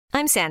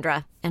I'm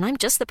Sandra, and I'm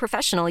just the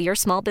professional your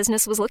small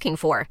business was looking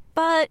for.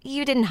 But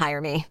you didn't hire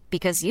me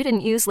because you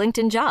didn't use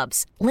LinkedIn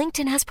Jobs.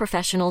 LinkedIn has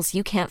professionals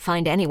you can't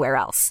find anywhere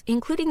else,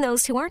 including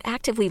those who aren't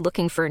actively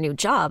looking for a new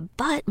job,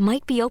 but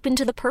might be open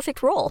to the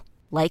perfect role,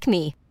 like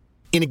me.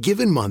 In a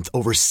given month,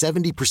 over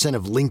 70%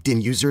 of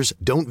LinkedIn users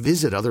don't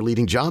visit other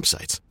leading job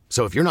sites.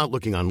 So if you're not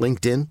looking on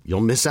LinkedIn,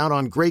 you'll miss out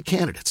on great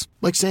candidates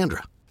like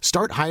Sandra.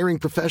 Start hiring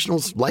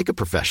professionals like a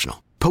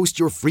professional. Post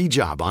your free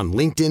job on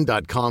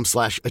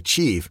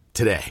linkedin.com/achieve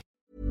today.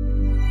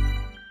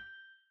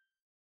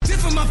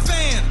 This for my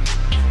fam.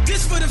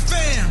 This for the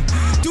fam.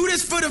 Do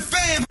this for the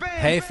fam.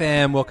 Hey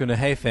fam, welcome to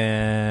Hey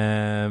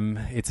Fam.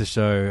 It's a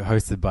show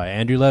hosted by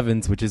Andrew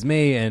Levins, which is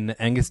me, and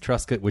Angus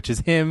Truscott, which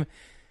is him.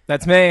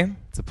 That's me.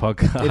 It's a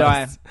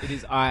podcast. It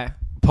is I.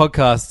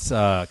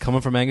 Podcasts coming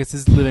from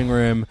Angus's living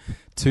room.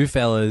 Two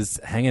fellas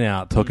hanging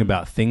out, talking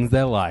about things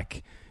they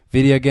like.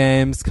 Video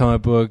games,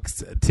 comic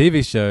books,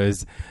 TV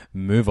shows,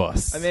 move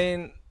us. I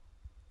mean,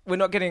 we're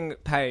not getting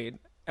paid,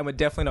 and we're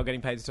definitely not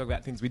getting paid to talk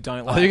about things we don't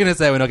I like. thought you were going to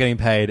say we're not getting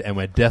paid, and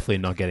we're definitely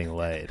not getting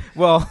laid.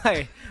 Well,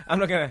 hey, I'm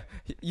not gonna.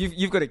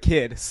 You've got a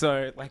kid,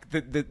 so like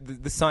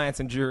the science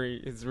and jury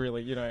is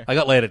really, you know. I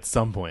got laid at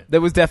some point. There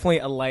was definitely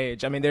a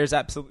lage. I mean, there's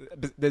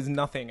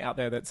nothing out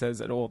there that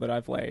says at all that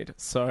I've laid.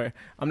 So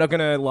I'm not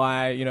gonna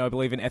lie. You know, I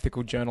believe in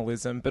ethical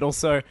journalism, but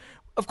also,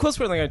 of course,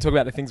 we're only going to talk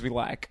about the things we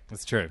like.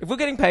 That's true. If we're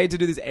getting paid to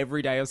do this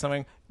every day or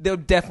something, there'll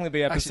definitely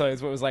be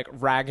episodes where it was like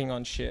ragging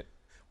on shit.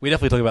 We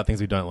definitely talk about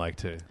things we don't like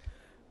too.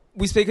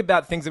 We speak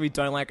about things that we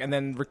don't like and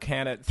then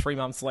recant it 3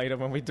 months later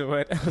when we do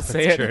it. We'll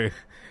see That's it. true.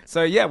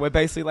 So yeah, we're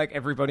basically like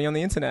everybody on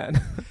the internet.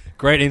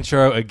 Great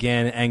intro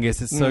again,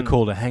 Angus. It's so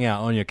cool to hang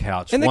out on your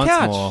couch In the once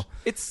couch. more.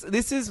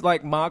 This is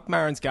like Mark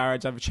Maron's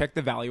garage. I've checked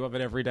the value of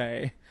it every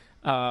day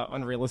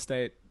on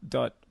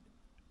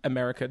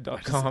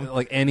realestate.america.com.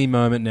 Like any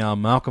moment now,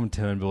 Malcolm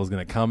Turnbull is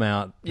going to come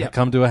out, Yep.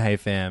 come to a Hey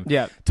Fam,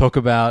 Yep. talk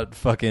about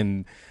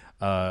fucking,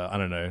 I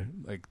don't know,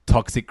 like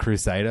Toxic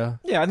Crusader.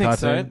 Yeah, I think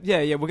so. cartoon.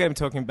 Yeah, we're going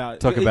to be talking about...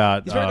 Talk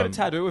about, He's already got a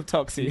tattoo of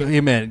Toxie. Yeah,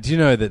 man, do you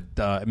know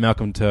that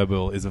Malcolm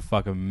Turnbull is a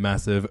fucking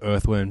massive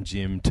Earthworm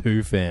Jim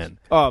 2 fan?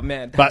 Oh,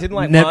 man. But Didn't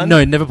like one?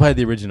 no, never played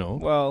the original.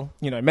 Well,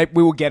 you know, maybe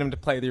we will get him to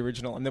play the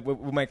original, and then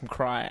we'll make him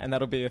cry, and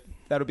that'll be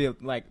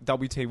like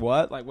WT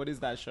what? Like, what is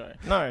that show?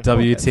 No,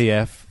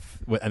 WTF,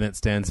 and it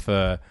stands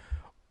for,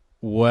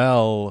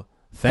 well,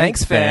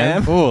 thanks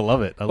fam. Oh, I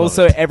love it. I love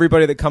Also, it.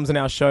 everybody that comes on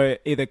our show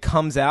either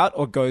comes out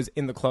or goes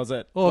in the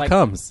closet, Or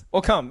comes.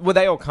 or come. Well,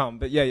 they all come,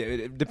 but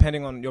yeah,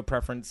 depending on your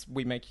preference,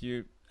 we make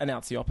you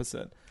announce the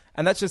opposite.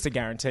 And that's just a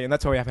guarantee, and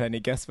that's why we haven't had any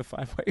guests for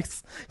 5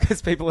 weeks,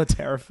 because people are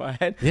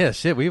terrified. Yeah,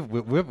 shit,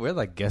 we're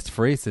like guest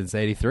free since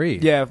 '83.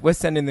 Yeah, we're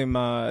sending them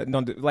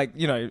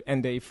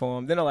ND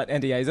form. They're not like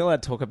NDAs. They're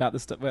allowed to talk about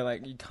this stuff. We're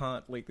like, you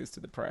can't leak this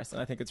to the press,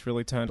 and I think it's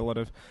really turned a lot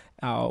of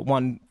our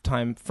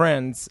one-time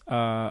friends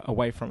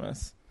away from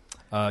us.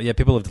 Yeah,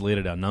 people have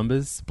deleted our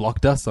numbers,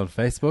 blocked us on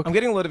Facebook. I'm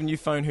getting a lot of new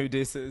phone who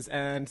disses,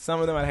 and some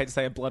of them, I'd hate to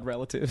say, are blood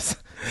relatives.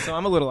 So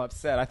I'm a little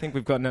upset. I think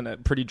we've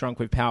gotten pretty drunk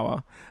with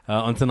power.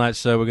 On tonight's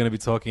show, we're going to be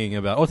talking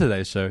about, or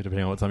today's show,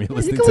 depending on what time you're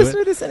listening You can to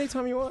listen it. to this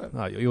anytime you want.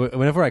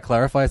 Whenever I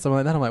clarify something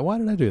like that, I'm like, why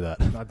did I do that?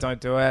 No, don't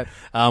do it.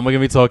 We're going to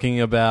be talking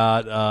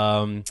about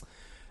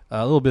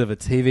a little bit of a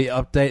TV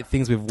update,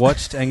 things we've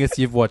watched. Angus,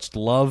 you've watched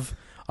Love.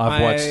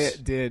 I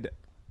watched did.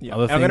 Yeah.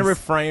 other I'm going to things.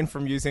 refrain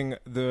from using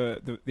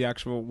the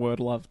actual word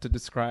love to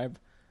describe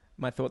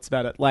my thoughts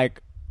about it.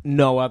 Like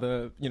no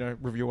other,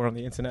 reviewer on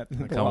the internet. I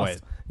can't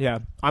wait. Yeah,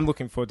 I'm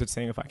looking forward to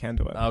seeing if I can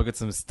do it. We've got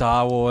some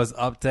Star Wars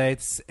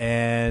updates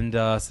and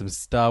some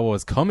Star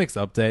Wars comics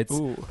updates.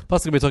 Ooh.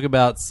 Plus, we're going to be talking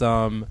about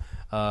some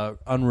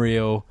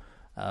Unreal,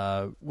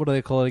 what do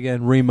they call it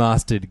again?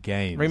 Remastered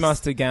games.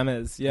 Remastered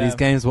gammas, yeah. These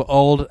games were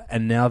old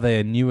and now they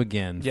are new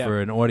again Yeah. for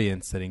an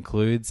audience that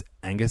includes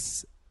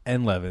Angus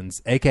and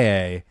Levins,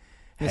 a.k.a.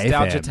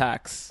 Nostalgia Hey Fam.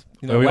 Tax.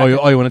 You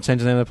want to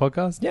change the name of the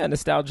podcast? Yeah,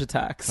 Nostalgia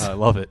Tax. I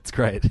love it. It's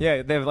great.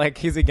 Yeah, they're like,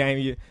 here's a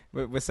game,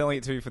 we're selling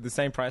it to you for the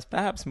same price,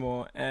 perhaps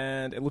more,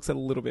 and it looks a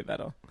little bit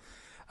better.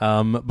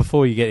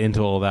 Before you get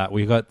into all that,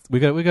 we got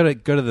to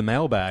go to the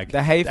mailbag.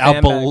 The Hey Our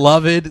Fam bag.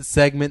 beloved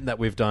segment that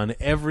we've done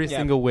every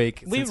single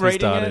week since we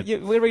started.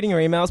 We're reading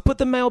your emails. Put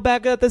the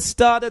mailbag at the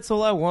start. That's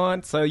all I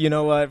want. So you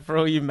know what? For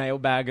all you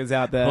mailbaggers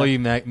out there, All you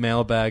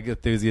mailbag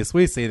enthusiasts,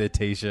 we see the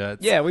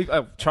T-shirts.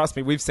 yeah, trust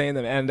me, we've seen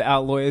them, and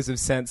our lawyers have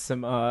sent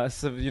some.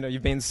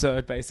 You've been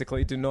served.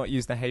 Basically, do not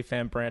use the Hey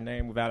Fam brand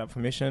name without our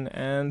permission,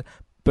 and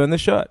burn the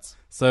shirts.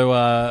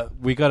 So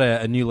we got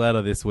a new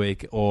letter this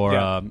week, or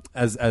Yeah.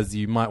 as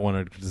you might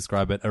want to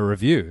describe it, a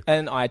review.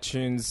 An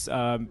iTunes,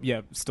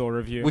 store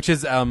review. Which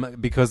is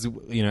because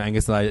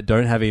Angus and I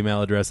don't have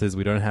email addresses,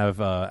 we don't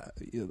have off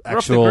the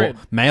actual grid.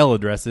 mail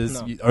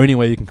addresses. No. The only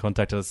way you can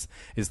contact us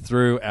is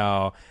through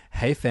our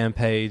Hey Fam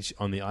page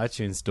on the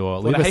iTunes store.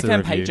 Well, Leave the us Hey a Fam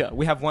review. pager.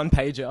 We have one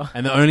pager.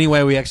 And the only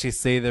way we actually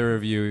see the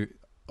review,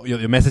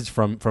 your message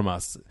from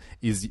us,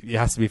 is it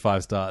has to be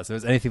 5 stars. So if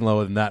it's anything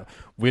lower than that,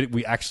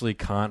 we actually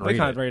can't read it. We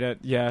can't read it.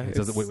 Yeah, It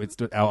doesn't- our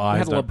we eyes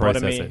had a don't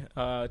process lobotomy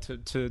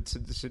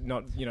it. to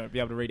not be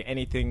able to read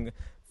anything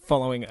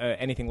following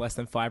anything less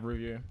than 5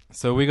 review.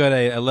 So we got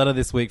a letter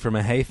this week from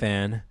a Hey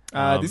fan.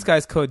 This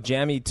guy's called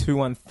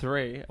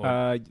Jammy213.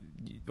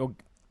 Or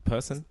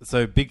person.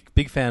 So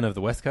big fan of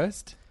the West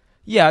Coast?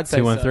 Yeah, I'd say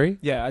 213? so.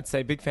 Yeah, I'd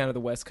say big fan of the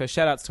West Coast.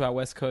 Shout outs to our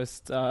West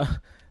Coast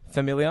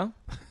familiar.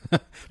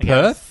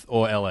 Perth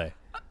or LA?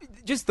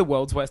 Just the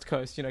world's West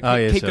Coast. You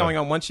know, keep going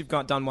on. Once you've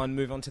done one,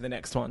 move on to the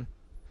next one.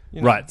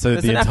 You know, right, so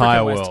the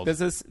entire world.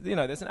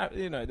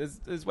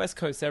 There's West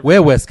Coast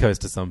everywhere. We're West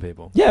Coast to some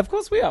people. Yeah, of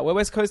course we are. We're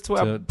West Coast to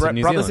our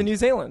brothers in New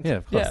Zealand. Yeah,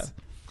 of course.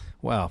 Yeah.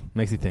 Wow,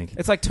 makes you think.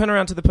 It's like turn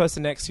around to the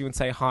person next to you and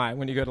say hi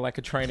when you go to like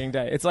a training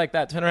day. It's like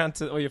that. Turn around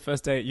to, or your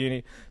first day at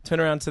uni, turn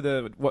around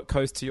to what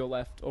coast to your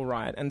left or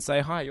right and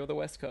say hi, you're the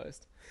West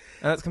Coast.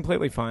 And that's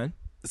completely fine.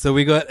 So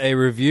we got a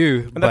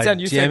review and that's by our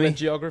new segment,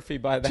 Geography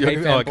by the Hey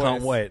Fan I Boys.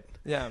 can't wait.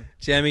 Yeah.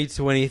 Jamie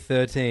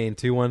 2013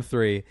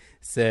 213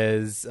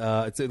 says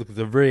it's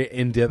a very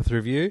in-depth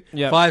review.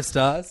 Yep. 5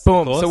 stars.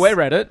 Boom. So we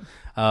read it.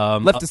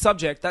 Left a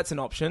subject, that's an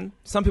option.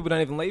 Some people don't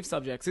even leave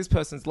subjects. This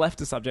person's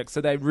left a subject, so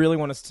they really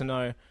want us to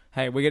know,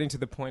 hey, we're getting to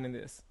the point in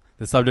this.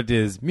 The subject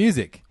is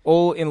music.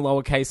 All in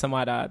lowercase, I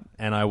might add.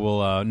 And I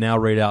will now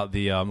read out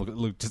the...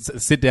 look, just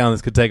sit down.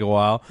 This could take a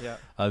while. Yeah.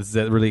 This is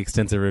a really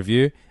extensive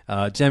review.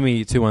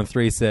 Jamie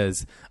 213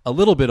 says, a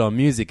little bit on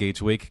music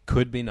each week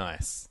could be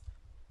nice.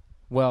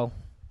 Well,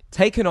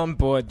 taken on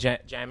board,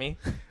 Jamie.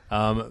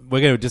 We're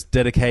going to just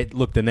dedicate,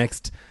 the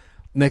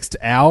next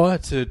hour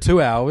to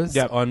 2 hours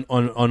on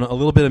a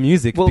little bit of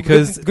music. Well,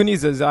 because good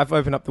news is I've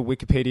opened up the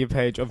Wikipedia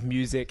page of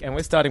music, and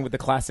we're starting with the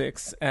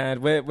classics.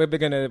 And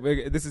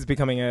this is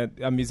becoming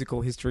a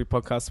musical history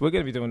podcast. We're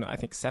going to be doing, I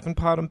think,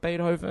 7-part on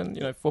Beethoven,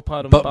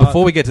 4-part on Bach. But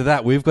before we get to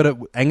that,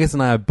 Angus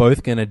and I are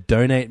both going to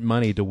donate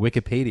money to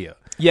Wikipedia.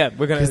 Yeah,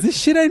 we're going to... Because this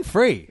shit ain't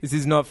free. This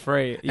is not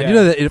free. Yeah. And you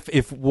know that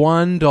if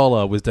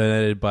 $1 was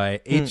donated by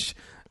each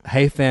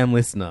Hey Fam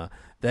listener,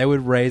 they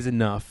would raise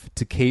enough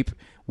to keep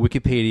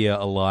Wikipedia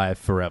alive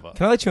forever.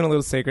 Can I let you in a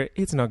little secret?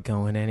 It's not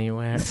going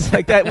anywhere. It's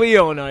like that. We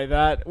all know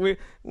that. When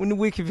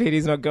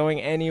Wikipedia's not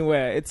going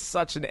anywhere, it's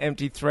such an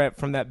empty threat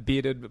from that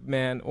bearded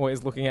man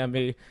always looking at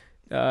me.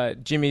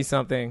 Jimmy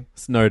something.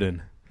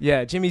 Snowden.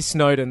 Yeah, Jimmy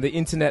Snowden, the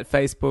internet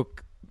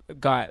Facebook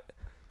guy.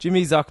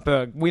 Jimmy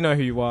Zuckerberg, we know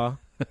who you are.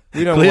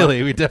 We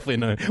definitely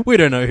know. We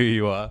don't know who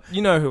you are.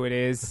 You know who it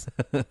is.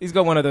 He's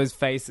got one of those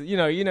faces. You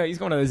know, he's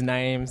got one of those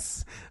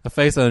names. A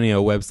face only a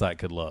website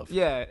could love.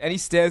 Yeah, and he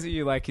stares at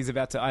you like he's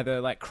about to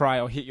either like cry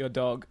or hit your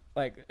dog.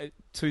 Like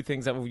 2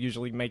 things that will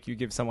usually make you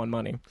give someone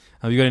money.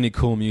 Have you got any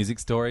cool music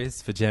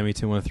stories for Jamie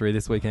 213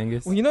 this week,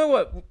 Angus? Well, you know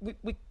what?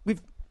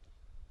 We've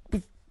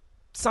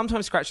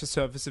sometimes scratched the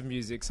surface of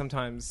music.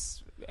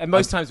 Sometimes... And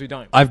most times we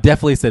don't. I've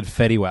definitely said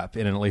Fetty Wap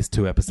in at least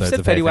 2 episodes. You've said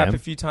of Fetty Wap Hey Fam. a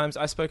few times.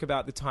 I spoke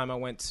about the time I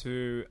went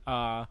to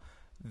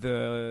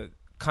the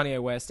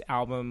Kanye West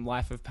album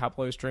Life of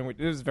Pablo's Dream, which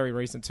it was very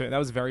recent too. That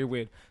was very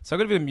weird. So I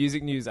got a bit of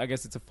music news. I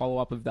guess it's a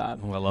follow-up of that.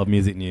 Oh, I love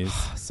music news.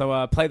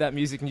 So play that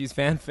music news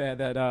fanfare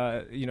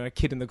that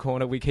kid in the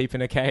corner we keep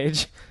in a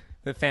cage.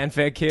 The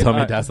fanfare kid.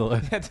 Tommy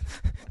Dassolo.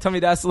 Tommy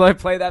Dassolo,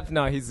 play that.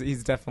 No,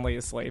 he's definitely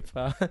asleep.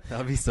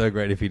 That'd be so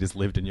great if he just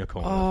lived in your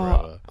corner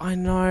forever. I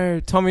know.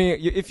 Tommy,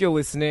 if you're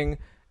listening,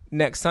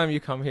 next time you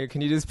come here,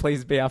 can you just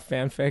please be our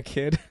fanfare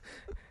kid?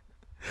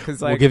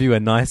 Because we'll give you a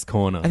nice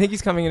corner. I think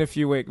he's coming in a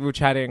few weeks. We were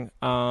chatting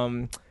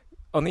on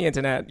the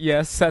internet.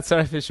 Yes, that's our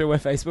official. We're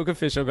Facebook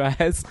official,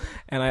 guys.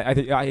 And I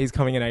think he's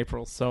coming in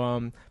April.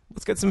 So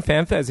let's get some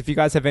fanfares. If you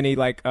guys have any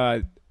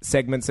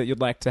segments that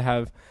you'd like to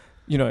have,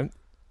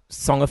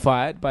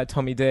 songified by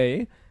Tommy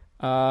D.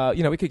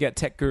 We could get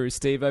Tech Guru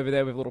Steve over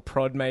there with a little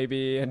prod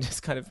maybe and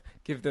just kind of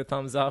give the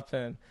thumbs up.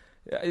 And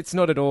it's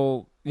not at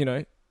all,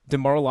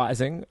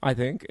 demoralizing, I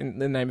think, in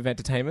the name of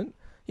entertainment.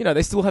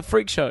 They still have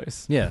freak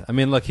shows. Yeah. I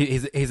mean, look,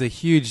 he's a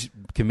huge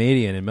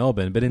comedian in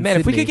Melbourne, but in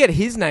Sydney... if we could get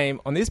his name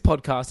on this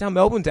podcast, our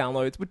Melbourne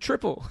downloads would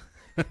triple.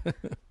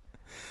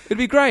 It'd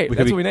be great.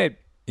 That's what we need.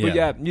 Yeah. But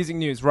yeah, music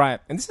news, right.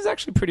 And this is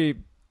actually pretty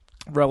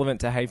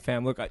relevant to Hey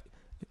Fam. Look,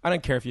 I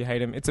don't care if you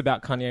hate him. It's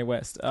about Kanye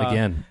West.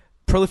 Again.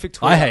 Prolific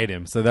tweeter. I hate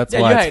him, so that's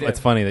why it's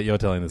funny that you're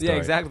telling the story. Yeah,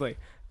 exactly.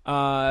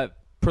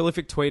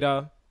 Prolific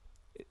tweeter.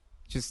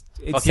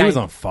 He was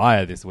on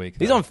fire this week.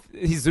 He's on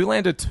his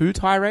Zoolander 2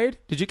 tirade.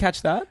 Did you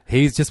catch that?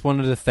 He's just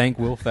wanted to thank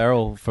Will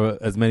Ferrell for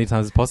as many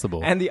times as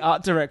possible. And the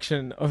art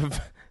direction of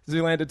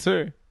Zoolander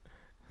 2.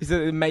 It's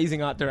an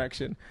amazing art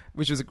direction,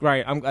 which was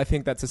great. I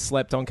think that's a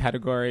slept-on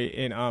category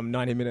in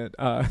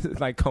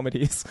 90-minute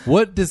comedies.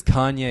 What does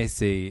Kanye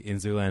see in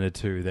Zoolander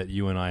 2 that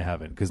you and I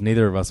haven't? Because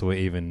neither of us were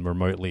even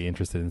remotely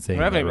interested in seeing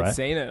it, I haven't even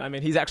seen it. I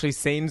mean, he's actually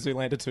seen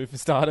Zoolander 2 for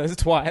starters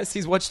twice.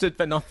 He's watched it,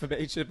 but not for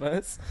each of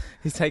us.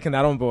 He's taken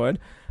that on board.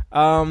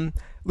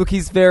 Look,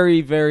 he's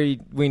very, very...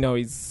 We know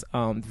he's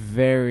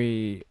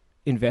very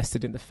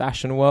invested in the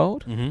fashion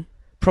world. Mm-hmm.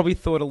 Probably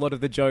thought a lot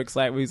of the jokes,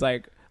 he's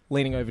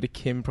leaning over to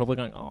Kim, probably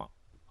going,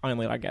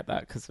 only I get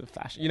that because of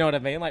fashion. You know what I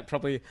mean? It's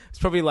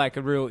probably like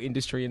a real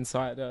industry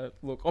insider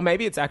look. Or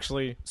maybe it's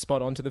actually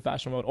spot on to the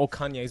fashion world or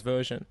Kanye's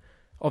version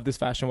of this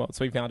fashion world.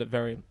 So we found it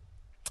very,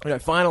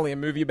 finally a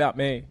movie about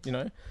me,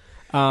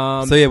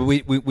 So yeah,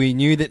 we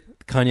knew that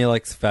Kanye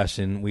likes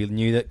fashion. We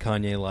knew that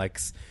Kanye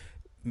likes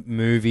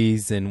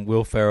movies and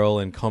Will Ferrell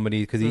and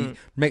comedy because he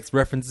makes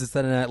references to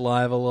Saturday Night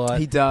Live a lot.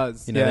 He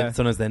does. You know,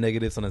 sometimes they're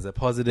negative, sometimes they're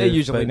positive. They're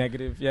usually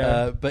negative,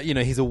 yeah. But, you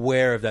know, he's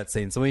aware of that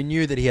scene. So we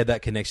knew that he had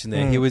that connection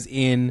there. He was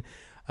in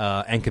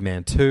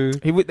Anchorman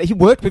 2. He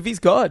worked with his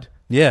God.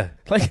 Yeah.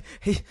 Like,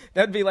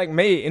 that'd be like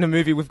me in a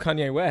movie with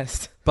Kanye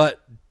West.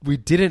 But we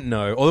didn't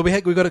know, although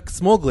we got a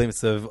small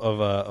glimpse of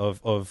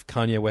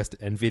Kanye West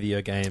and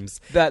video games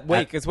that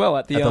week as well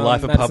at the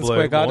Life of Madison Pablo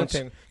Square Garden launch,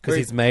 thing, because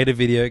he's made a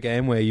video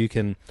game where you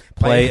can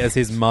play as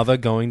his mother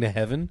going to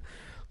heaven.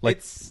 Like,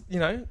 it's, you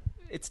know,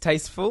 it's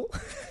tasteful.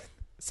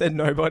 Said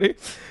nobody.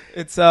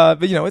 It's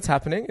but you know, it's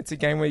happening. It's a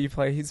game where you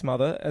play his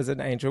mother as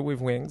an angel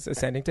with wings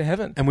ascending to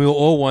heaven. And we were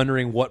all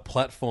wondering what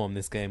platform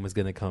this game was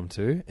going to come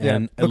to,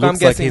 and Look, it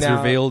looks like he's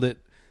now, revealed it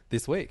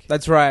this week.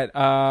 That's right.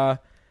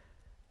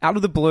 Out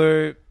of the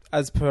blue,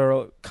 as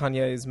per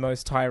Kanye's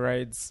most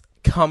tirades,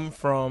 come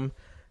from...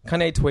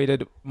 Kanye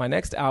tweeted, "My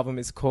next album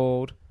is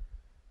called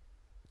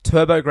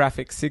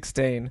TurboGrafx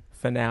 16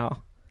 for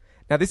now."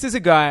 Now, this is a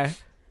guy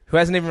who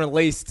hasn't even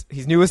released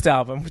his newest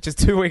album, which is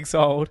 2 weeks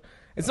old.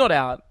 It's not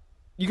out.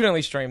 You can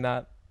only stream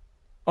that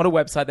on a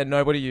website that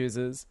nobody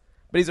uses.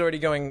 But he's already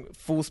going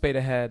full speed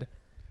ahead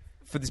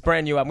for this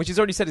brand new album, which he's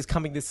already said is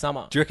coming this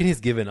summer. Do you reckon he's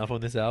given up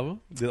on this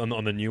album?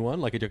 On the new one?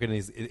 Like, do you reckon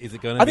is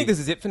it going to I think this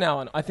is it for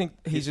now. And I think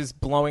he's just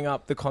blowing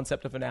up the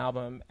concept of an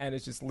album, and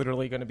it's just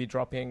literally going to be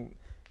dropping,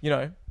 you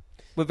know,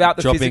 without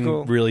the dropping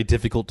physical... really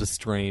difficult to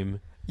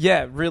stream...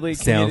 Yeah, really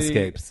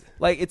soundscapes.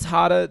 Like, it's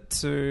harder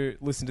to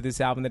listen to this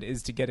album than it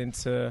is to get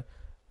into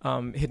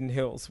Hidden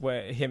Hills,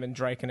 where him and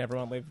Drake and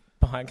everyone live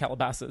behind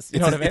Calabasas. You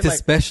know what I mean? It's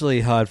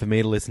especially hard for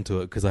me to listen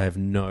to it because I have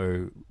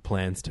no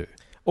plans to.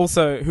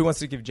 Also, who wants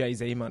to give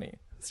Jay-Z money?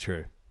 It's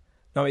true.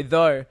 No,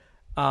 though,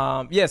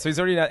 so he's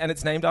already... And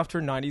it's named after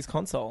a 90s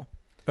console.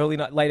 Late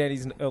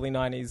 80s and early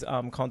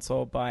 90s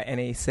console by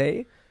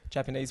NEC,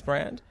 Japanese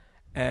brand.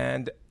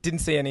 And didn't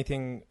see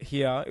anything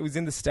here. It was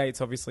in the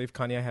States, obviously, if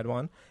Kanye had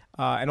one.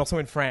 And also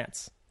in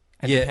France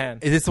and Japan.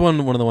 Is this one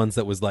of the ones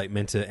that was like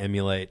meant to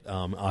emulate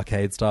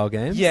arcade style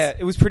games? Yeah,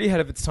 it was pretty ahead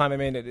of its time. I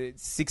mean, it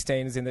was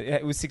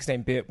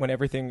 16-bit when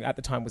everything at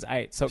the time was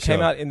 8. So it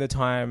came out in the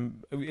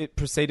time. It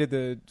preceded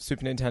the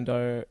Super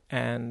Nintendo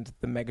and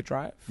the Mega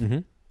Drive,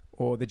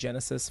 or the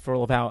Genesis for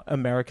all of our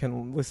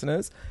American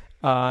listeners.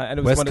 And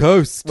it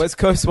was West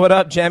Coast. What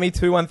up, Jammy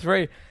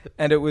 213?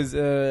 And it was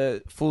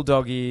a full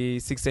doggy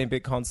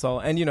 16-bit console,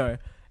 and you know.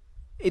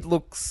 It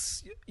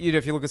looks, you know,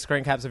 if you look at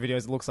screen caps of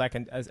videos, it looks like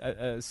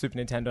a Super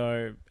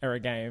Nintendo era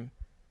game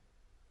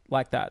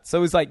like that. So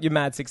it was like your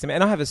mad 16-bit.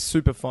 And I have a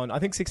super fond, I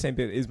think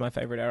 16-bit is my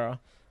favorite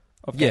era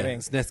of gaming.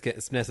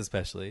 SNES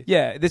especially.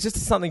 Yeah, there's just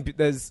something,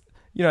 there's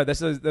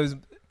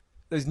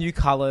those new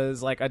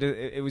colors. Like,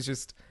 it was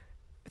just,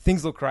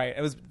 things look great.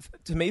 It was,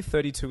 to me,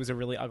 32 was a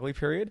really ugly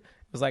period.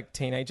 It was like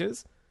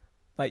teenagers.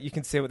 Like, you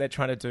can see what they're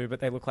trying to do, but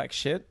they look like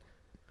shit.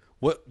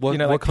 What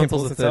like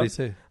consoles are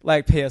 32?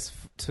 Like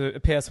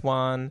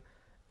PS1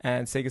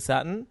 and Sega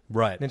Saturn.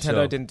 Right.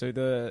 Nintendo didn't do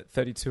the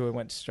 32 and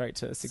went straight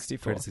to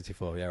 64. Straight to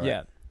 64, yeah, right.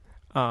 Yeah.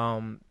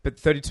 But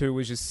 32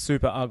 was just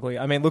super ugly.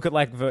 I mean, look at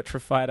like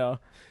Virtua Fighter.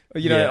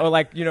 You know, or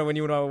like, you know, when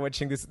you and I were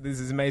watching this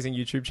amazing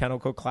YouTube channel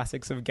called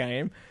Classics of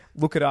Game.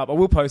 Look it up. I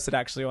will post it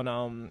actually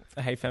on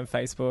Hey Fam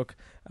Facebook,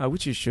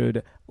 which you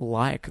should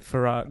like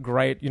for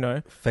great, you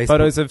know,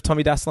 photos of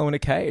Tommy Daslow in a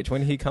cage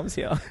when he comes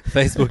here.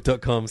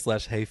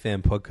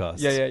 Facebook.com/HeyFamPodcast.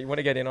 Yeah, you want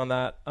to get in on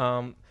that.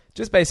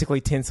 Just basically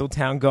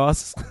Tinseltown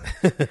goss.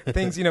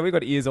 Things, you know, we've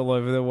got ears all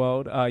over the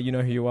world. You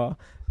know who you are.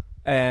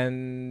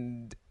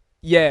 And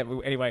yeah,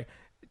 anyway...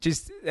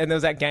 and there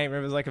was that game where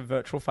it was like a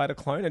Virtua Fighter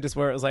clone, and just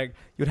where it was like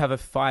you'd have a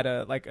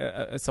fighter, like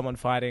someone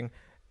fighting,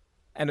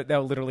 and they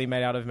were literally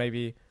made out of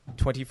maybe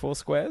 24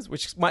 squares,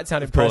 which might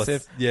sound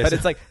impressive, yes. but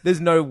it's like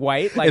there's no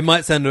weight. Like, it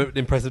might sound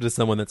impressive to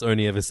someone that's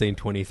only ever seen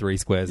 23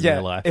 squares in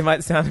their life. It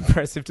might sound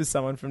impressive to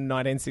someone from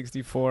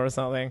 1964 or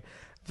something,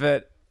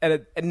 but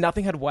and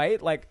nothing had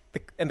weight. Like,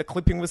 the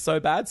clipping was so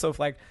bad. So if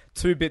like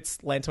 2 bits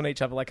lent on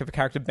each other, like if a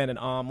character bent an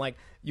arm, like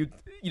you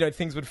know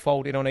things would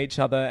fold in on each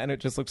other, and it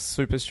just looked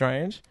super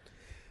strange.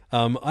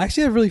 I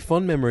actually have really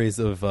fond memories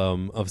of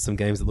some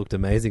games that looked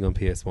amazing on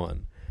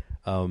PS1.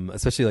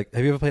 Especially, like,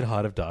 have you ever played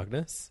Heart of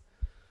Darkness?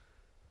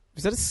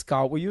 Was that a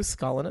skull? Were you a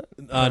skull in it?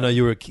 No,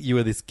 you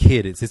were this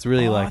kid. It's this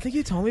really like... I think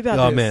you told me about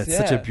this. Oh man, it's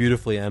such a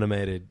beautifully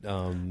animated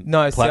platformer.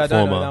 No, see, I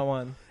don't know that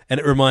one. And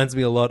it reminds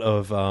me a lot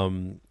of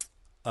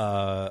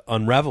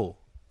Unravel.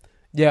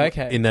 Yeah,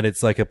 okay. In that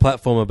it's like a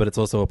platformer, but it's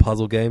also a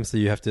puzzle game. So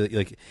you have to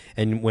like,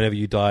 and whenever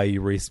you die,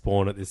 you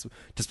respawn at this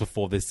just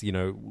before this, you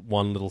know,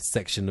 one little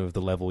section of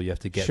the level you have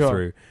to get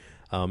through,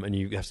 and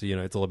you have to, you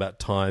know, it's all about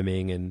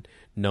timing and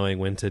knowing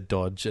when to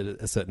dodge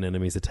a certain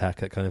enemy's attack,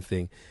 that kind of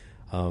thing.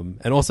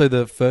 And also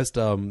the first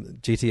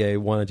GTA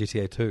 1 and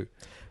GTA 2.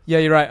 Yeah,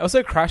 you're right.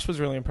 Also, Crash was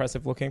really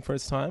impressive looking for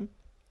its time.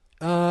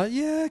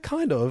 Yeah,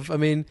 kind of. I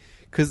mean,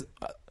 because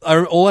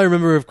all I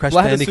remember of Crash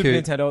Well, I had a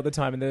Bandicoot. Super Nintendo at the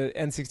time, and the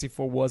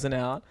N64 wasn't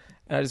out.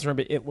 And I just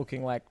remember it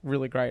looking like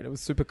really great. It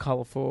was super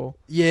colorful.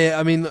 Yeah,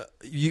 I mean,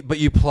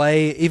 you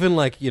play even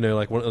like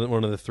like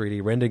one of the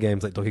 3D render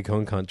games like Donkey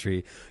Kong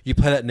Country. You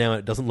play that now, and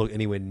it doesn't look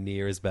anywhere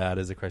near as bad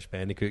as a Crash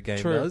Bandicoot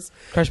game does.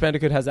 Crash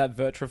Bandicoot has that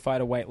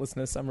Virtua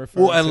weightlessness I'm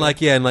referring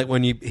to. And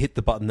when you hit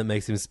the button that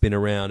makes him spin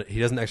around,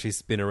 he doesn't actually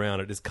spin around.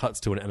 It just cuts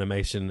to an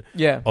animation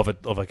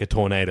of like a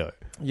tornado.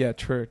 Yeah,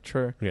 true.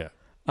 Yeah.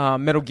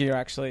 Metal Gear,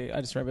 actually, I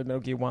just remembered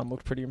Metal Gear 1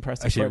 looked pretty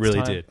impressive. Actually, it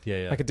really did.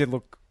 Yeah. Like, it did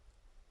look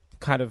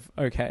kind of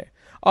okay.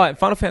 Oh, and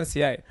Final Fantasy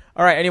VIII.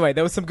 All right, anyway,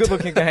 there were some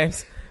good-looking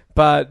games,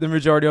 but the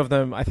majority of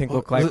them, I think,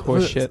 look like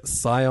horse shit.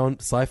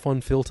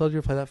 Siphon Filter, did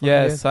you play that?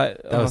 Yeah,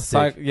 that was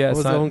sick. Yeah, what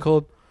was that one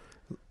called?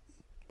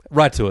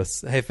 Write to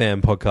us.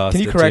 HeyFamPodcast.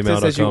 Can you correct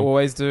us as you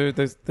always do?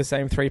 The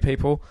same three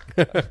people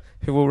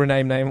who will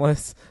rename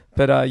nameless.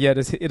 But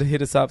just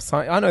hit us up.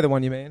 I know the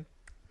one you mean.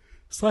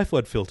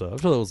 Siphon Filter. I'm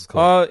sure that was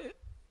called.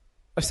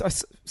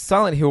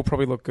 Silent Hill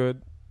probably looked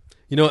good.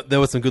 You know what? There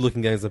were some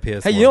good-looking games on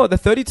PS1. Hey, you know what? The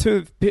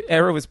 32-bit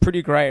era was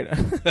pretty great.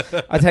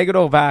 I take it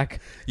all back.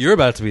 You're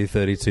about to be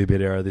 32-bit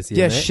era this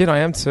year, Yeah, mate. shit, I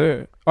am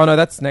too. Oh, no,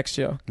 that's next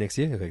year. Next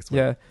year? Okay,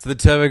 yeah. So the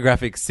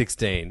TurboGrafx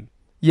 16.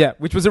 Yeah,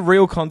 which was a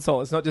real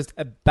console. It's not just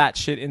a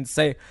batshit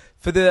insane.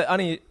 For the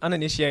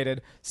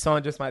uninitiated,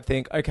 someone just might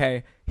think,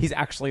 okay, he's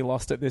actually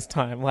lost it this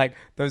time. Like,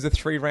 those are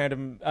two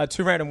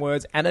random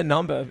words and a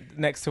number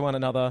next to one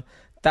another.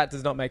 That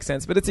does not make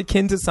sense. But it's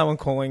akin to someone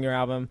calling your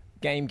album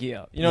Game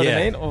Gear. You know what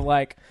I mean? Or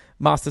like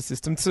Master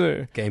System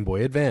 2. Game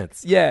Boy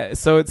Advance. Yeah,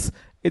 so it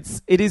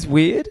is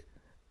weird.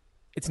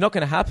 It's not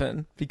going to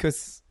happen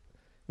because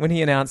when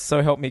he announced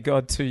So Help Me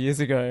God 2 years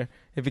ago,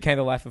 it became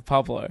The Life of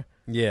Pablo.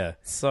 Yeah.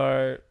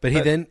 But he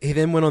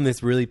then went on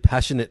this really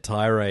passionate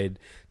tirade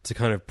to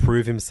kind of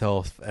prove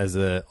himself as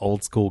a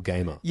old school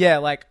gamer. Yeah,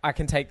 like, I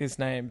can take this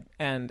name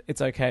and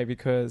it's okay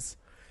because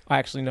I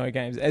actually know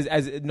games.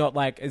 As not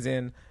like as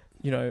in,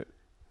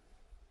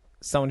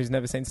 someone who's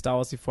never seen Star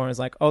Wars before and is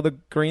like, oh, the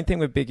green thing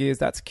with big ears,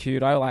 that's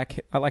cute. I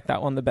like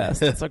that one the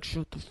best. It's like,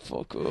 shut the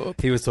fuck up.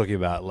 He was talking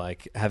about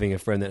like having a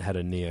friend that had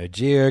a Neo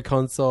Geo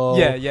console.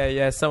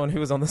 Yeah. Someone who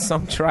was on the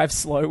song Drive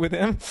Slow with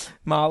him,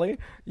 Marley.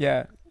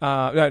 Yeah.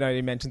 No,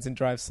 he mentions in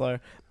Drive Slow.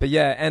 But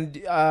yeah, and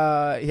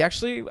he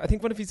actually, I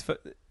think one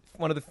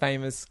of the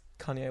famous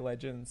Kanye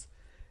legends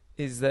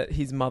is that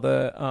his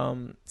mother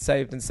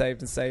saved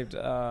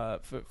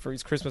for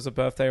his Christmas or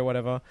birthday or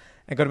whatever,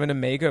 and got him an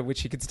Amiga,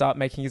 which he could start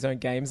making his own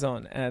games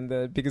on. And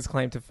the biggest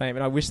claim to fame,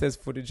 and I wish there's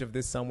footage of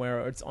this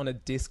somewhere, or it's on a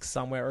disc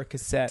somewhere, or a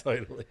cassette.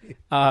 Totally.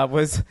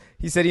 Was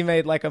he said he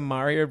made like a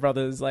Mario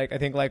Brothers, like I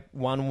think like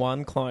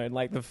 1-1 clone,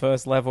 like the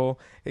first level,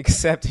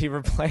 except he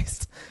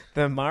replaced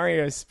the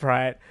Mario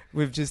sprite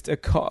with just a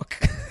cock.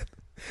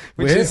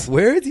 Where has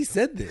he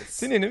said this?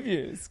 It's in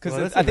interviews.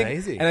 That's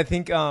amazing. And I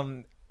think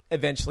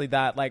eventually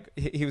that, like,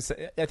 he was,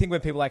 I think when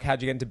people like, how'd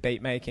you get into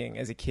beat making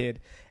as a kid?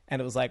 And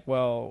it was like,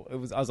 well, I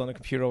was on a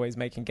computer always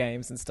making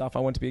games and stuff. I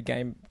wanted to be a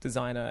game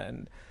designer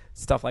and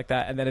stuff like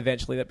that. And then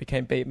eventually that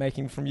became beat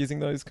making from using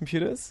those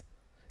computers.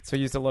 So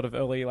he used a lot of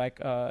early, like,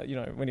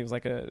 when he was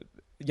like a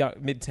young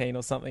mid-teen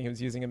or something, he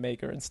was using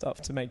Amiga and stuff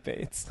to make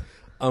beats.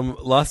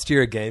 Last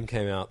year a game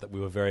came out that we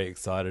were very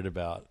excited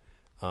about.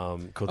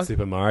 Called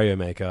Super Mario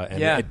Maker,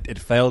 and it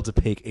failed to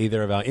pique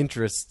either of our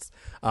interests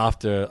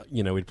after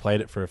we'd played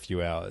it for a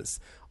few hours.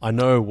 I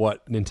know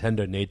what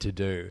Nintendo need to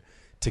do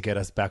to get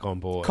us back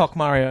on board. Cock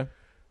Mario.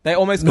 They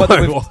almost got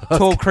it with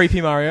tall, creepy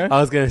Mario. I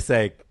was going to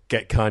say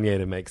get Kanye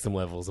to make some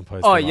levels and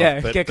post them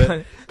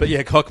up. But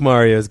yeah, Cock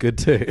Mario is good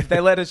too. If they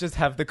let us just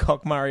have the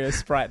Cock Mario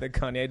sprite that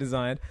Kanye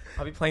designed,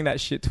 I'll be playing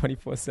that shit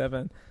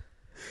 24/7.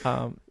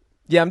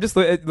 Yeah, I'm just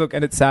look,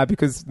 and it's sad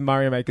because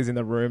Mario Maker's in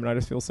the room, and I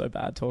just feel so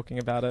bad talking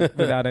about it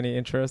without any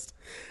interest.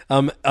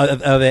 Are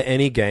there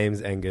any games,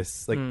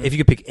 Angus? Like, if you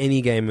could pick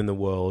any game in the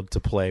world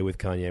to play with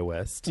Kanye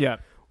West,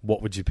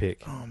 what would you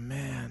pick? Oh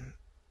man,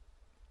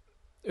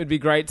 it'd be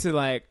great to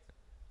like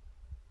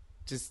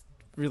just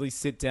really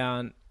sit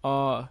down.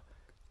 Oh,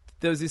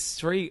 there was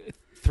this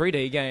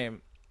 3D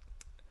game.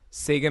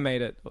 Sega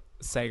made it.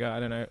 Sega, I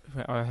don't know,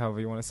 however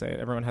you want to say it.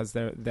 Everyone has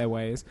their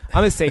ways.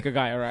 I'm a Sega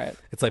guy, all right?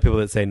 It's like people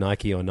that say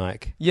Nike or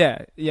Nike.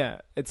 Yeah.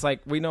 It's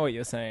like, we know what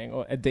you're saying.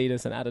 Or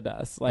Adidas and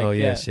Adidas. Like, oh,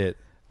 yeah, shit.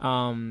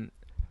 There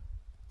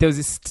was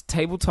this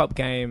tabletop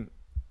game.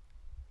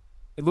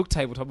 It looked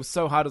tabletop. It was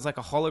so hard. It was like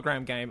a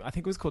hologram game. I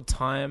think it was called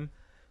Time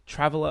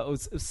Traveler. It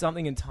was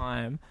something in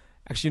time.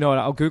 Actually, you know what?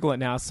 I'll Google it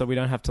now so we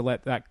don't have to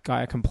let that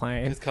guy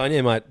complain. Because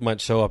Kanye might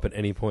show up at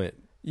any point.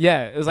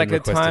 Yeah, it was like a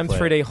Time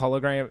 3D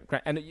hologram,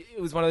 and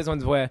it was one of those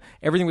ones where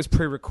everything was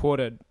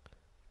pre-recorded.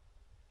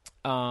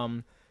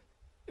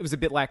 It was a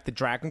bit like the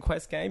Dragon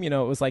Quest game, it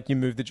was like you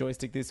move the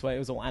joystick this way. It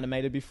was all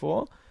animated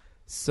before.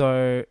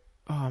 So,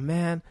 oh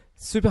man,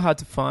 super hard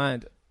to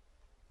find.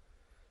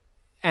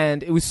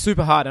 And it was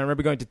super hard. And I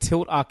remember going to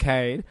Tilt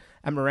Arcade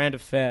at Miranda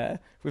Fair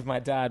with my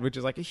dad, which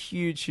is like a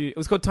huge... It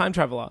was called Time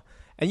Traveler.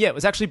 And yeah, it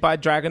was actually by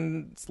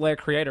Dragon's Lair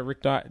creator,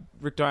 Rick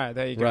Dyer.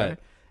 There you go. Right.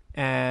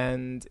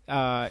 And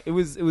it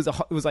was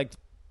like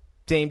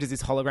deemed as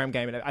this hologram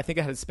game, and I think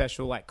it had a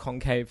special like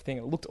concave thing.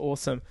 It looked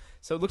awesome.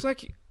 So it looked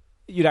like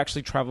you'd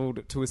actually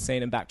traveled to a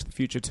scene in Back to the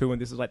Future 2,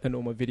 and this was like the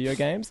normal video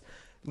games.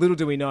 Little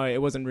do we know,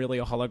 it wasn't really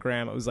a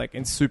hologram. It was like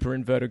in super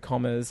inverted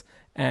commas,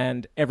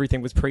 and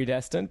everything was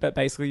predestined. But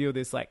basically, you're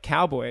this like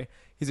cowboy.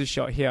 Here's a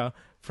shot here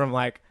from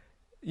like,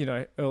 you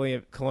know,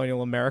 early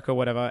colonial America,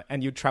 whatever,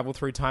 and you'd travel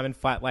through time and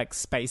fight like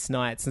space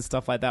knights and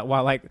stuff like that,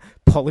 while like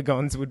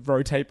polygons would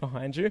rotate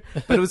behind you.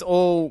 But it was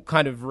all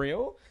kind of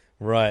real.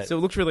 Right. So it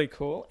looked really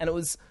cool. And it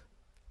was...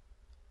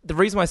 The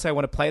reason why I say I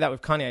want to play that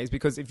with Kanye is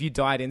because if you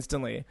died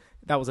instantly,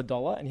 that was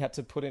 $1, and you had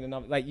to put in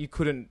another... Like, you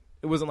couldn't...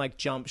 It wasn't like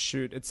jump,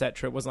 shoot,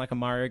 etc. It wasn't like a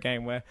Mario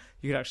game where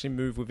you could actually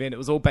move within. It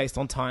was all based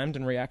on timed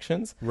and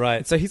reactions. Right.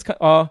 And so he's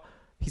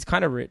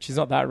kind of rich. He's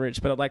not that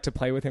rich, but I'd like to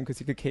play with him because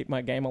he could keep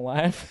my game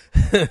alive.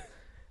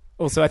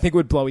 Also, I think it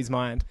would blow his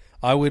mind.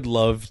 I would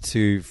love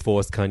to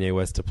force Kanye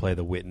West to play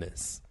The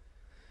Witness,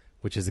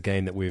 which is a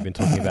game that we've been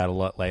talking about a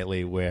lot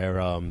lately,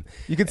 where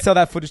you could sell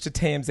that footage to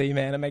TMZ,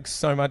 man. It makes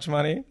so much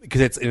money.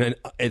 Because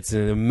it's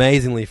an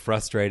amazingly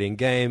frustrating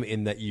game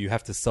in that you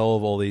have to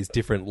solve all these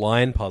different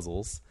line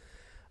puzzles,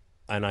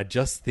 and I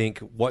just think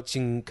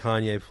watching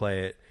Kanye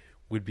play it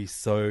would be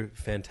so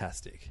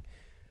fantastic,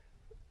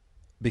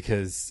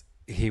 because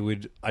he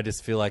would. I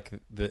just feel like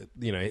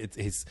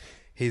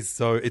it's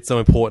so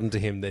important to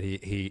him that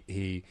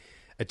he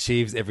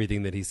achieves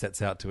everything that he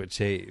sets out to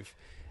achieve,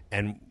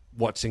 and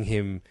watching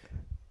him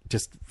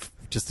just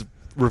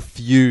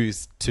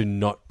refuse to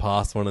not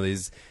pass one of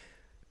these,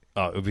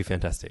 it would be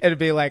fantastic. It'd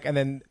be like, and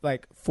then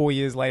like 4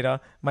 years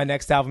later, my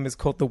next album is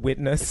called The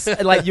Witness.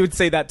 Like, you would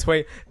see that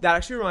tweet. That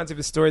actually reminds me of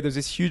a story. There's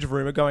this huge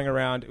rumor going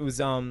around. It was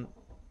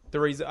the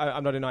reason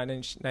I'm not a Nine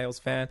Inch Nails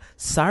fan.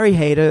 Sorry,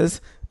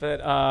 haters,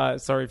 but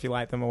sorry if you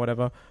like them or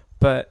whatever.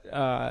 But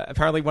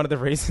apparently one of the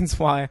reasons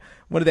why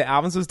one of their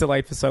albums was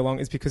delayed for so long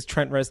is because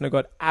Trent Reznor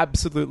got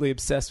absolutely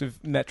obsessed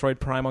with Metroid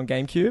Prime on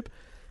GameCube.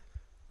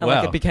 And wow.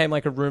 like, it became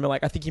like a rumor.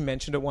 Like, I think he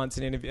mentioned it once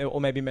in an interview,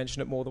 or maybe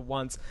mentioned it more than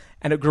once.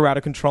 And it grew out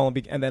of control.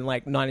 And then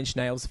like Nine Inch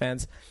Nails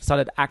fans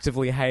started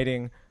actively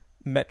hating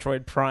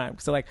Metroid Prime.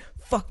 So like,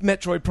 fuck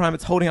Metroid Prime,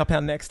 it's holding up our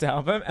next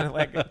album. And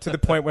like to the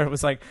point where it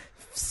was like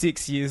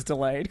 6 years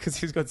delayed because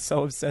he's got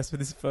so obsessed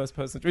with his first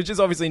person, which is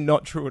obviously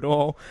not true at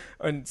all.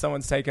 And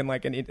someone's taken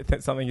like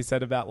something he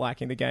said about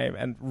liking the game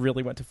and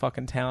really went to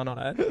fucking town on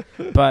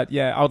it. But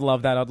yeah, I would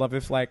love that. I'd love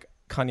if like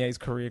Kanye's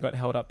career got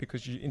held up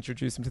because you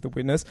introduced him to The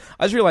Witness.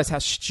 I just realized how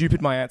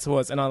stupid my answer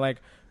was, and I like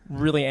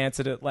really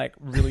answered it like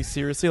really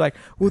seriously. Like,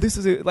 well,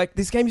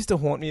 this game used to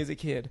haunt me as a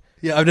kid.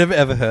 Yeah, I've never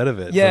ever heard of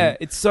it. Yeah,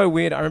 it's so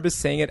weird. I remember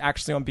seeing it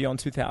actually on Beyond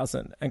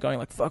 2000 and going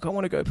like, fuck, I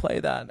want to go play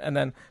that. And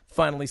then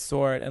finally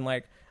saw it, and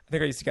like, I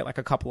think I used to get like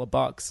a couple of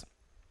bucks.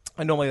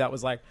 And normally that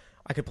was like,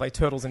 I could play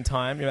Turtles in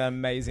Time, you know,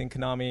 amazing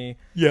Konami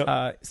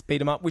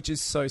beat 'em up, which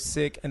is so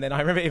sick. And then I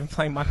remember even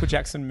playing Michael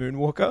Jackson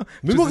Moonwalker.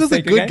 Moonwalker's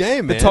a good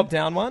game, man. The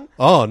top-down one.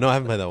 Oh, no, I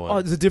haven't played that one.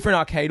 Oh, there's a different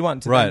arcade one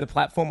to the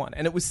platform one.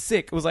 And it was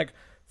sick. It was like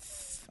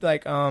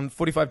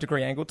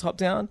 45-degree angle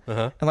top-down.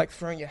 And like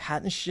throwing your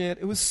hat and shit.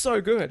 It was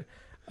so good.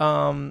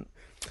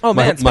 Oh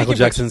man, Michael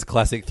Jackson's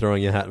classic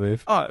throwing your hat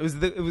move. Oh,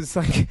 it was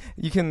like,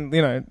 you can,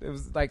 you know, it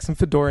was like some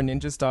Fedora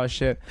Ninja Star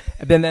shit.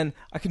 And then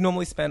I could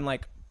normally spend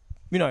like,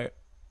 you know,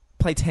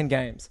 play 10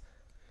 games.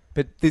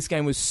 But this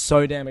game was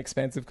so damn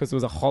expensive because it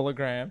was a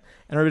hologram. And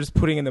I remember just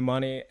putting in the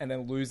money and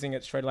then losing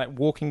it straight, like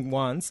walking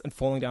once and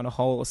falling down a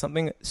hole or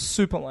something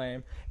super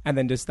lame. And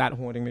then just that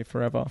haunting me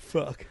forever.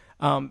 Fuck.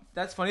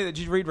 That's funny. Did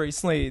you read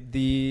recently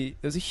there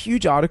was a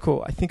huge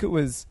article, I think it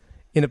was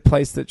in a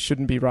place that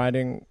shouldn't be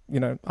writing, you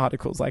know,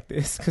 articles like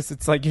this, because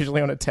it's like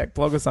usually on a tech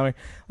blog or something.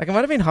 Like, it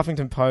might have been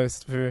Huffington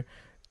Post, who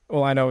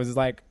all I know is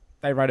like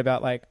they write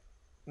about like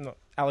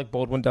Alec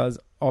Baldwin does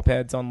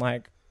op-eds on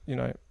like, you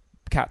know,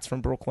 cats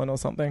from Brooklyn or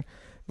something,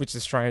 which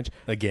is strange.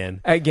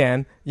 Again,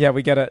 yeah,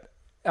 we get it.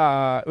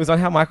 It was on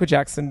how Michael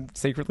Jackson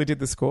secretly did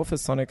the score for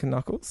Sonic and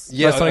Knuckles.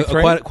 Yeah, Sonic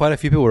 3. Quite a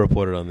few people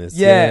reported on this.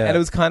 Yeah, and it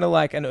was kind of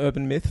like an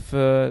urban myth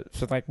for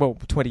like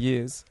 20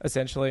 years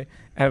essentially,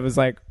 and it was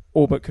like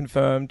all but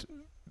confirmed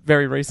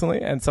very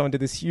recently, and someone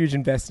did this huge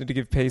investment to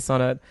give peace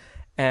on it.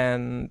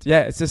 And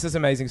yeah, it's just this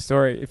amazing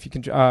story. If you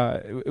can,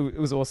 it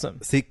was awesome.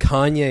 See,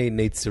 Kanye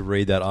needs to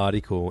read that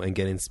article and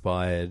get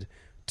inspired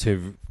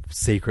to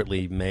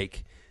secretly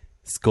make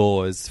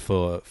scores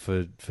for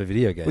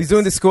video games. Well, he's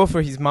doing the score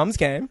for his mum's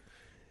game.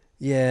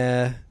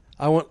 Yeah,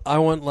 I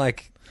want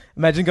like,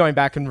 imagine going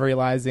back and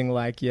realizing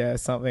like, yeah,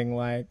 something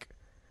like,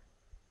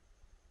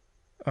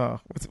 oh,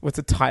 what's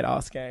a tight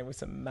ass game with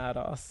some mad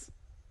ass,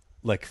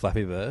 like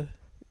Flappy Bird.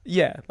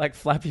 Yeah, like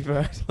Flappy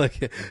Bird.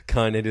 Like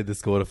Kanye did the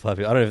score to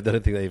Flappy. I don't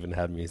think they even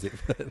had music.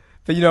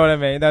 But you know what I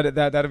mean?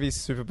 That'd be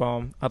super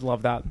bomb. I'd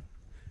love that.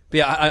 But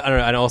yeah, I don't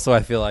know. And also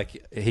I feel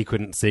like he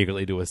couldn't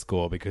secretly do a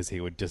score because he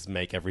would just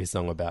make every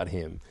song about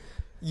him.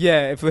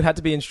 Yeah, if it had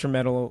to be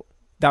instrumental,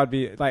 that would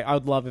be like, I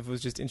would love if it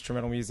was just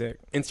instrumental music.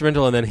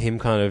 Instrumental, and then him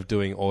kind of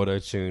doing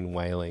auto-tune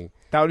wailing.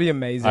 That would be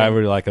amazing. I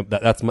really like him.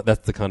 That's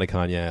the kind of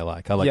Kanye I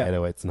like. I like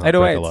 808s and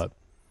Heartbreak a lot.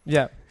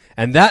 Yeah.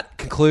 And that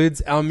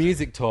concludes our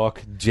music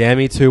talk,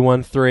 Jammy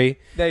 213.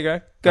 There you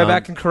go. Go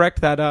back and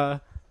correct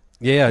that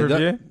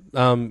review.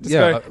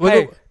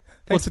 Hey,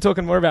 thanks for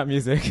talking more about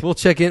music. We'll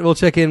check in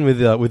with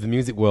the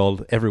music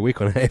world every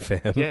week on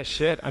AFM. Yeah,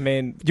 shit. I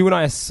mean, you and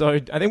I are so...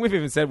 I think we've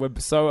even said we're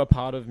so a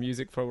part of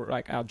music for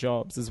like our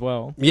jobs as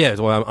well. Yeah,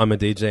 that's why I'm a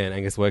DJ and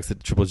Angus works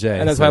at Triple J.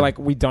 And that's why like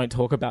we don't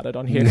talk about it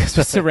on here. We're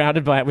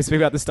surrounded by it. We speak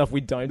about the stuff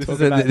we don't talk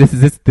about.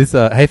 This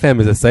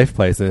AFM is a safe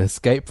place, an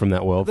escape from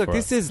that world. Look,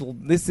 this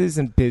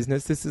isn't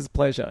business. This is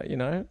pleasure, you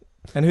know?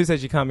 And who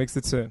says you can't mix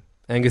the two?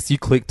 Angus, you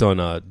clicked on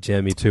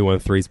Jammy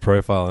 213's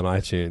profile on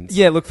iTunes.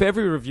 Yeah, look, for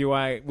every review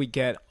we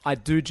get, I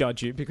do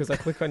judge you because I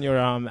click on your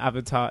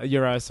avatar,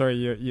 your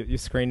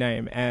screen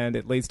name, and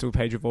it leads to a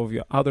page of all of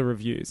your other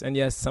reviews. And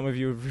yes, some of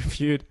you have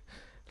reviewed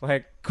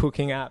like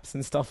cooking apps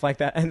and stuff like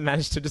that, and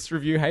managed to just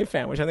review Hey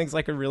Fam, which I think is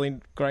like a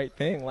really great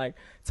thing. Like,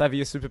 it's either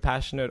you're super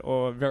passionate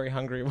or very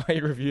hungry while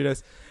you reviewed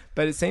us.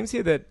 But it seems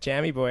here that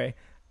Jammy Boy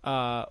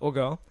or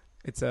girl.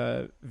 It's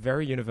a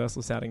very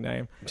universal sounding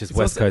name. Just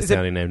West Coast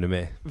sounding name to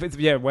me.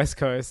 Yeah, West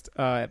Coast.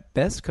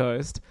 Best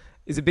Coast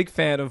is a big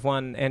fan of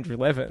one Andrew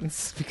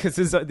Levins because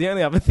the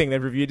only other thing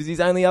they've reviewed is his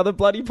only other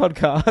bloody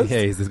podcast.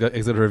 Yeah, he's got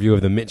a review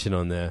of The Mitchin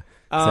on there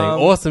saying,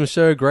 awesome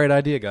show, great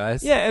idea,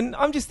 guys. Yeah, and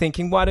I'm just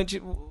thinking, why don't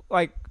you,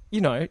 like, you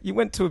know, you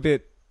went to a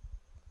bit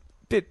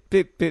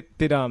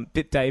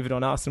David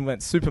on us and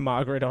went Super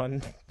Margaret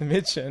on The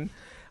Mitchin.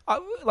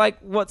 Like,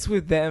 what's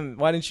with them?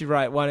 Why don't you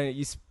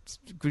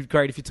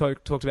great if you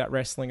talked about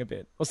wrestling a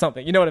bit or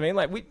something. You know what I mean?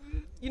 Like,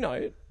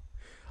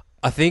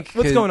 I think...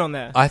 What's going on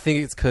there? I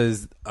think it's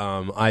because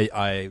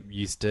I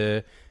used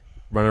to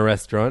run a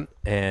restaurant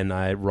and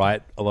I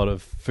write a lot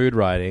of food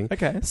writing.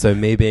 Okay. So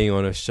me being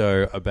on a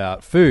show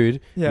about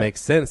food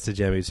makes sense to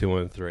Jammy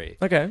 213.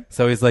 Okay.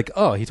 So he's like,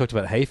 oh, he talked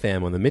about Hey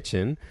Fam on The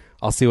Mitchin.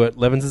 I'll see what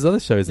Levins' other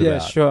show's about. Yeah,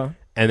 sure.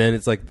 And then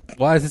it's like,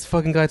 why is this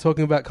fucking guy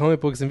talking about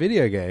comic books and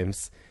video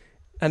games?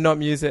 And not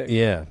music.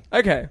 Yeah.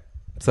 Okay.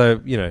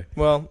 So, you know.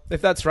 Well,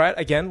 if that's right,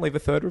 again, leave a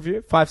third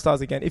review. 5 stars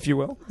again, if you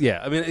will.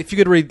 Yeah. I mean, if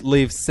you could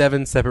leave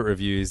 7 separate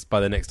reviews by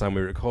the next time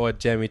we record,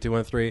 Jammy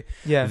 213,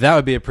 that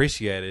would be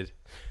appreciated.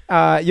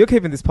 You're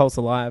keeping this pulse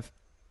alive.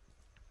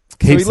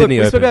 Keep Sydney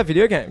open. We spoke about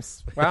video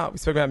games. Wow. We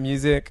spoke about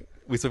music.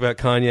 We spoke about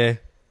Kanye.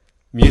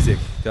 Music,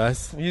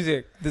 guys.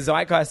 Music. The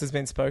zeitgeist has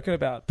been spoken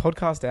about.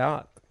 Podcast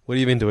out. What have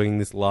you been doing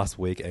this last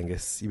week,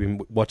 Angus? You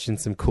been watching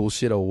some cool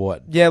shit or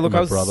what? Yeah, look,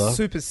 I was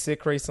super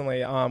sick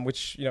recently,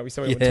 which, you know, we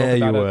said we would talk about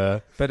you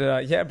were.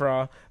 But, yeah,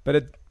 bro. But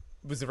it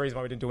was the reason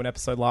why we didn't do an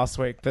episode last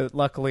week. But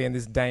luckily, in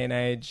this day and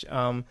age,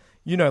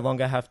 you no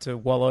longer have to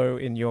wallow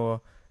in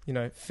your, you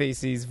know,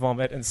 feces,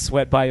 vomit, and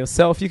sweat by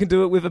yourself. You can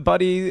do it with a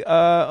buddy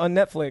on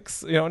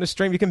Netflix. You know, on a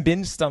stream, you can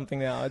binge something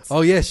now.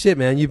 Oh, yeah, shit,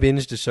 man. You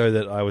binged a show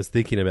that I was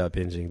thinking about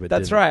binging, but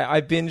That's right.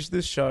 I binged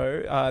this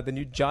show, the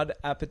new Judd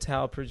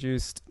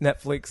Apatow-produced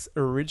Netflix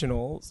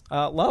originals,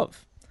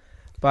 Love,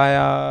 by,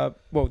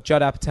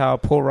 Judd Apatow,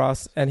 Paul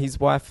Russ, and his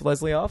wife,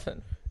 Leslie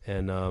Arfin.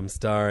 And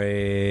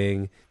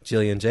starring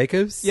Gillian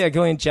Jacobs. Yeah,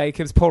 Gillian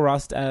Jacobs, Paul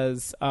Rust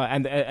as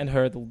and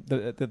her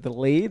the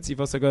leads.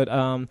 You've also got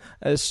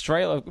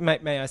Australia,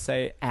 may I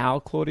say, our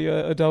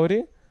Claudia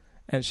O'Doherty,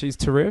 and she's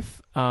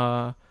terrific.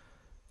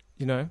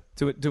 You know,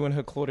 doing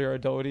her Claudia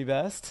O'Doherty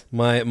best.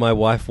 My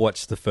wife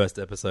watched the first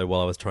episode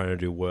while I was trying to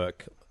do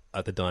work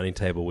at the dining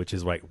table, which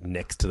is right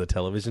next to the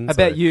television. I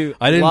bet you.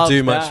 I didn't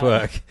do much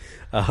work.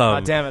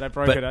 Damn it! I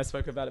broke it. I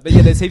spoke about it, but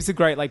yeah, there's heaps of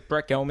great like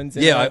Brett Gelman's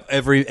in it.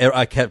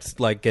 I kept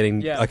like getting.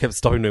 Yeah. I kept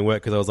stopping doing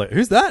work because I was like,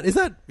 "Who's that? Is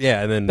that?"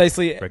 Yeah, and then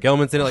basically Brett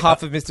Gelman's in it. Like,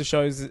 half of Mr.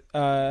 Show's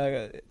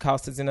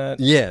cast is in it.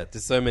 Yeah,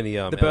 there's so many.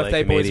 The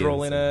Birthday Boys are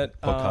all in it.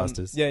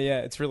 Podcasters. Yeah,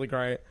 it's really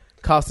great.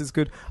 Cast is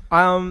good.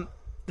 The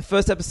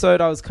first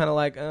episode, I was kind of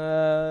like,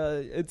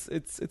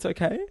 it's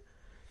okay.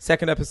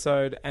 Second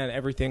episode and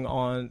everything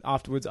on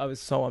afterwards, I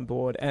was so on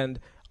board, and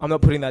I'm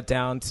not putting that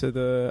down to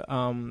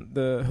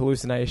the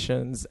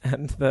hallucinations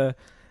and the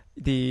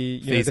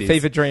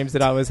fever dreams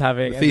that I was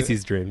having.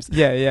 Feces dreams.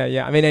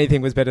 Yeah. I mean,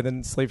 anything was better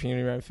than sleeping in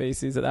your own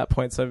feces at that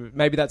point. So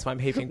maybe that's why I'm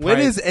heaping praise. When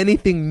is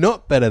anything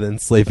not better than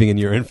sleeping in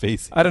your own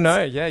feces? I don't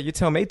know. Yeah, you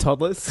tell me,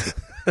 toddlers.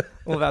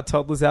 All of our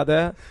toddlers out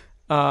there.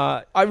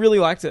 I really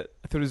liked it.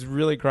 I thought it was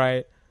really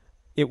great.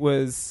 It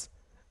was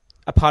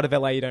a part of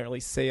LA you don't really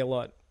see a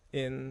lot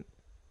in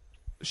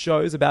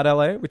shows about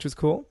LA, which was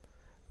cool.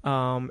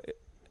 I'm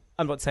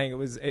not saying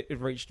it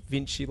reached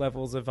Vinci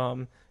levels of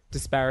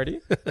disparity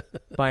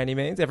by any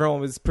means.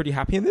 Everyone was pretty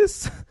happy in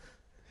this.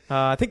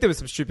 I think there was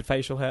some stupid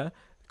facial hair.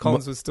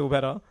 Collins was still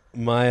better.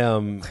 My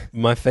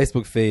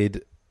Facebook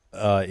feed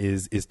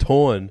is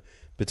torn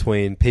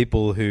between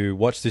people who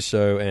watched this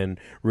show and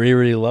really,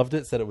 really loved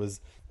it, said it was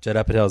Judd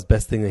Apatow's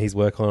best thing that he's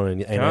worked on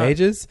in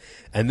ages,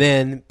 and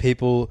then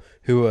people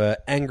who are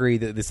angry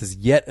that this is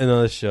yet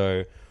another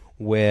show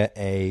where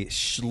a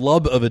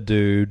schlub of a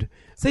dude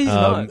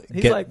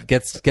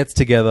gets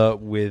together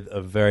with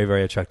a very,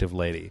 very attractive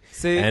lady.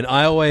 And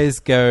I always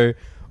go,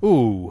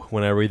 ooh,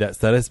 when I read that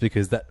status,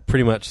 because that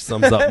pretty much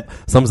sums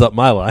up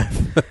my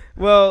life.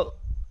 Well,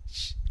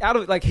 out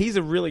of like he's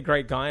a really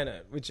great guy in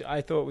it, which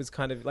I thought was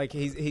kind of like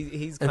he's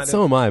kind And of.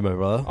 so am I, my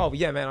brother. Oh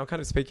yeah, man! I'm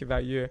kind of speaking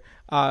about you.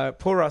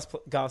 Poor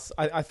Gus.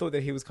 I thought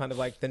that he was kind of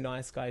like the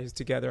nice guy who's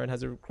together and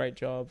has a great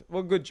job.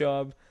 Well, good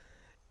job.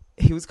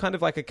 He was kind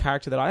of like a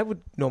character that I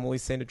would normally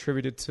see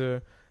attributed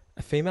to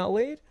a female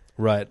lead.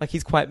 Right. Like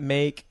he's quite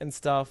meek and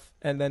stuff,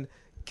 and then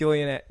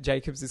Gillian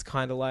Jacobs is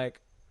kind of like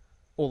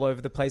all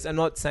over the place. I'm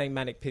not saying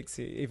manic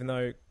pixie, even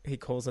though he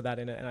calls her that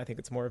in it, and I think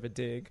it's more of a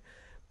dig.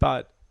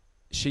 But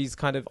she's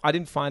kind of, I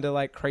didn't find her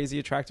like crazy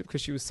attractive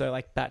because she was so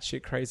like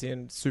batshit crazy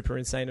and super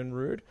insane and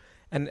rude.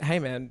 And hey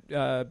man,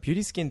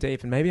 beauty skin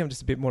deep, and maybe I'm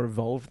just a bit more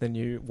evolved than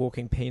you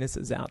walking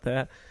penises out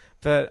there.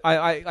 But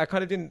I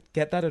kind of didn't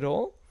get that at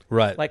all.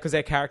 Right. Like, because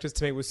their characters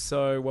to me was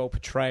so well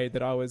portrayed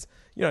that I was,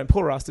 you know, and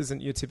Paul Rust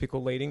isn't your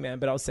typical leading man,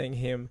 but I was seeing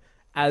him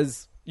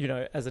as, you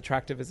know, as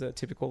attractive as a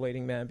typical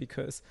leading man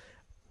because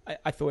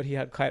I thought he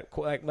had quite,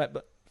 like,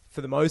 for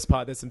the most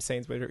part, there's some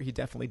scenes where he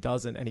definitely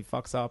doesn't and he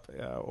fucks up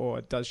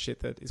or does shit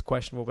that is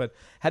questionable, but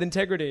had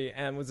integrity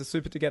and was a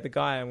super together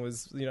guy and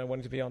was, you know,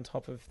 wanting to be on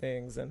top of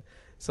things. And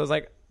so I was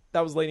like,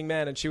 that was leading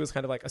man, and she was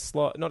kind of like a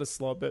slob, not a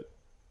slob, but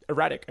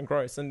erratic and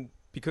gross. And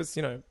because,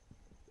 you know,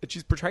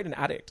 she's portrayed an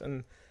addict,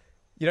 and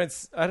you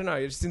don't, I don't know,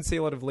 I just didn't see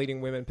a lot of leading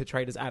women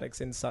portrayed as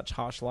addicts in such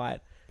harsh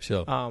light.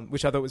 Sure.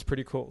 Which I thought was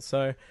pretty cool.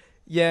 So,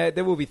 yeah,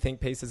 there will be think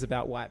pieces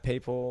about white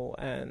people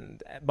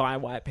and by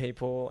white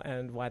people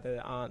and why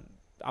there aren't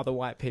other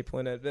white people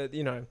in it. But,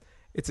 you know,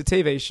 it's a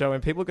TV show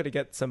and people got to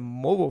get some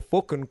more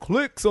fucking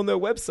clicks on their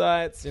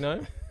websites, you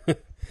know?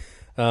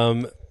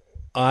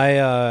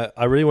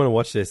 I really want to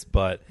watch this,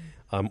 but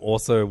I'm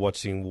also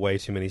watching way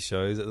too many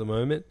shows at the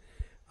moment.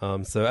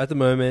 So at the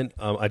moment,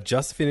 I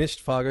just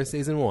finished Fargo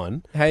season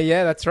 1. Hey,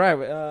 yeah, that's right.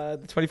 The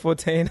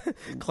 2014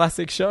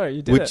 classic show.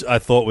 You did which it. I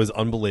thought was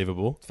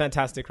unbelievable.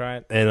 Fantastic,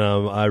 right? And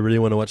I really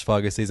want to watch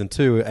Fargo season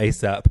 2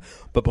 ASAP.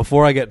 But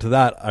before I get to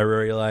that, I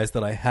realized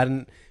that I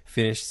hadn't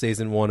finished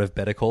season 1 of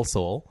Better Call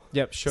Saul.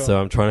 Yep, sure. So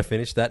I'm trying to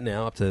finish that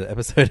now up to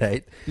episode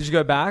 8. Did you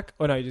go back?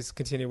 Or no, you just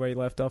continue where you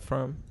left off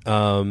from?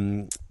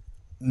 No,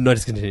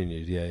 just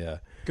continued. Yeah.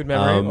 Good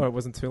memory? Or it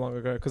wasn't too long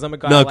ago? Because I'm a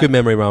guy. No, good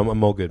memory, Ram.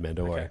 I'm all good, man.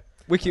 Don't worry.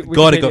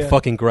 God, it got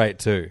fucking great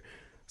too.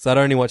 So I'd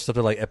only watched up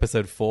to like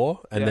episode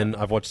 4, and then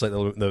I've watched like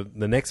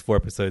the next 4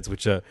 episodes,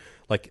 which are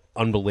like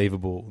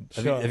unbelievable.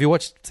 Sure. Have you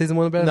watched season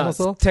 1 of Better Call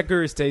Saul? Tech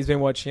Guru Steve's been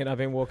watching it. I've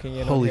been walking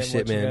in. Holy on him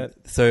shit, watching man! It.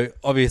 So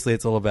obviously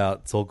it's all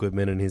about Saul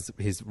Goodman and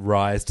his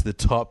rise to the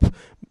top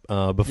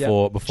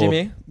before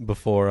Jimmy?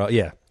 before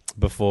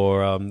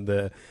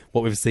the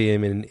what we've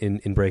seen him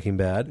in Breaking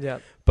Bad. Yeah.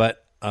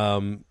 But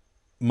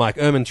Mike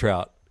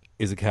Ehrmantraut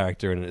is a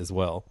character in it as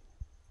well.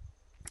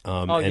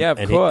 Of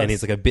course. And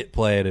he's like a bit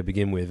player to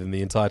begin with, and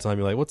the entire time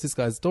you're like, what's this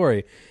guy's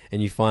story?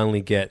 And you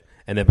finally get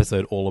an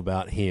episode all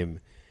about him,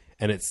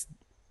 and it's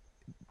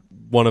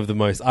one of the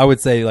most, I would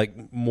say,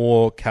 like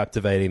more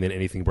captivating than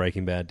anything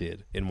Breaking Bad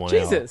did in 1 hour.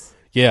 Jesus.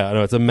 Yeah, I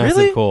know, it's a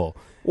massive call.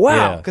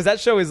 Wow, because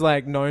that show is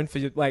like known for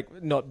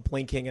like not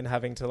blinking and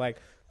having to like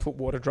put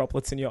water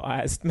droplets in your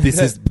eyes.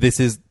 This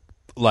is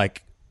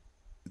like,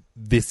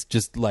 this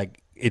just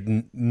like, it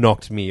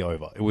knocked me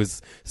over. It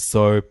was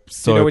so Do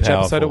you know which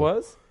powerful. episode it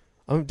was?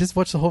 Just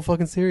watch the whole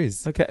fucking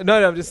series. Okay,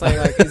 no, I'm just saying,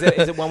 like, is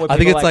it one where people I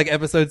think it's like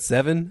episode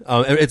 7.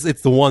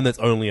 It's the one that's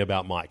only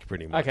about Mike,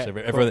 pretty much.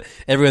 Okay,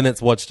 Everyone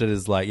that's watched it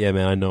is like, yeah,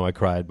 man, I know I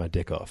cried my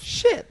dick off.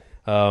 Shit.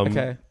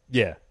 Okay.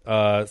 Yeah.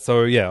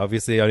 So yeah,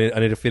 obviously I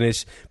need to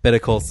finish Better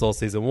Call Saul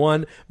season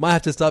 1. Might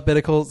have to start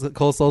Better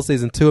Call Saul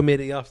season 2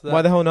 immediately after that.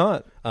 Why the hell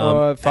not?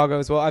 Fargo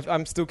as well.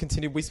 I'm still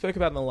continuing. We spoke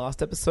about it in the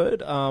last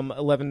episode,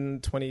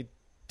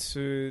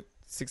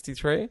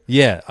 11/22/63.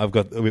 Yeah, I've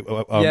got.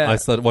 I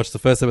started watched the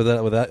first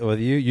episode with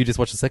you. You just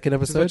watched the second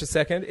episode. Just watch a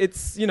second.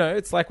 It's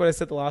it's like what I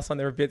said the last one.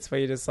 There are bits where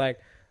you're just like,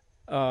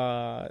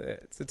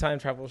 it's a time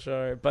travel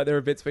show, but there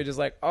are bits where you're just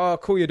like, oh,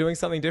 cool, you're doing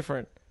something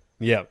different.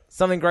 Yeah.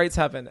 Something great's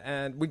happened,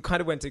 and we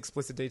kind of went to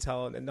explicit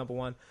detail in number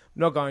 1. I'm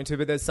not going to,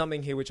 but there's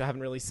something here which I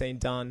haven't really seen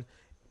done.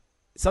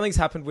 Something's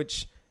happened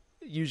which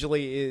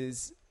usually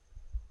is,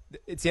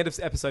 it's the end of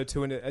episode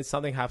 2 and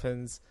something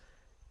happens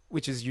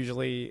which is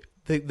usually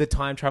the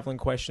time traveling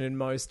question in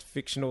most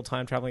fictional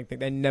time traveling thing.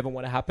 They never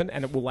want to happen,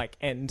 and it will like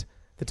end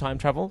the time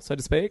travel, so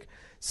to speak.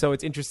 So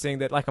it's interesting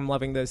that like I'm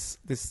loving this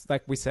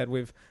like we said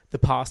with the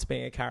past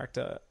being a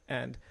character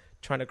and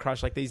trying to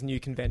crush like these new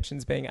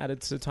conventions being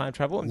added to time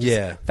travel. And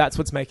that's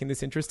what's making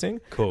this interesting.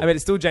 Cool. I mean,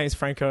 it's still James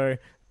Franco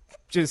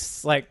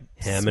just like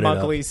Hamming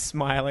smugly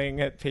smiling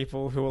at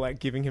people who are like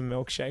giving him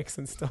milkshakes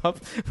and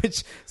stuff,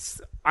 which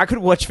I could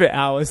watch for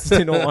hours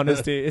in all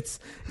honesty. It's,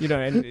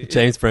 and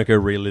James Franco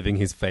reliving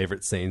his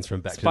favorite scenes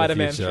from Back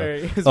Spider-Man to the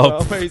Future. 3 as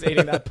well, where he's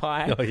eating that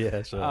pie. Oh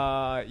yeah, sure.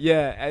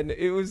 And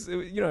it was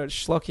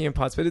schlocky in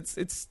parts, but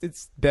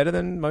it's better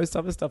than most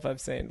other stuff I've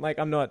seen. Like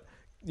I'm not,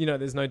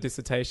 there's no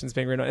dissertations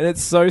being written on, and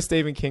it's so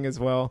Stephen King as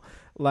well.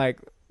 Like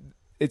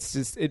it's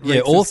just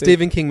all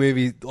Stephen King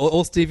movies.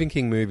 All Stephen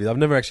King movies. I've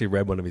never actually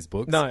read one of his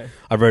books. No,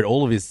 I've read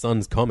all of his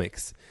son's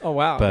comics. Oh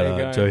wow, but there you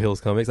go. Joe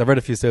Hill's comics. I've read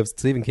a few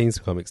Stephen King's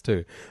comics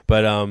too.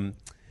 But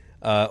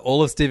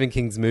all of Stephen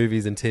King's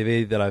movies and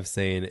TV that I've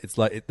seen, it's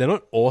like they're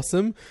not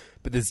awesome,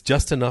 but there's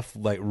just enough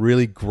like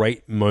really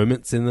great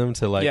moments in them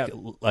to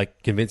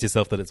like convince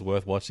yourself that it's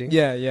worth watching.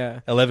 Yeah, yeah.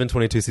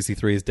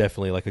 11/22/63 is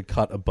definitely like a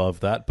cut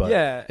above that, but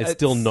it's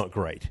still not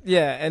great.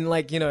 Yeah, and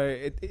like, you know,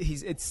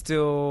 it's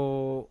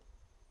still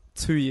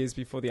 2 years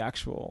before the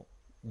actual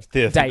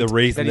the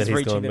reason that he's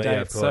reaching gone, the yeah,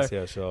 date. of course, So,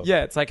 yeah, sure.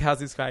 Yeah, it's like, how's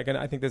this guy going?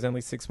 I think there's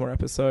only 6 more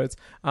episodes.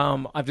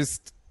 I've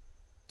just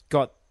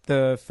got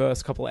the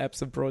first couple of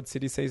eps of Broad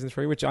City season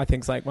 3, which I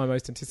think is like my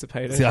most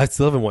anticipated. See, I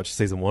still haven't watched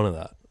season 1 of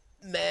that.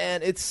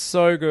 Man, it's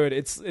so good.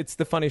 It's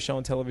the funniest show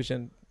on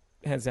television,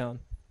 hands down.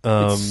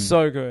 It's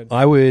so good.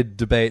 I would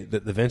debate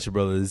that The Venture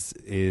Brothers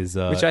is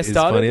which I is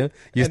started. funnier.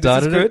 You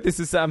started this is good. it? This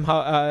is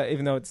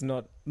even though it's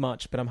not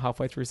much, but I'm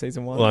halfway through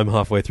season 1. Well, I'm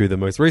halfway through the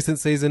most recent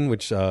season,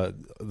 which the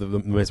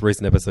most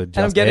recent episode just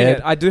and I'm getting aired.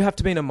 it. I do have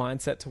to be in a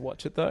mindset to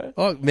watch it though.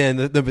 Oh man,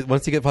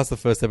 once you get past the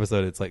first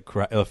episode, it's like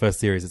the first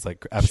series. It's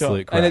like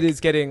absolute crack. And it is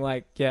getting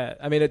like, yeah.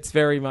 I mean, it's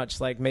very much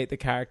like meet the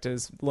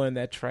characters, learn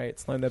their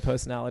traits, learn their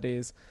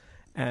personalities.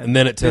 And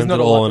then it turns it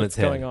all on its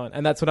head. Going on,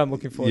 and that's what I'm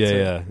looking forward to.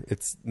 Yeah.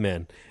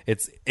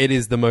 It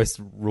is the most.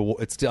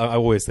 I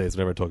always say this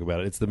whenever I talk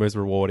about it. It's the most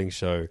rewarding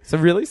show. So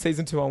really,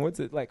 season 2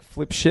 onwards, it like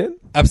flips shit.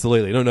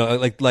 Absolutely, no.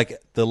 Like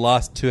the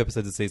last 2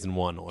 episodes of season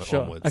 1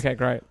 onwards. Okay,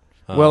 great.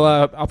 Well,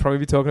 I'll probably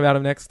be talking about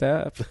them next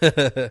step.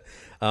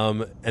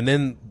 And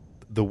then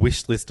the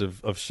wish list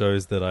of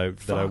shows that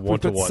I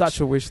want to watch. Such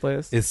a wish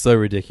list. It's so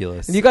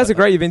ridiculous. And you guys are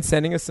great. You've been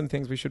sending us some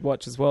things we should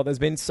watch as well. There's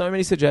been so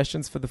many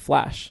suggestions for The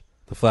Flash.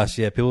 The Flash,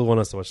 yeah. People want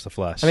us to watch The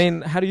Flash. I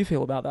mean, how do you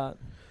feel about that?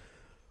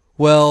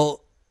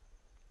 Well,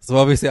 so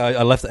obviously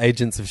I left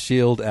Agents of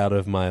S.H.I.E.L.D. out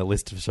of my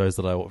list of shows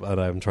that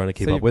I'm trying to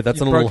keep up with.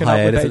 That's on a little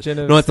hiatus.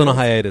 No, it's on a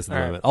hiatus at the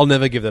moment. I'll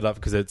never give that up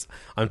because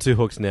I'm too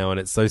hooked now and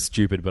it's so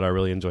stupid, but I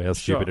really enjoy how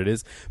stupid it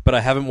is. But I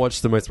haven't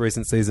watched the most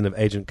recent season of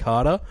Agent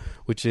Carter,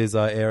 which is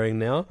airing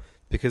now,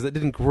 because it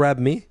didn't grab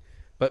me.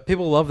 But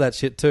people love that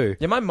shit too.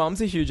 Yeah, my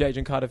mum's a huge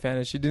Agent Carter fan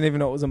and she didn't even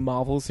know it was a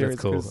Marvel series.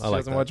 That's cool. Because I she like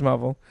doesn't that. watch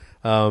Marvel.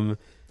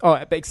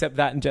 Except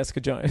that and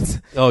Jessica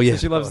Jones. Oh, yeah.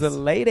 So she loves the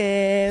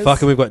ladies.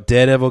 Fuck, and we've got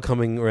Daredevil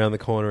coming around the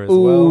corner as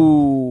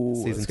well.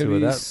 Season it's 2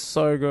 of that.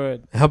 So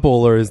good. How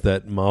baller is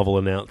that Marvel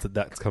announced that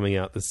that's coming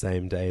out the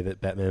same day that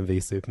Batman v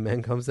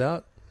Superman comes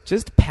out?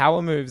 Just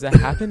power moves are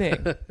happening.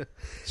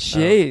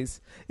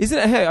 Jeez. Isn't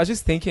it? Hey, I was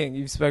just thinking,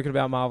 you've spoken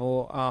about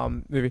Marvel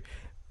movie.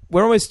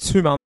 We're almost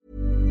 2 months.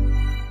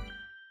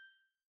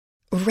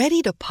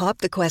 Ready to pop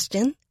the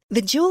question?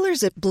 The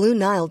jewelers at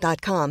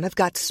BlueNile.com have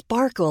got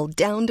sparkle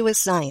down to a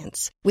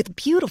science with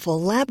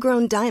beautiful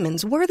lab-grown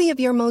diamonds worthy of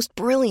your most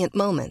brilliant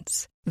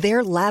moments.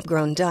 Their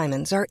lab-grown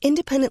diamonds are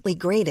independently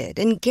graded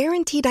and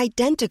guaranteed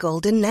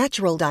identical to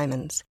natural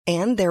diamonds,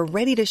 and they're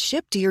ready to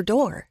ship to your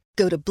door.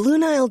 Go to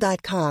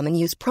BlueNile.com and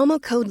use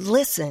promo code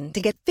LISTEN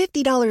to get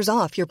 $50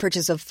 off your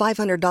purchase of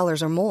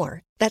 $500 or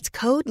more. That's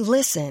code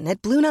LISTEN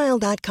at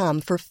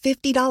BlueNile.com for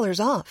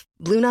 $50 off.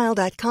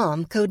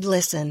 BlueNile.com, code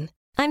LISTEN.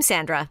 I'm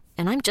Sandra,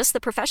 and I'm just the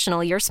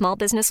professional your small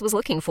business was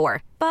looking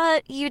for.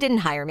 But you didn't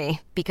hire me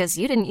because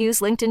you didn't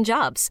use LinkedIn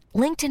Jobs.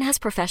 LinkedIn has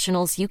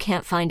professionals you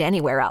can't find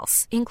anywhere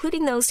else,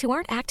 including those who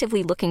aren't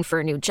actively looking for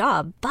a new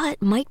job,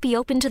 but might be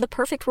open to the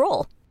perfect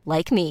role,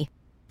 like me.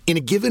 In a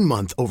given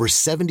month, over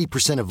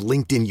 70% of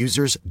LinkedIn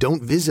users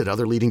don't visit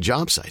other leading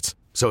job sites.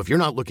 So if you're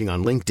not looking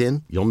on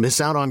LinkedIn, you'll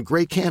miss out on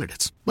great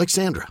candidates like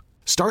Sandra.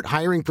 Start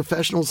hiring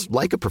professionals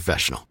like a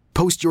professional.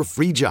 Post your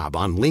free job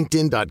on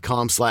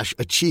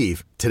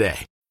linkedin.com/achieve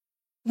today.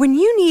 When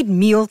you need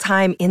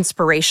mealtime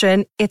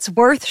inspiration, it's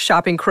worth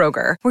shopping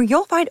Kroger, where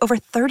you'll find over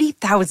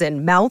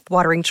 30,000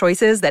 mouthwatering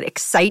choices that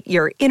excite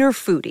your inner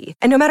foodie.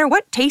 And no matter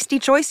what tasty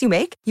choice you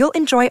make, you'll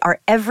enjoy our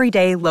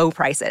everyday low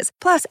prices,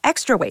 plus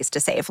extra ways to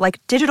save,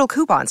 like digital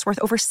coupons worth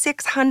over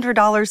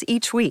 $600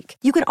 each week.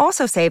 You can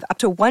also save up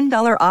to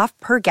 $1 off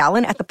per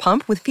gallon at the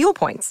pump with fuel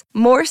points.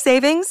 More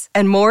savings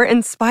and more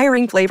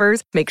inspiring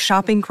flavors make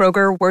shopping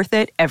Kroger worth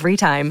it every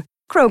time.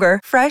 Kroger,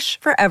 fresh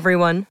for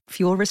everyone.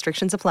 Fuel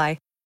restrictions apply.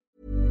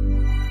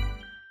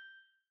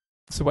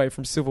 Away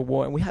from Civil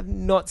War, and we have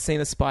not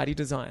seen a Spidey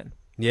design.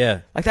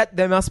 Yeah, like that.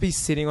 They must be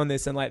sitting on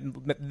this, and like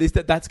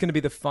that's going to be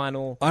the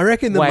final. I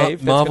reckon the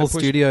wave Marvel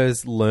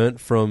Studios learnt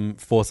from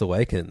Force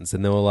Awakens,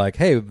 and they were like,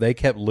 "Hey, they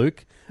kept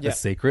Luke a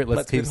secret.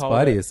 Let's keep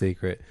Spidey a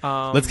secret.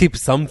 Let's keep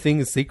some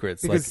things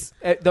secrets." Because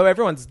though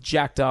everyone's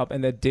jacked up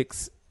and their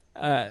dicks,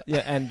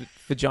 and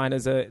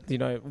vaginas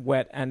are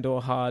wet and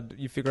or hard,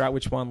 you figure out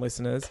which one,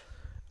 listeners.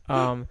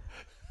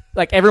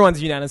 Like, everyone's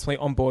unanimously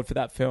on board for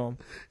that film.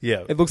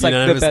 Yeah. It looks like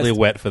unanimously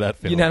wet for that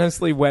film.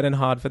 Unanimously wet and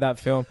hard for that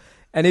film.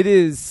 And it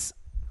is,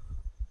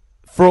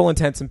 for all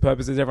intents and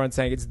purposes, everyone's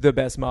saying it's the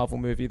best Marvel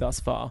movie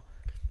thus far.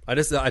 I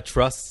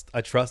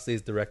trust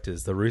these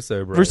directors, the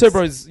Russo bros.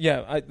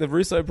 The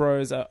Russo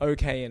bros are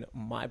okay in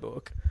my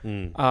book.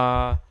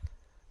 But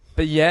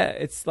yeah,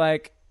 it's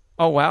like,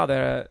 oh wow,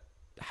 they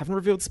haven't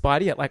revealed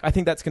Spidey yet. Like, I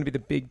think that's going to be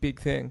the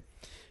big thing.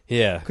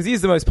 Yeah. Because he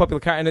is the most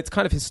popular character, and it's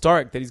kind of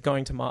historic that he's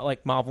going to,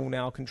 Marvel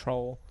now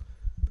control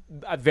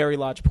a very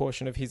large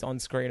portion of his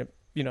on-screen,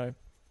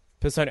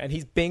 persona, and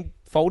he's being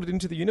folded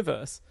into the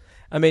universe.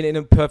 I mean, in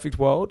a perfect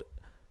world,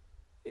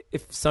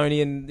 if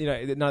Sony and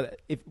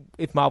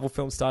if Marvel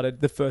films started,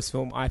 the first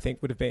film I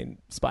think would have been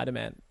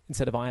Spider-Man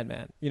instead of Iron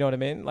Man. You know what I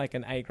mean? Like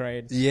an A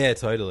grade. Yeah,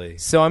 totally.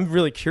 So I'm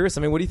really curious.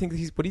 I mean, what do you think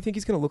he's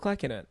going to look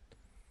like in it?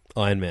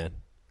 Iron Man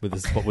with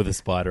a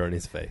spider on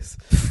his face.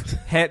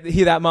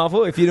 Hear that,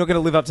 Marvel? If you're not going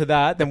to live up to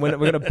that, then we're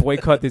going to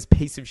boycott this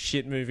piece of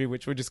shit movie,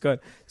 which we're just going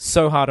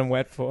so hard and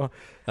wet for.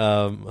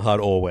 Hard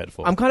or wet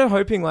for. I'm kind of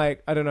hoping,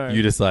 like, I don't know.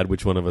 You decide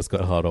which one of us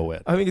got hard or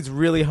wet. I think it's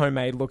really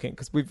homemade looking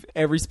because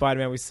every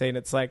Spider-Man we've seen,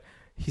 it's like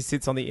he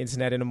sits on the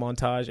internet in a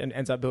montage and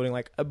ends up building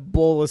like a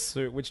baller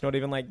suit, which not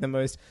even like the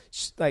most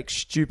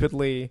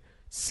stupidly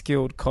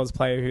skilled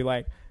cosplayer who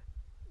like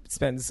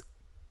spends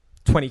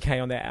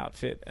 $20,000 on their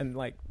outfit and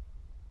like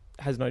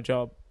has no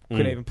job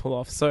couldn't even pull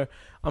off. So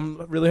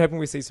I'm really hoping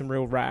we see some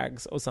real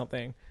rags or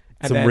something.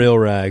 And some real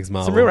rags,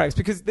 Marvel. Some real rags,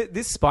 because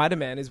this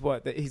Spider-Man is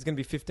he's going to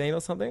be 15 or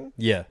something?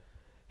 Yeah.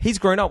 He's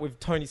grown up with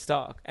Tony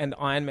Stark and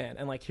Iron Man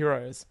and like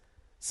heroes.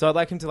 So I'd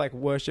like him to like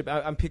worship.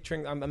 I'm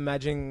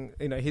imagining,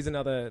 here's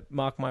another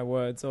mark my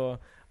words, or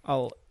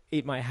I'll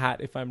eat my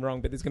hat if I'm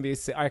wrong, but there's going to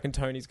be I reckon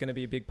Tony's going to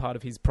be a big part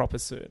of his proper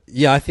suit.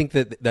 Yeah, I think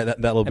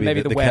that'll be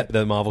maybe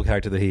the Marvel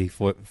character that he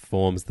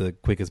forms the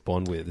quickest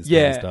bond with. Is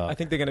yeah, Tony Stark. I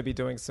think they're going to be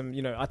doing some,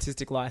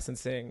 artistic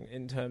licensing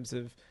in terms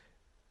of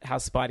how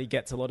Spidey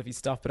gets a lot of his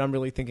stuff, but I'm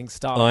really thinking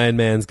Stark. Iron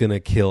Man's going to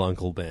kill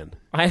Uncle Ben.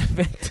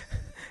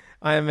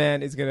 Iron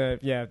Man is going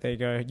to, yeah, there you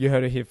go. You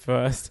heard it here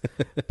first.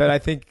 But I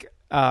think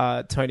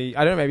Tony,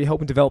 I don't know, maybe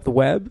help him develop the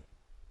web.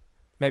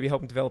 Maybe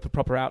help him develop a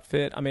proper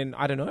outfit. I mean,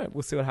 I don't know.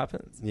 We'll see what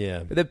happens.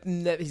 Yeah. But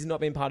he's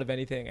not been part of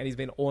anything, and he's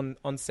been on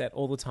set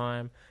all the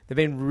time. They've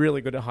been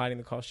really good at hiding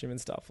the costume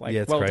and stuff. Like,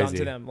 yeah, it's well crazy. Done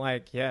to them.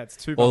 Like, yeah, it's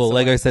too. All the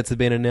Lego sets have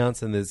been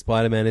announced, and the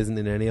Spider-Man isn't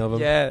in any of them.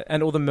 Yeah,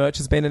 and all the merch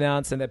has been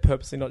announced, and they're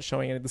purposely not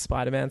showing any of the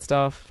Spider-Man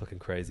stuff. Fucking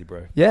crazy,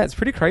 bro. Yeah, it's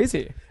pretty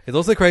crazy. It's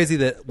also crazy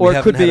that or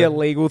it could be a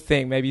legal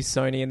thing. Maybe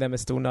Sony and them are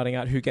still nutting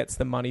out who gets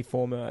the money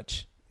for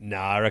merch. Nah,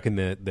 I reckon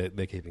they're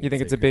keeping. You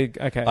think secret. it's a big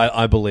okay?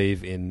 I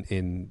believe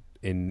in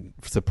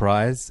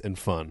surprise and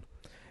fun.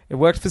 It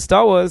worked for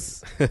Star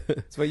Wars.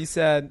 That's what you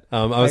said.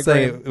 I was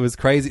saying it was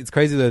crazy. It's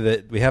crazy though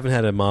that we haven't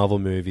had a Marvel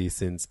movie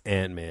since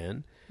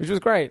Ant-Man, which was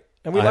great,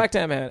 and we liked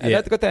Ant-Man. And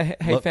that got the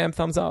Hey Fam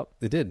thumbs up.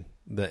 They did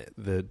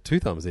the 2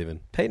 thumbs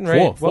even. Peyton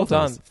Reed, well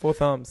thumbs. done. 4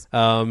 thumbs.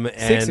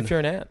 6 if you're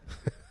an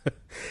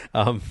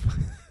ant.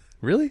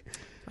 Really?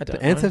 I don't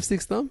Do know. ants have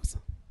 6 thumbs?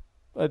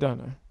 I don't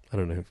know. I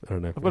don't know.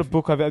 I've got a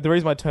book. The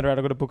reason I turned around,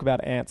 I got a book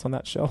about ants on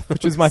that shelf,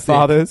 which is my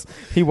father's.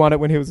 He won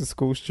it when he was a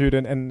school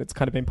student, and it's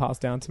kind of been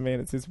passed down to me.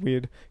 And it's this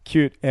weird,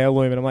 cute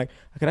heirloom. And I'm like,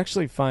 I could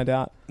actually find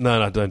out.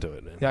 No, don't do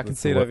it, man. Yeah, I can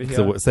see it over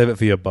here. Save it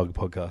for your bug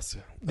podcast.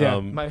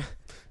 Yeah,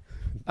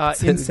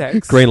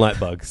 insects. Green light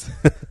bugs.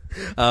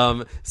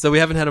 So we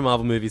haven't had a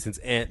Marvel movie since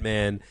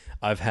Ant-Man.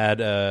 I've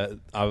had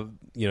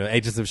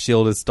Agents of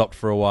S.H.I.E.L.D. has stopped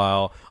for a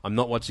while. I'm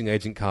not watching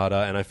Agent Carter,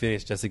 and I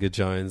finished Jessica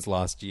Jones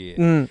last year.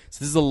 So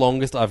this is the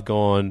longest I've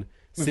gone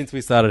since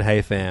we started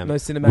Hey Fam. No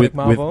cinematic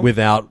Marvel?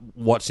 Without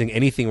watching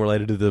anything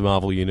related to the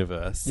Marvel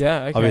universe.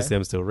 Yeah, okay. Obviously,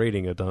 I'm still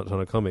reading a ton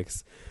of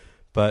comics,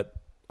 but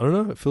I don't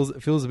know. It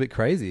feels a bit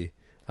crazy.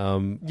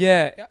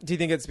 Yeah. Do you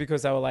think it's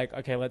because they were like,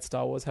 okay, let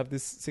Star Wars have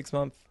this 6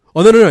 month?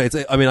 Oh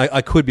no!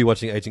 I could be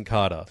watching Agent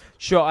Carter.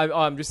 Sure,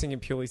 I'm just thinking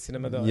purely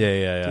cinema though.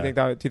 Yeah. Do you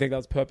think that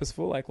was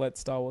purposeful? Like, let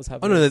Star Wars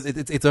have? Oh no,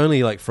 it's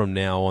only like from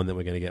now on that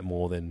we're going to get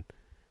more than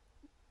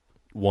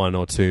 1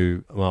 or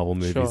 2 Marvel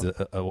movies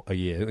a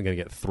year. We're going to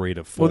get 3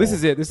 to 4. Well, this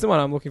is it. This is the one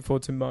I'm looking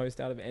forward to most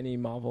out of any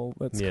Marvel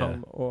that's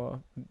come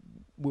or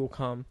will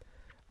come.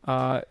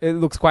 It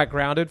looks quite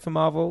grounded for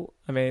Marvel.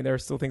 I mean, there are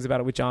still things about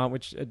it which aren't,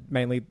 which are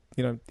mainly,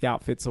 the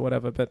outfits or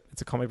whatever, but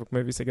it's a comic book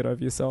movie, so get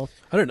over yourself.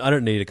 I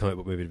don't need a comic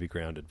book movie to be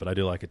grounded, but I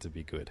do like it to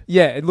be good.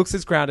 Yeah, it looks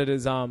as grounded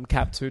as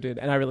Cap 2 did,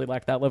 and I really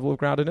like that level of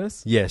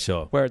groundedness. Yeah,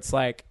 sure. Where it's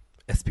like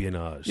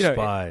espionage,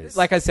 spies.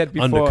 Like I said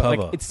before,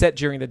 undercover. like it's set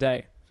during the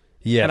day.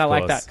 Yeah, and I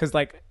like that because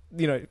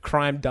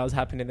crime does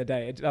happen in the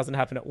day. It doesn't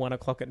happen at 1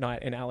 o'clock at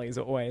night in alleys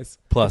always.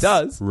 Plus, it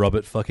does.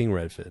 Robert fucking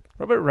Redford.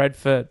 Robert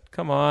Redford,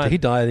 come on. Did he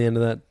die at the end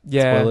of that?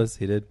 Yeah. Spoilers,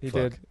 he did? He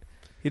did.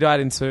 He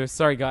died in 2.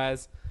 Sorry,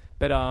 guys.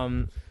 But,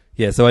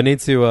 yeah, so I need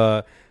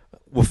to,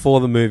 before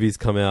the movies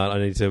come out, I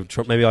need to,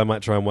 maybe I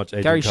might try and watch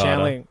Agent Gary Carter.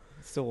 Shandling,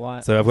 still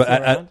alive. So I've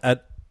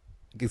got,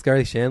 is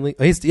Gary Shandling?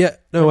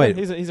 Oh, wait.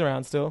 He's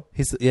around still.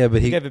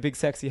 But he gave a big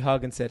sexy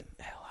hug and said,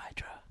 "Hail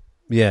Hydra."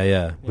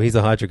 Yeah. Well, he's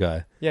a Hydra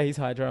guy. Yeah, he's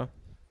Hydra.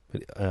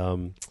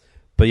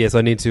 But yes,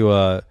 I need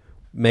to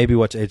maybe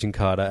watch Agent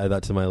Carter, add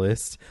that to my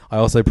list. I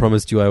also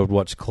promised you I would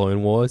watch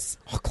Clone Wars.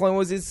 Oh, Clone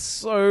Wars is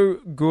so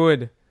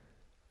good.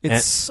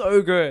 It's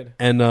so good.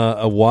 And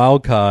a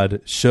wild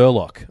card,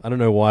 Sherlock. I don't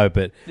know why,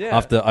 but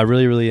after I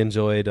really, really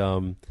enjoyed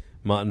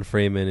Martin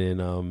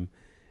Freeman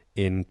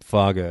in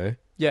Fargo.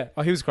 Yeah.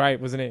 Oh, he was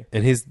great, wasn't he?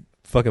 And he's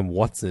fucking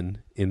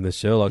Watson in the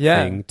Sherlock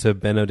thing to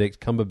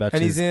Benedict Cumberbatch's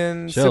and he's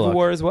in Sherlock. Civil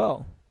War as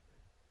well.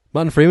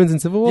 Martin Freeman's in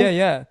Civil War?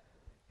 Yeah.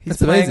 He's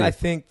That's playing, amazing. I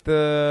think,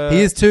 the... He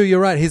is too. You're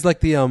right. He's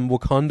like the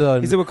Wakanda.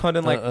 He's a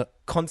Wakandan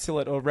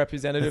consulate or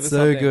representative or that's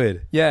something. so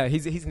good. Yeah,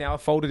 he's now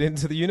folded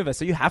into the universe,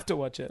 so you have to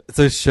watch it.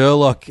 So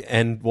Sherlock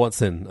and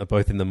Watson are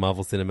both in the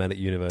Marvel Cinematic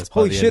Universe. by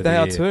Holy the end shit, of the they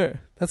are year. too.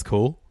 That's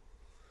cool.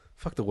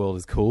 Fuck, the world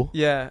is cool.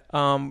 Yeah,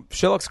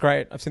 Sherlock's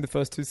great. I've seen the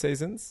first 2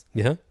 seasons.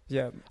 Yeah.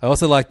 Yeah. I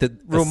also like that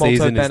the Real molto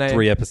season bene. is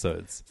 3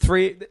 episodes.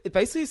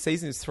 Basically a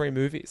season is 3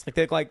 movies. Like,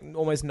 they're like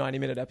almost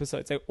 90-minute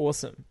episodes. They're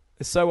awesome.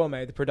 They're so well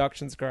made. The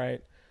production's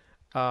great.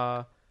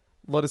 A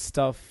lot of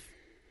stuff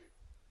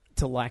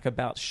to like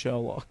about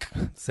Sherlock.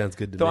 Sounds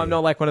good to Though me. I'm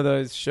not like one of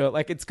those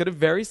like it's got a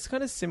very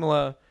kind of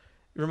similar.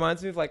 It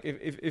reminds me of like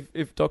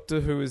if Doctor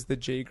Who is the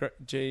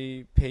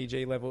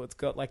GPG level, it's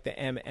got like the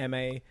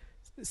MA.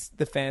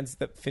 The fans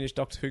that finish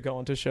Doctor Who go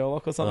on to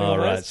Sherlock or something. Oh, like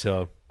right, that.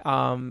 sure.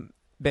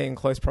 Being in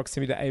close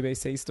proximity to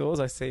ABC stores,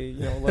 I see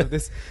a lot of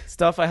this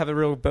stuff. I have a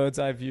real bird's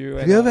eye view.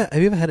 Have you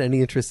ever had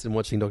any interest in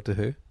watching Doctor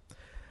Who?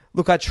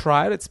 Look, I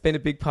tried. It's been a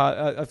big part.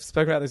 I've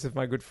spoken about this with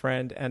my good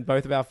friend, and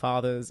both of our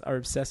fathers are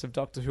obsessed with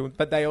Doctor Who,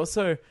 but they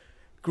also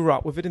grew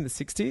up with it in the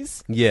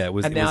 60s. Yeah, it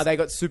was. And now they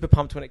got super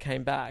pumped when it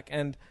came back.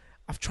 And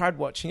I've tried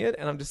watching it,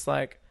 and I'm just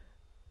like,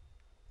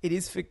 it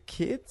is for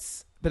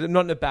kids, but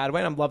not in a bad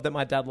way. And I love that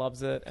my dad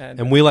loves it.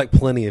 And we like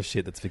plenty of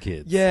shit that's for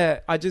kids. Yeah,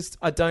 I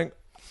don't...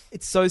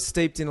 It's so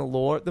steeped in a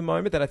lore at the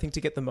moment that I think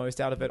to get the most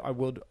out of it, I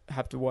would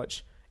have to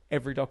watch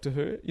every Doctor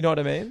Who. You know what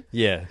I mean?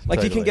 Yeah, Like,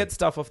 totally. you can get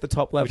stuff off the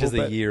top level. Which is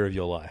the year of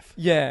your life.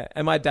 Yeah,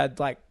 and my dad,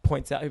 like,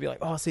 points out, he'll be like,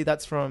 oh, see,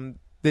 that's from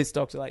this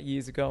Doctor, like,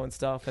 years ago and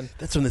stuff. And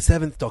That's from the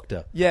 7th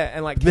Doctor. yeah,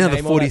 and, like, Now the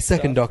name all that 42nd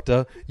stuff.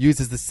 Doctor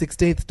uses the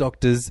 16th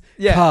Doctor's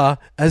Yeah. car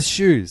as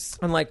shoes.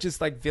 And, like,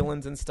 just, like,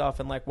 villains and stuff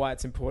and, like, why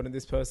it's important to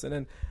this person.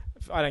 And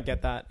I don't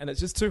get that. And it's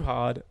just too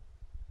hard.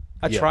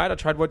 I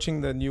tried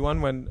watching the new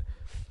one when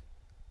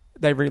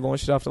they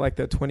relaunched it after, like,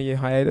 the 20-year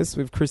hiatus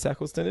with Chris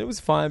Eccleston. It was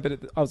fine, but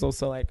I was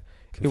also, like,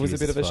 it was a Confused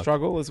bit of as a fuck.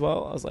 struggle as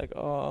well. I was like,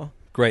 oh,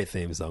 Great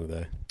theme song,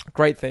 though.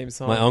 great theme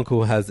song. My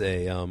uncle has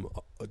a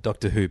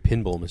Doctor Who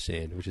pinball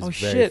machine, which is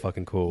very shit.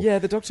 fucking cool. Yeah,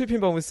 the Doctor Who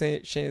pinball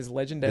machine is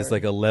legendary. There's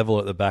like a level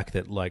at the back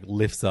that like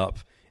lifts up,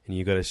 and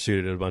you got to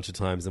shoot it a bunch of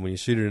times. And when you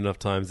shoot it enough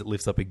times, it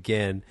lifts up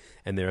again.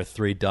 And there are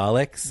 3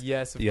 Daleks.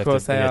 Yes, of you have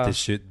course to, they you have are. to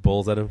shoot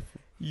balls at them.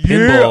 Yeah.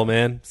 Pinball,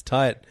 man, it's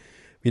tight.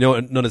 You know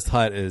what? Not as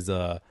tight as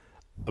a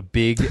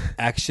big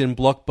action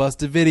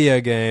blockbuster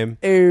video game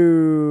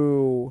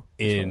Ew.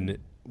 in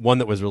one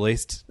that was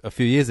released a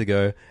few years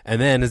ago and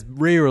then is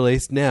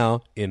re-released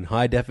now in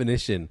high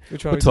definition.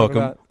 Which one are we talking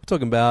about? We're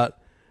talking about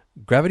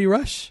Gravity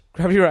Rush.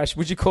 Gravity Rush.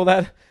 Would you call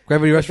that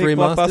Gravity Rush a big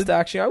remastered. blockbuster?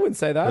 Actually, I wouldn't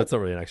say that. That's not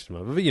really an action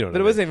movie, but you know what But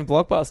I it mean. wasn't even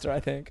blockbuster, I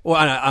think.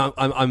 Well,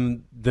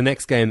 I'm the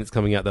next game that's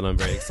coming out that I'm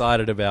very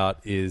excited about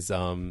is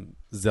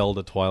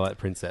Zelda Twilight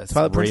Princess.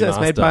 Twilight Princess,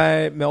 made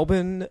remaster. by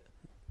Melbourne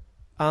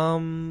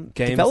Game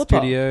developer.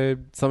 Studio,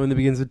 something that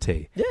begins with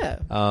T. Yeah.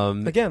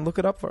 Um, Again, look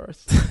it up for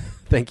us.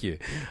 Thank you.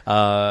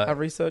 Our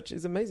research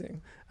is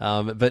amazing.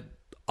 But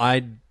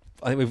I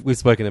think we've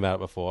spoken about it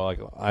before. Like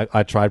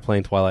I tried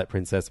playing Twilight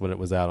Princess when it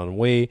was out on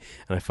Wii,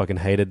 and I fucking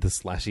hated the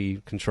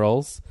slashy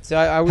controls. So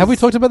I was, Have we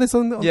talked about this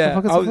on the Yeah,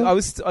 podcast before?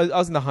 I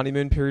was in the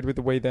honeymoon period with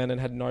the Wii then and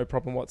had no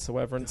problem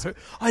whatsoever. And so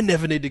I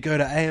never need to go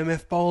to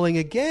AMF bowling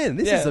again.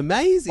 This Yeah. is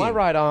amazing. my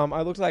right arm,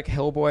 I looked like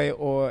Hellboy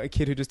or a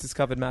kid who just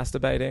discovered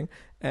masturbating,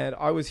 and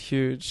I was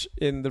huge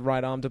in the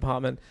right arm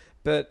department.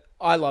 But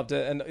I loved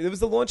it, and it was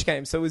the launch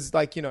game, so it was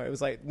like, it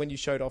was like when you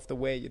showed off the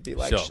Wii, you'd be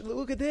like, Sure.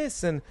 look at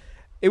this, and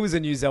it was a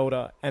new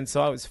Zelda, and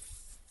so I was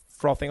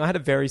frothing. I had a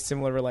very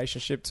similar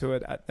relationship to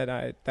it that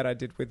I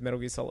did with Metal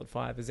Gear Solid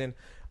 5, as in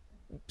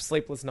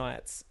sleepless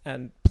nights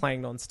and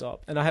playing nonstop.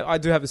 And I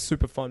do have a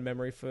super fond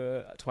memory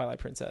for Twilight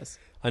Princess.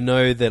 I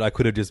know that I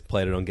could have just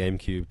played it on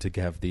GameCube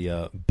to have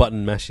the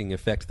button mashing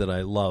effect that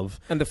I love.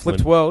 And the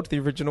flipped world, the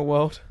original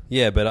world.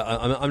 Yeah, but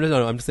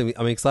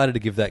I'm excited to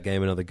give that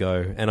game another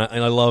go, and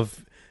I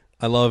love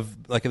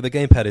like if the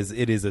gamepad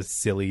is a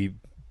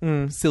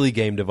silly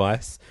game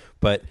device,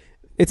 but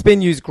It's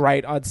been used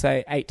great, I'd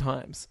say, 8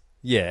 times.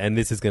 yeah, and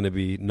this is going to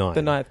be 9.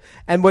 The 9th.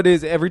 And what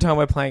is, every time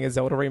we're playing a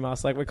Zelda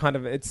remaster, like we're kind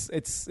of,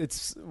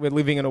 we're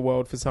living in a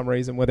world for some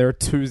reason where there are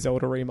 2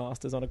 Zelda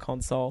remasters on a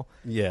console.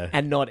 Yeah,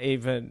 And not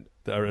even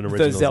an original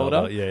the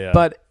Zelda. Yeah.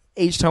 But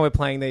each time we're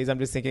playing these, I'm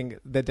just thinking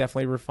they're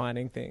definitely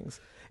refining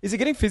things. Is it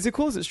getting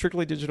physical? Or is it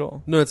strictly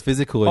digital? no, it's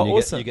physical, and Oh,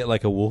 awesome. you get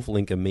like a Wolf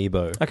Link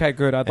amiibo, Okay,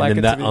 good. I'd and like then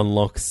it that to be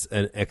unlocks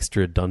an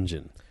extra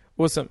dungeon.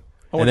 awesome.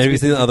 I And want then it to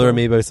we've be seen other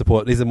physical. amiibo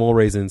support. These are more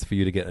reasons for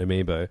you to get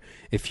amiibo.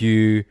 If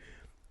you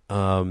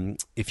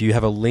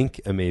have a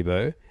Link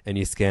amiibo and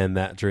you scan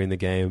that during the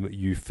game,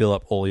 you fill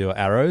up all your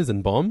arrows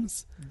and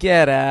bombs.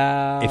 Get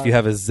out. If you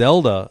have a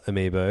Zelda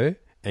amiibo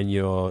and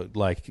you're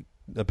like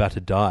about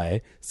to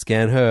die,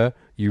 scan her.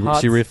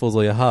 Hearts. She refills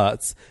all your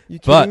hearts. You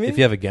kidding But me? if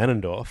you have a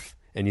Ganondorf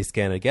and you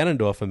scan a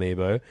Ganondorf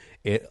amiibo,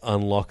 it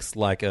unlocks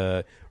like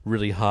a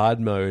really hard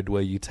mode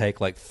where you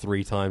take like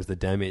 3 times the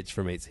damage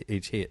from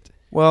each hit.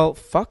 Well,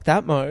 fuck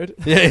that mode.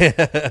 Yeah.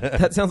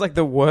 That sounds like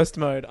the worst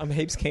mode. I'm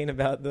heaps keen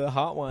about the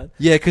heart one.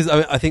 Yeah, because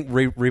I think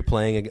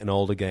replaying an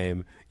older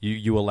game,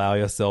 you allow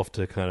yourself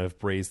to kind of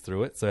breeze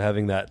through it. So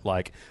having that,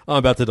 like, I'm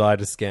about to die,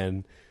 to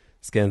scan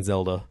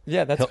Zelda.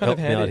 Yeah, that's help, kind of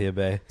help me handy. out here,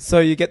 Bay. So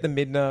you get the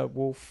Midna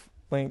Wolf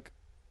Link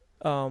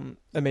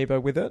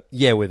amiibo with it.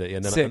 Yeah, with it.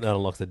 Yeah, Sick. that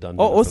unlocks the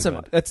dungeon. Oh, or awesome!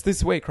 something. That's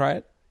this week,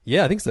 right?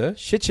 Yeah, I think so.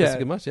 Shit, That's yeah.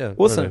 good much. Yeah, I don't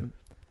Awesome.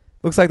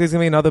 Looks like there's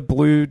gonna be another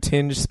blue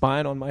tinge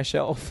spine on my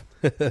shelf.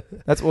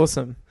 That's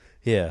awesome.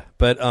 Yeah,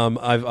 but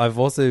I've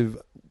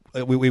also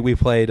we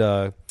played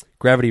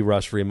Gravity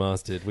Rush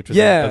Remastered, which was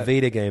a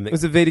Vita game. It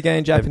was a Vita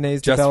game,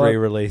 Japanese just developed.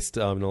 re-released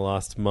in the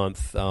last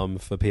month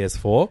for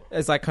PS4.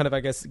 It's like kind of,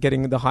 I guess,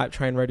 getting the hype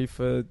train ready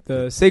for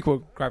the sequel,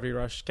 Gravity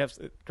Rush.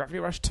 Gravity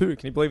Rush 2.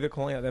 Can you believe they're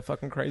calling it? They're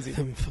fucking crazy.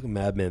 Fucking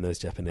madmen, those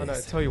Japanese. I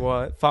know, tell you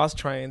what, fast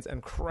trains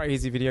and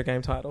crazy video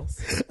game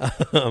titles.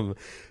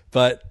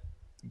 But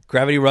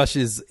Gravity Rush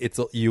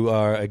you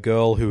are a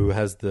girl who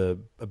has the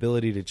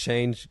ability to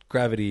change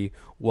gravity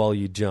while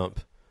you jump.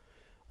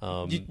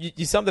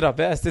 You summed it up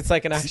best. It's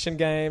like an action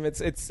game.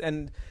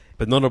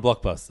 But not a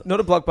blockbuster.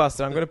 Not a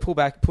blockbuster. I'm going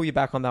to pull you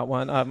back on that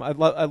one. I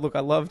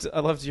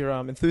loved your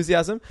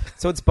enthusiasm.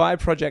 So it's by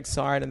Project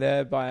Siren, and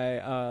they're by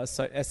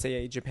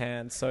SCE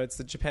Japan. So it's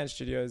the Japan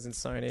studios and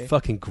Sony.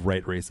 Fucking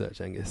great research,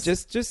 Angus.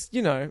 Just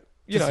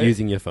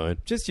using your phone.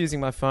 Just using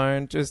my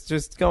phone.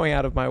 Just going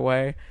out of my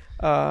way.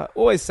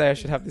 Always say I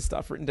should have this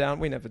stuff written down.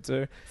 We never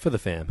do. For the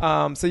fam.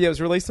 So yeah, it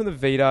was released on the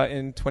Vita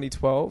in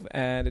 2012,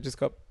 and it just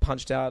got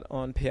punched out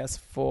on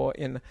PS4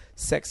 in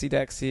Sexy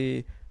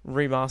Dexy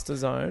Remaster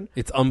Zone.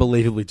 It's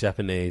unbelievably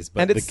Japanese,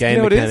 but and the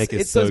game mechanic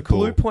is so cool. It's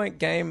those Blue Point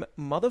game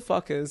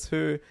motherfuckers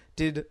who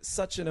did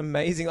such an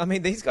amazing... I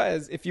mean, these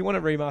guys, if you want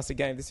to remaster a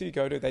game, this is who you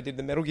go to. They did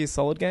the Metal Gear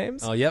Solid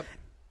games. Oh, yep.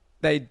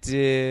 They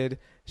did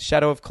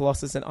Shadow of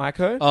Colossus and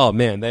Ico. Oh,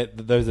 man.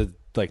 Those are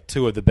like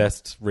two of the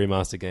best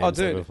remaster games I've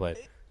ever played.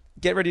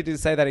 Get ready to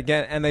say that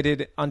again. And they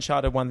did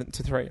Uncharted 1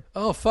 to 3.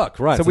 Oh, fuck.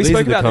 Right. So we these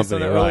spoke are the about this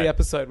company, on an early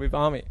episode with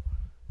Army.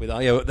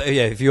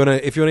 If you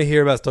want to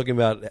hear about us talking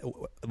about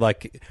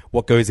like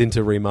what goes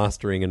into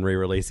remastering and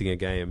re-releasing a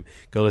game,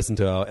 go listen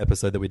to our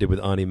episode that we did with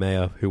Arnie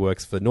Mayer, who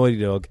works for Naughty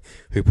Dog,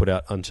 who put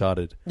out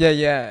Uncharted.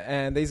 Yeah,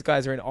 and these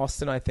guys are in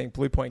Austin, I think.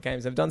 Blue Point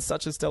Games. They've done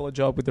such a stellar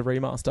job with the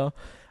remaster.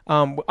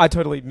 I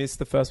totally missed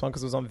the first one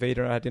because it was on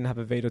Vita. I didn't have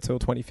a Vita till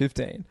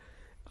 2015.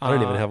 I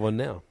don't even have one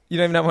now. You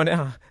don't even have one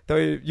now, though.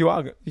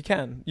 You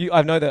can.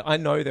 I know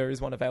there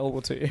is one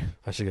available to you.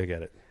 I should go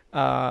get it.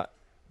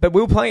 But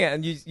we were playing it,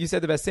 and you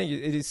said the best thing.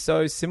 It is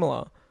so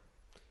similar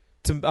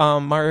to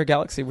Mario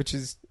Galaxy, which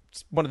is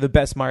one of the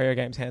best Mario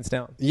games, hands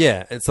down.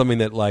 Yeah, it's something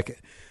that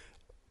like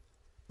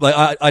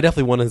I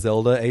definitely want a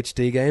Zelda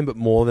HD game, but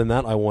more than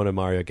that, I want a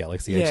Mario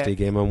Galaxy HD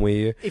game on Wii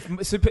U.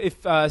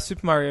 If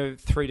Super Mario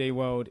 3D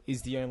World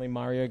is the only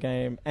Mario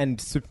game, and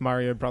New Super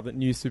Mario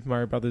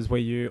Brothers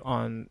Wii U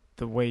on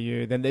the Wii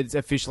U, then it's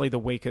officially the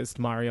weakest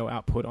Mario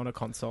output on a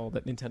console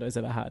that Nintendo's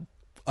ever had.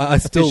 I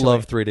still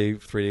love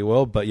 3D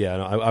World, but yeah,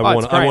 I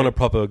want a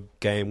proper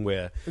game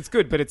where it's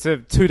good, but it's a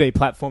 2D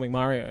platforming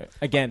Mario.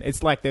 Again,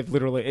 it's like they've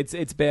literally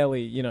it's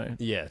barely,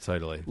 Yeah,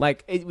 totally.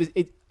 Like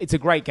it's a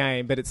great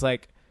game, but it's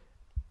like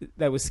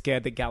they were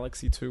scared that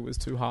Galaxy 2 was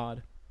too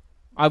hard.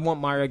 I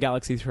want Mario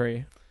Galaxy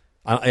 3.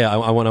 I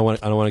want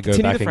to go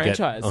Continue back the and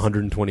franchise. get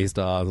 120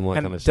 stars and all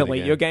that kind of shit.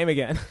 Delete your game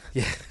again.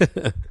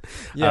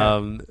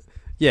 Yeah.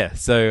 Yeah.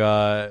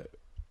 So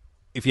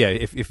if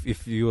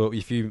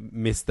you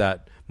miss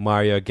that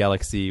Mario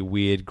Galaxy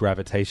weird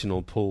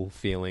gravitational pull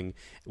feeling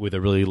with a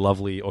really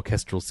lovely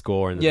orchestral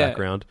score in the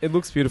background, it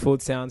looks beautiful.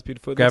 It sounds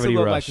beautiful. It Gravity looks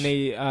a lot Rush.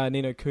 like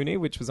Ni no Kuni,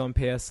 which was on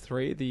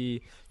PS3,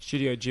 the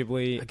Studio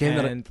Ghibli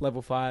and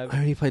Level 5. I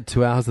only played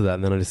 2 hours of that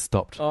and then I just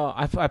stopped. Oh,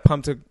 I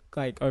pumped it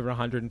like over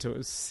 100 until it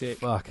was sick.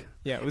 Fuck.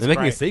 Yeah, it was They're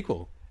making a great.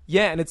 sequel.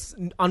 Yeah, and it's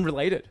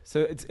unrelated. So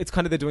it's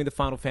kind of they're doing the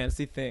Final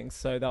Fantasy thing.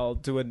 So they'll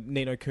do a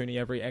Ni no Kuni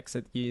every X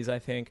years, I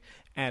think.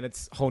 And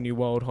it's whole new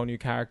world, whole new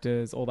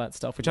characters, all that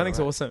stuff, which I think is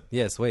awesome.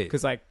 Yeah, sweet.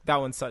 Because like that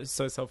one's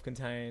so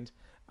self-contained.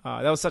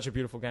 That was such a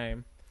beautiful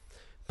game.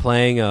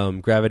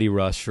 Playing Gravity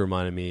Rush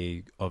reminded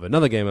me of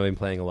another game I've been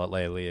playing a lot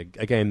lately.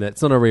 A game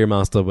that's not a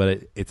remaster,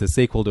 but it's a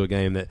sequel to a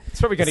game that... It's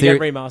probably going to get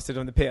remastered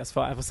on the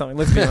PS5 or something,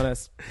 let's be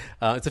honest.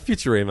 It's a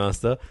future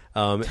remaster.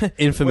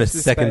 Infamous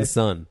Second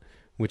Son.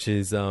 Which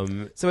is so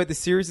wait, the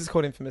series is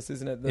called Infamous,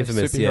 isn't it? The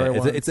Infamous, superhero yeah.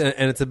 ones.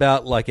 It's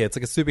about it's like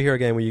a superhero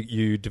game where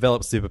you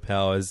develop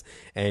superpowers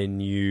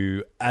and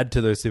you add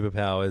to those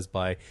superpowers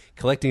by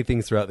collecting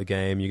things throughout the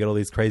game. You get all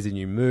these crazy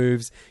new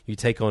moves. You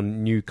take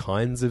on new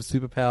kinds of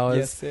superpowers.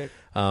 Yes, sick.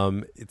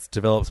 It's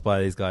developed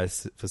by these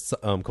guys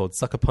called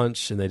Sucker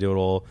Punch, and they do it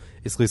all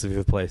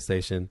exclusively for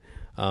PlayStation.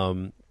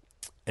 And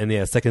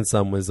yeah, Second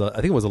Son was I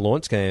think it was a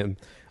launch game.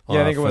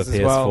 Yeah, I think it was for as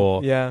PS4.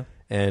 well. Yeah.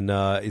 And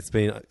it's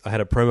been. I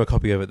had a promo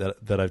copy of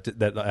it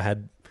that I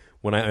had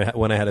when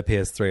I had a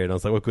PS3, and I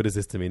was like, "What good is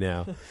this to me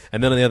now?"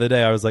 And then on the other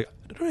day, I was like,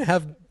 I don't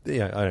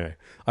know.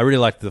 I really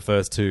liked the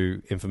first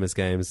 2 Infamous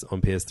games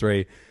on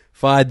PS3.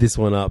 Fired this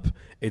one up.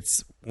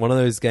 It's one of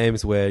those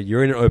games where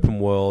you're in an open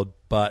world,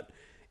 but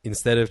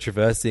instead of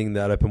traversing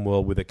that open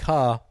world with a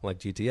car like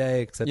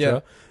GTA,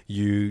 etc.,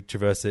 you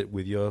traverse it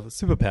with your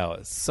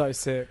superpowers. So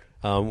sick.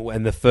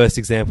 And the first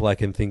example I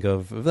can think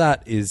of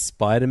that is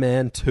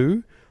Spider-Man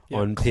 2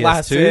 on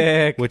classic.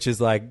 PS2, which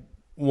is like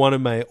one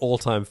of my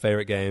all-time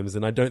favorite games,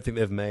 and I don't think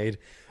they've made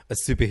a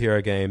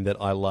superhero game that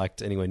I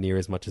liked anywhere near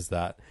as much as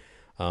that.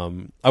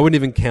 I wouldn't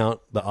even count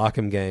the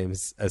Arkham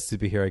games as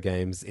superhero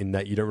games in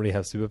that you don't really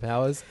have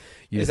superpowers.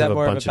 You Is just that have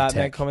more a of a bunch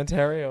Batman tech.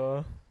 commentary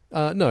or?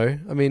 No,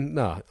 I mean,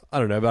 no, I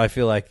don't know, but I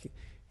feel like,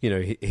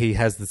 he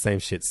has the same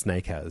shit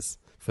Snake has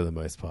for the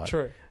most part.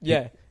 True.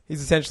 Yeah.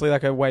 He's essentially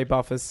like a way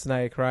buffer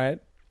Snake, right?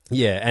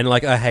 Yeah, and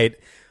like I hate,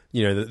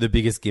 the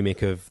biggest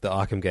gimmick of the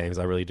Arkham games,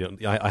 I really do.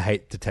 I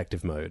hate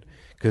detective mode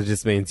because it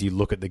just means you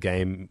look at the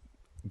game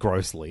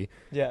grossly,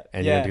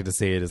 and you don't get to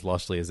see it as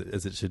lushly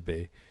as it should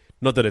be.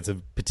 Not that it's a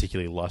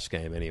particularly lush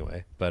game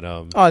anyway, but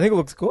I think it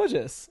looks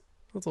gorgeous.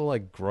 it's all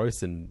like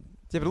gross and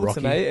Yeah, but it looks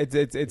rocky.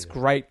 amazing. It's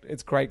great.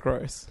 It's great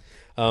gross.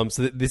 So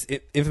this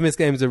Infamous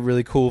games are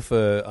really cool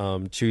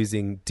for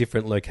choosing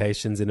different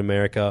locations in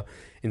America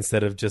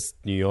instead of just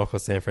New York or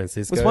San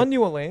Francisco. Was one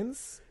New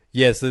Orleans?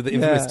 Yeah, so the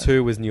Infamous Yeah.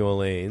 2 was New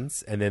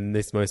Orleans, and then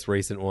this most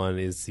recent one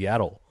is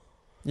Seattle.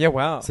 Yeah,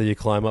 wow. So you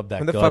climb up that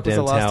When the fuck was goddamn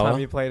the last tower. time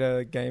you played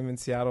a game in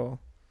Seattle?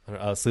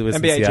 Sleepless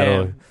in NBA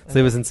Seattle. Jam.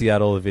 Sleepless in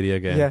Seattle, the video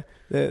game. Yeah,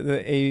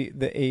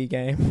 the E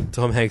game.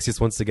 Tom Hanks just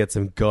wants to get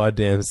some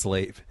goddamn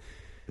sleep.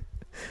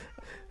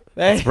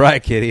 Hey, That's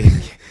right, Kitty.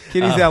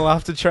 Kitty's our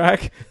laughter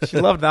track. She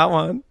loved that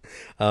one.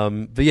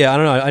 But yeah, I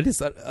don't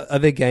know. Are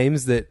there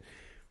games the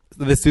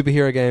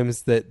superhero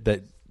games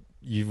that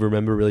you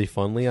remember really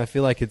fondly? I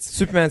feel like it's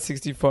Superman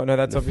 64. No,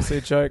 that's obviously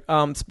a joke.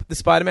 The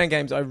Spider-Man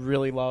games I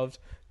really loved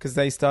because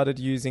they started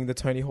using the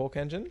Tony Hawk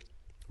engine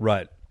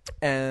right.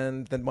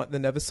 and the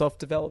Neversoft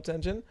developed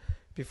engine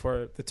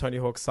before the Tony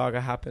Hawk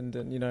saga happened,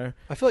 and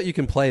I feel like you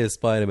can play as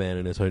Spider-Man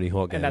in a Tony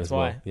Hawk game and that's as well.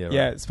 why. Yeah, right.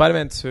 Yeah,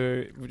 Spider-Man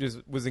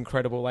 2 was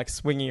incredible, like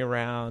swinging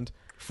around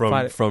From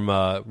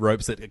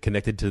ropes that are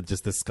connected to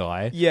just the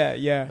sky. Yeah,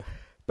 yeah.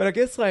 But I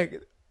guess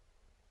like,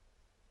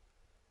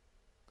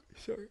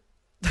 sorry,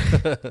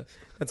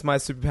 that's my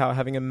superpower,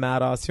 having a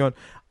mad ass yawn.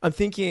 I'm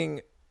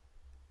thinking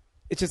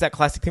it's just that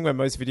classic thing where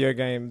most video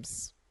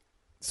games,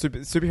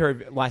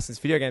 superhero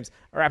licensed video games,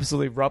 are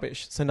absolutely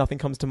rubbish. So nothing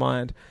comes to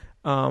mind.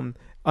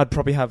 I'd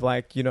probably have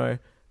like,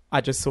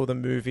 I just saw the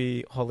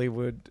movie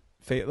Hollywood.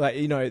 Like,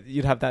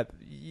 you'd have that.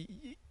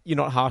 You're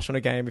not harsh on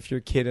a game if you're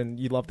a kid and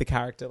you love the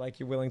character. Like,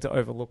 you're willing to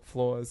overlook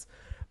flaws.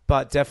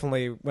 But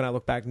definitely, when I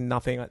look back,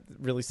 nothing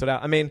really stood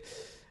out. I mean,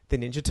 the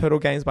Ninja Turtle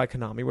games by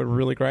Konami were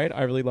really great.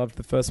 I really loved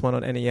the first one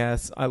on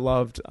NES. I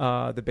loved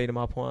the beat 'em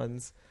up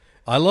ones.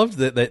 I loved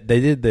that they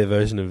did their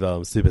version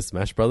of Super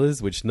Smash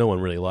Brothers, which no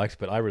one really liked,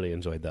 but I really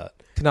enjoyed that.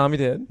 Konami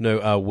did.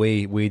 No,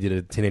 we did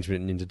a Teenage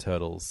Mutant Ninja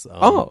Turtles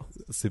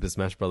Super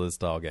Smash Brothers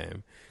style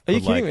game. Are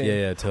you Called, kidding me?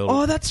 Yeah,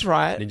 Oh, that's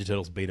right. Ninja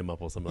Turtles beat 'em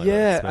up or something like that.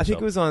 Yeah, Smash I think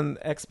up. it was on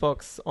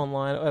Xbox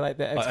Online or like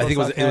the Xbox. I think it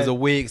was a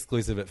Arcade. Wii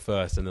exclusive at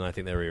first, and then I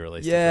think they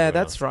re-released it. for Yeah, everyone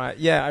that's else. right.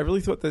 Yeah, I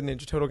really thought the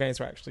Ninja Turtle games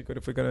were actually good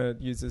if we're going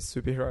to use as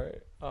superhero.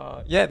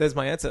 Yeah, there's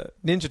my answer.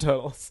 Ninja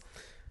Turtles.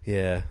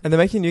 Yeah. And they're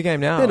making a new game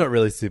now. They're not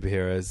really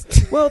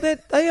superheroes. Well, they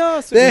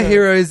are. They're superheroes.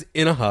 heroes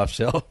in a half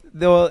shell.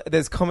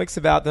 There's comics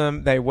about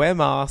them. They wear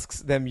masks.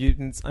 They're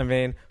mutants. I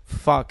mean,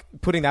 fuck.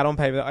 Putting that on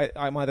paper,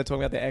 I'm either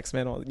talking about the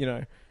X-Men or,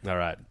 All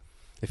right.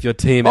 If you're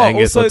Team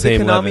Angus also or Team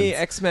the Konami Levins.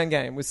 X-Men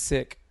game was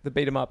sick. The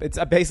beat 'em up. It's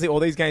basically all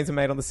these games are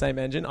made on the same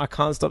engine. I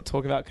can't stop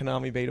talking about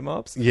Konami beat 'em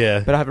ups.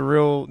 Yeah. But I have a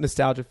real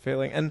nostalgia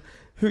feeling. And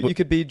you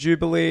could be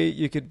Jubilee,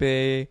 you could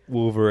be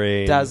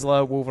Wolverine.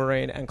 Dazzler,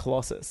 Wolverine, and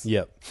Colossus.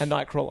 Yep. And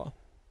Nightcrawler.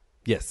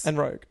 Yes. And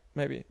Rogue,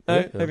 maybe. No,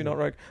 Yeah. maybe not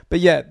Rogue. But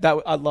yeah,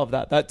 I love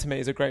that. That to me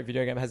is a great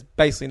video game. It has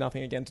basically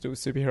nothing again to do with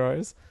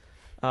superheroes.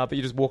 But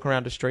you just walk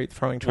around the street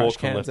throwing trash Walk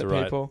from cans left at to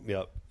right. people.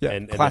 Yep. Yeah,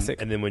 and classic.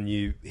 then when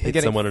you hit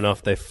getting- someone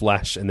enough, they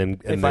flash and then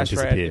They flash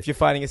red. disappear. If you're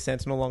fighting a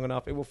sentinel long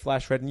enough, it will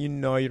flash red, and you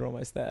know you're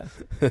almost there.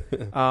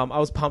 I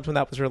was pumped when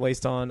that was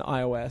released on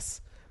iOS,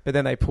 but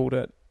then they pulled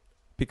it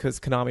because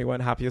Konami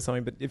weren't happy or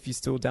something. But if you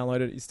still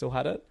downloaded it, you still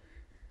had it.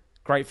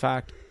 Great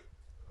fact.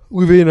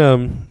 We've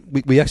been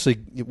we actually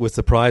were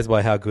surprised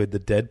by how good the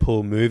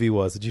Deadpool movie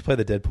was. Did you play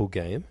the Deadpool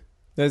game?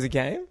 There's a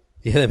game.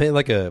 Yeah, they made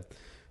like a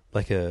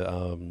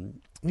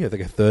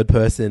third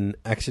person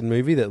action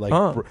movie that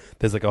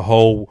there's like a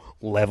whole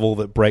level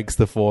that breaks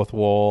the fourth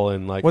wall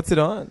and like What's it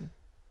on?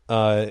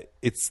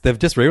 they've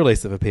just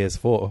re-released it for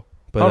PS4.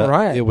 But Oh,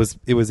 right. it was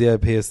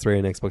PS3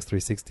 and Xbox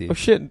 360. Oh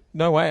shit!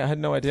 No way! I had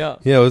no idea.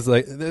 Yeah, it was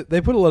like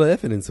they put a lot of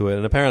effort into it,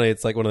 and apparently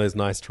it's like one of those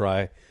nice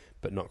try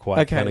but not quite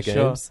Okay, kind of sure.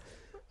 games.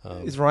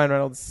 Is Ryan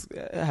Reynolds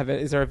have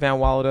it? Is there a Van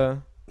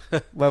Wilder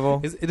level?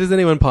 Does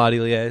anyone party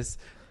liaise?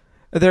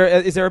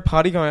 Is there a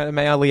party going on? And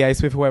may I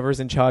liaise with whoever is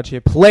in charge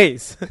here,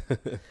 please?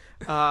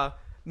 No,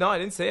 I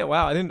didn't see it.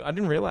 Wow, I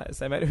didn't realize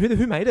they made it.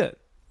 Who made it?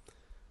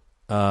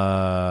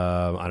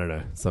 I don't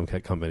know. Some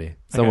company.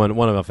 One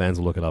of our fans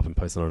will look it up and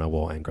post it on our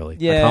wall angrily. I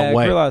Yeah, can't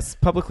wait. grill us,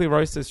 publicly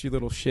roast us, you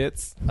little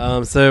shits.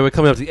 So we're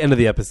coming up to the end of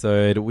the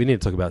episode. We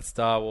need to talk about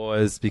Star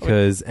Wars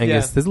because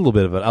Angus, Yeah. there's a little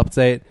bit of an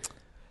update.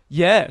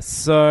 Yeah,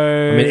 so...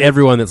 I mean,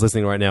 everyone that's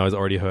listening right now has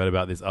already heard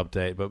about this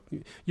update, but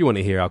you want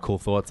to hear our cool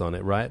thoughts on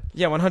it, right?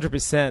 Yeah,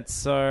 100%.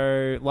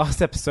 So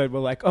last episode,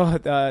 we're like,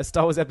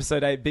 Star Wars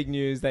Episode 8, big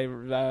news. They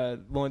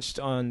launched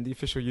on the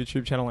official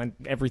YouTube channel and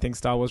everything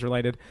Star Wars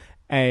related,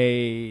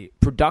 a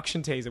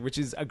production teaser, which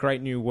is a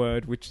great new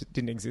word, which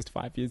didn't exist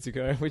 5 years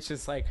ago, which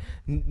is like,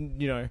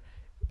 you know,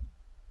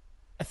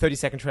 a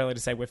 30-second trailer to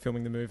say we're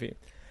filming the movie.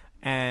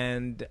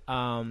 And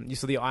you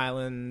saw the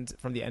island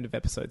from the end of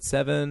Episode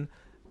 7.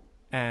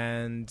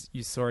 And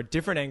you saw a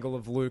different angle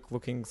of Luke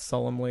looking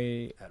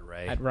solemnly at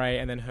Rey,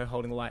 and then her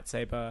holding the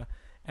lightsaber.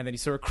 And then you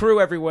saw a crew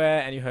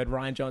everywhere, and you heard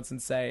Rian Johnson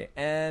say,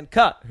 "And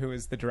cut," who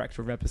is the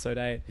director of Episode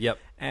 8. Yep.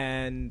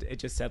 And it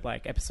just said,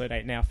 like, Episode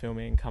 8 now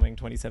filming, coming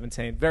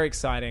 2017. Very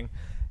exciting.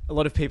 A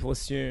lot of people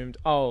assumed,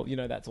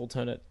 that's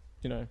alternate,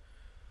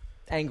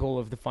 angle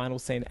of the final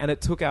scene. And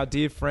it took our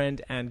dear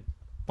friend and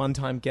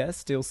one-time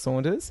guest, Steele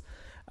Saunders,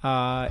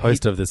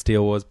 host of the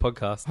Steele Wars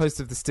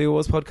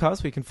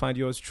podcast. We can find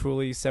yours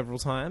truly several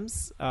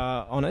times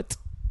on it.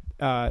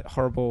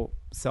 Horrible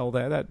sell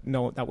there. That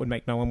would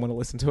make no one want to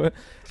listen to it.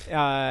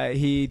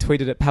 He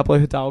tweeted at Pablo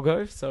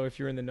Hidalgo. So if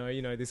you're in the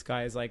know, this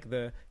guy is like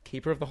the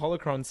keeper of the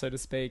holocron, so to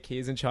speak. He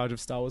is in charge of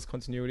Star Wars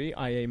continuity,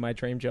 i.e. my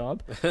dream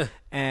job.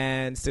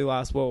 And Steele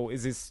asked, well,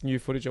 is this new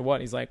footage or what?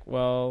 And he's like,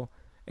 well,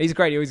 he's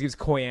great. He always gives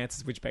coy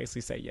answers, which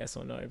basically say yes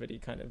or no, but he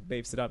kind of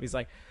beefs it up. He's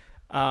like,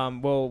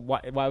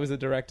 why was the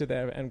director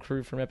there and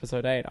crew from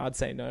Episode 8? I'd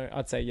say no.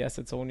 I'd say yes,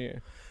 it's all new.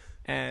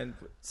 And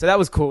so that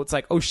was cool. It's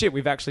like, oh shit,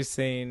 we've actually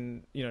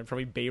seen,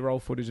 probably B-roll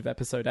footage of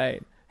Episode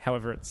 8.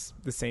 However, it's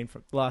the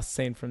last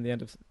scene from the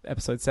end of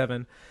Episode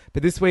 7.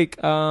 But this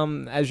week,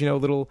 as you know,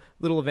 a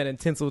little event in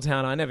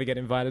Tinseltown I never get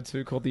invited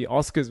to called the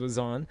Oscars was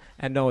on.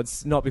 And no,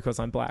 it's not because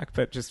I'm black,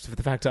 but just for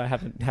the fact I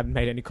haven't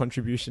made any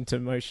contribution to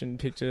motion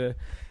picture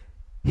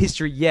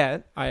history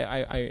yet.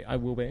 I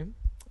will be.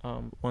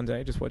 One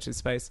day, just watch his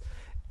space.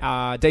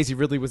 Daisy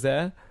Ridley was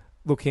there,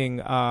 looking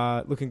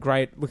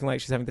great, looking like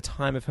she's having the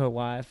time of her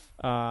life.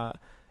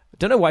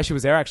 Don't know why she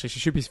was there, actually. She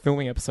should be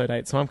filming Episode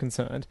 8, so I'm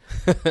concerned.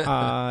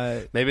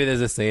 Maybe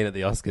there's a scene at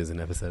the Oscars in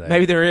Episode 8.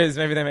 Maybe there is.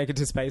 Maybe they make it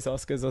to Space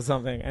Oscars or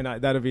something, and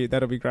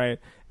that'll be great.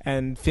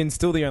 And Finn's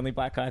still the only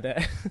black guy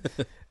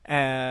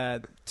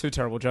there. Two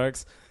terrible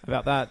jokes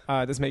about that.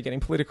 There's me getting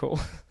political.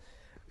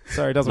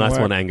 Sorry, it doesn't work. Nice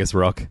one, Angus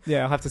Rock.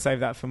 Yeah, I'll have to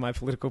save that for my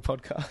political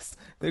podcast.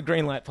 The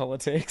Greenlight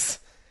Politics.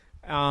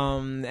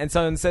 And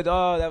someone said,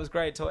 oh, that was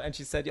great. And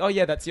she said, oh,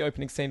 yeah, that's the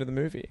opening scene of the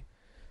movie.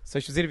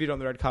 So she was interviewed on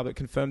the red carpet,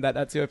 confirmed that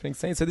that's the opening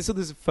scene. So this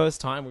is the first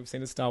time we've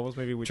seen a Star Wars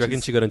movie. Do you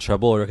reckon she got in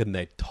trouble, or do you reckon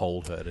they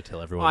told her to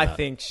tell everyone that? I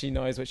think she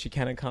knows what she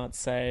can and can't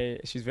say.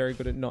 She's very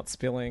good at not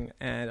spilling.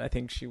 And I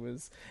think she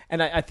was...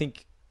 And I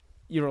think...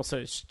 You're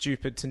also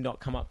stupid to not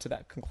come up to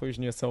that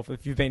conclusion yourself.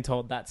 If you've been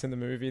told that's in the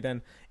movie,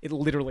 then it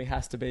literally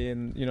has to be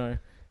in,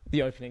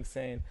 the opening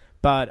scene.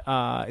 But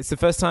it's the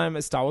first time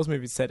a Star Wars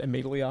movie is set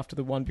immediately after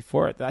the one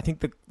before it. I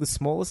think the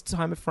smallest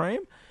time of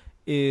frame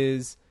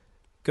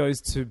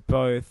goes to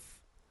both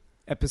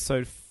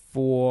Episode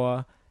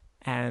 4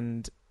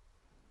 and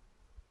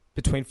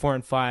between 4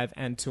 and 5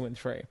 and 2 and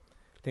 3. I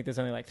think there's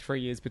only like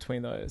 3 years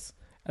between those.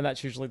 And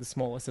that's usually the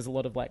smallest. There's a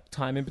lot of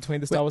time in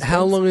between the Star Wars.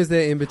 How long is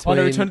there in between?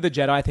 On Return of the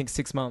Jedi, I think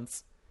 6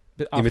 months.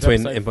 In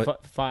between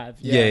 5.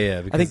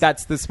 Yeah. I think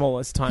that's the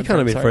smallest time. He can't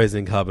have been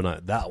frozen in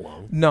carbonite that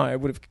long. No, it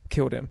would have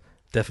killed him.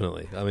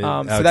 Definitely. I mean,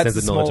 our so that's the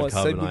extensive knowledge smallest.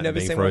 of So carbonite we've never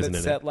being seen one frozen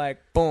that's in set like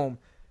boom.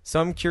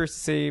 So I'm curious to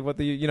see what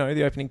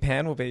the opening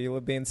pan will be. Will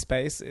it be in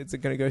space? Is it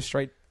going to go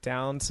straight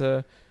down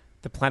to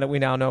the planet we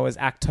now know as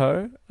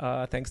Acto,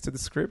 thanks to the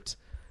script,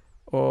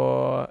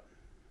 or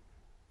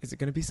is it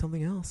going to be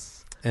something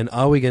else? And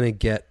are we going to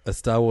get a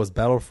Star Wars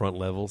Battlefront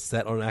level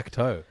set on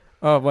Acto?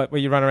 Oh, what?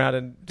 Where you run around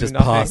and do just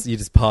nothing? You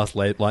just pass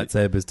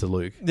lightsabers to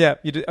Luke. Yeah,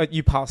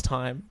 you pass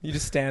time. You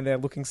just stand there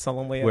looking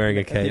solemnly wearing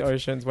at a cape, the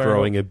oceans,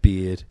 growing a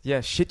beard.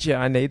 Yeah, shit,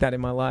 yeah, I need that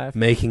in my life.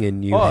 Making a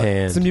new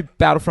hand. Some new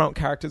Battlefront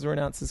characters were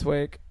announced this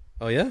week.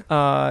 Oh yeah,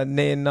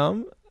 Nien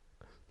Nunb.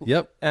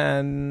 Yep,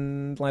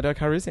 and Lando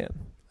Calrissian.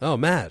 Oh,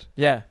 mad.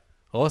 Yeah,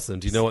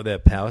 awesome. Do you know what their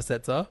power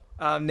sets are?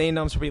 Nien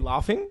Numb's probably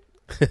laughing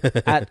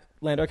at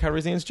Lando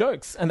Calrissian's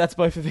jokes, and that's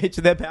both of each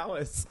of their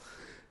powers.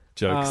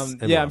 Jokes.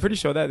 I'm pretty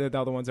sure that they're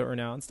the other ones that were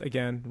announced.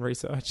 Again,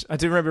 research. I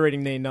do remember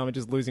reading Nien Nunb and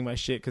just losing my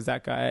shit because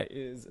that guy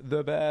is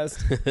the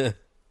best.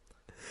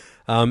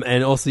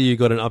 And also you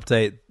got an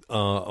update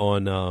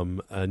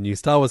on a new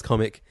Star Wars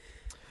comic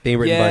being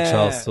written by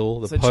Charles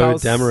Soule, Poe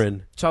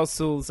Dameron. Charles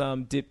Soule's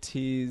dipped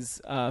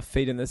his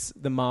feet in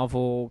the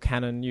Marvel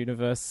canon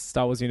universe,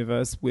 Star Wars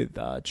universe with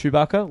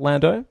Chewbacca,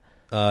 Lando.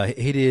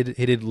 He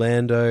did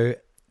Lando.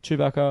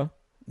 Chewbacca.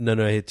 No,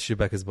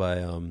 Chewbacca's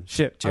by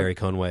Jerry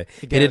Conway.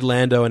 He Again. did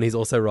Lando, and he's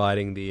also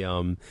writing the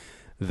Anakin.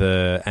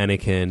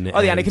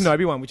 Oh, the Anakin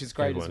Nobi one, which is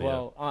great as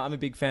well. Yeah. I'm a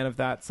big fan of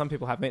that. Some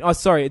people have been. Oh,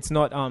 sorry, it's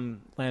not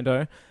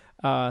Lando.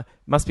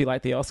 Must be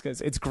like the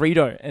Oscars. It's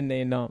Greedo and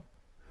Nien Nunb.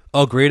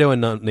 Oh, Greedo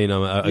and Nien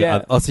Nunb.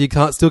 Yeah. So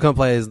you still can't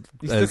play as...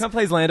 You still can't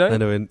play as Lando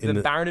in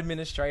the Baron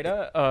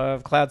Administrator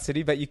of Cloud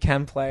City, but you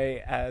can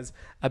play as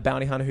a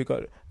bounty hunter who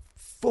got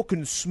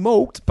fucking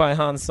smoked by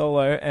Han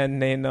Solo, and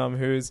Nien Nunb,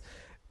 who's,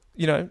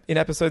 you know, in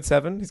episode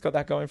 7, he's got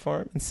that going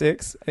for him, in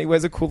 6, and he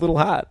wears a cool little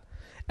hat.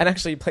 And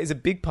actually, he plays a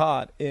big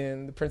part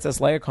in the Princess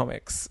Leia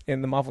comics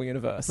in the Marvel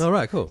Universe. Oh,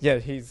 right, cool. Yeah,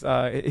 he's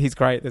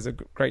great. There's a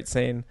great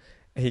scene.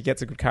 He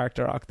gets a good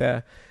character arc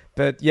there.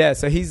 But yeah,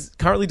 so he's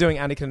currently doing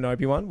Anakin and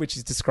Obi-Wan, which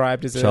is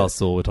described as Charles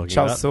Soule we're talking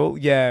about. Charles Soule,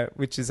 yeah,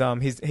 which is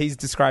he's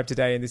described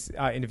today in this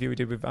interview we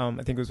did with I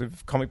think it was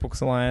with Comic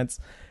Books Alliance,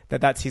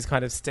 that's his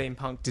kind of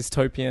steampunk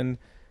dystopian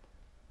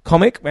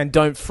comic. And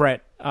don't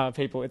fret,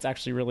 people, it's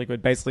actually really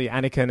good. Basically,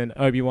 Anakin and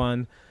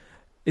Obi-Wan.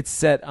 It's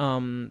set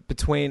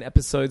between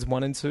episodes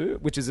 1 and 2,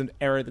 which is an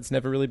era that's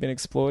never really been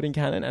explored in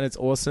canon, and it's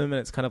awesome. And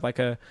it's kind of like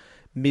a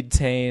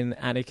mid-teen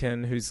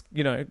Anakin who's,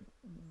 you know,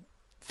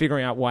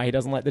 figuring out why he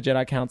doesn't like the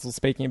Jedi Council,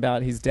 speaking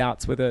about his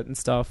doubts with it and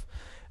stuff.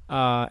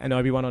 And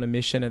Obi-Wan on a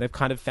mission, and they've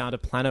kind of found a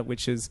planet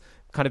which has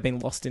kind of been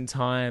lost in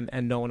time,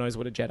 and no one knows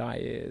what a Jedi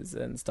is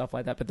and stuff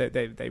like that. But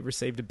they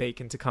received a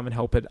beacon to come and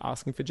help it,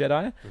 asking for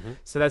Jedi. Mm-hmm.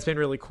 So that's been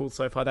really cool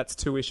so far. That's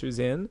 2 issues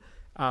in.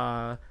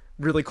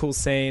 Really cool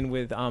scene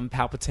with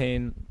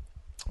Palpatine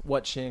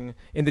watching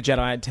in the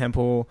Jedi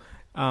Temple,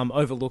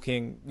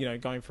 overlooking, you know,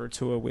 going for a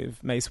tour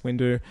with Mace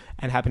Windu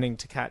and happening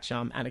to catch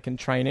Anakin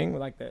training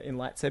like in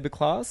lightsaber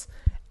class,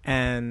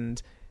 and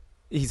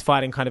he's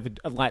fighting kind of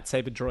a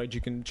lightsaber droid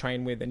you can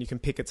train with, and you can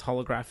pick its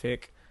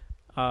holographic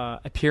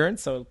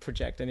appearance, so it'll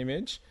project an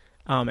image,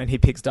 and he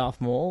picks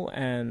Darth Maul,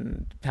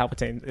 and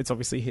Palpatine, it's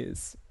obviously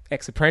his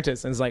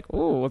ex-apprentice, and is like,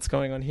 oh, what's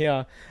going on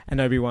here? And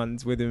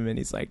Obi-Wan's with him, and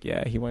he's like,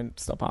 yeah, he won't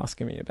stop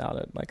asking me about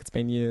it. Like, it's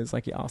been years.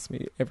 Like, he asks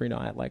me every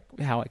night, like,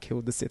 how I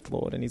killed the Sith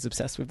Lord, and he's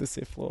obsessed with the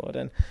Sith Lord.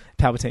 And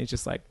Palpatine's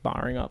just like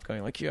barring up,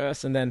 going like,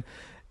 yes. And then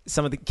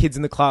some of the kids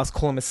in the class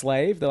call him a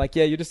slave. They're like,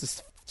 yeah, you're just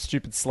a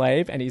stupid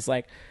slave. And he's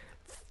like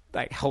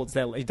holds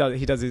their,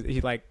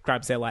 he like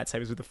grabs their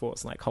lightsabers with the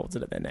Force and like holds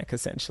it at their neck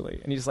essentially.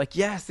 And he's just like,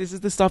 yes, this is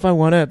the stuff I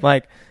wanted,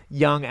 like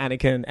young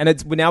Anakin.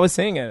 And now we're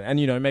seeing it,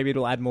 and you know, maybe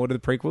it'll add more to the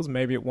prequels,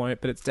 maybe it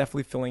won't, but it's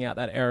definitely filling out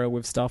that era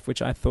with stuff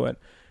which I thought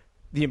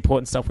the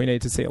important stuff we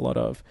need to see a lot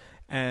of.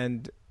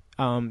 And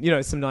you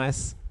know, some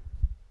nice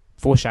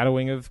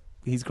foreshadowing of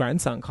his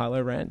grandson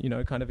Kylo Ren, you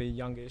know, kind of a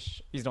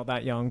youngish, he's not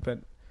that young, but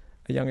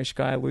a youngish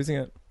guy losing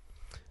it.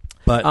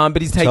 But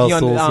he's taking Charles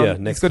on. Soule's,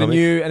 next he's got comic. a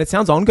new, and it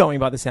sounds ongoing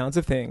by the sounds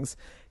of things.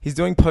 He's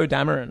doing Poe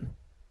Dameron,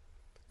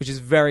 which is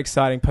very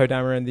exciting. Poe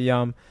Dameron, the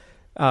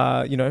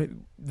you know,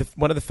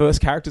 one of the first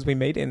characters we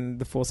meet in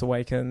The Force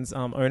Awakens,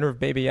 owner of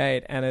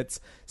BB-8, and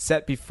it's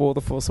set before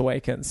The Force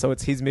Awakens, so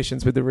it's his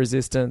missions with the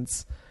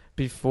Resistance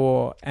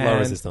before. La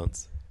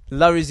Resistance.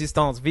 La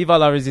Resistance, Viva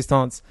la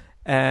Resistance,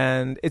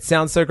 and it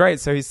sounds so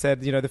great. So he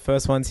said, you know, the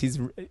first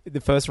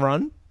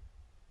run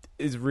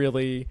is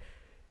really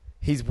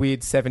his weird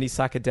 70s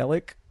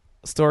psychedelic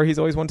story he's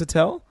always wanted to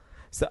tell.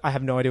 So I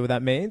have no idea what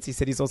that means. He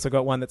said he's also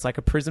got one that's like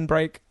a prison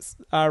break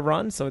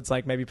run. So it's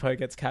like maybe Poe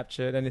gets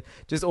captured and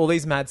just all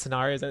these mad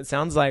scenarios. And it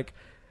sounds like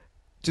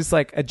just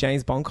like a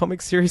James Bond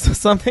comic series or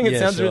something. It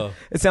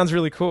sounds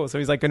really cool. So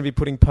he's like going to be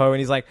putting Poe, and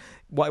he's like,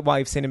 while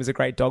you've seen him as a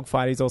great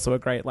dogfighter, he's also a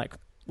great like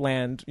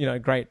land, you know,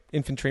 great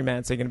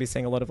infantryman. So you're going to be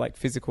seeing a lot of like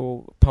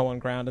physical Poe on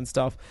ground and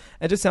stuff.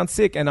 It just sounds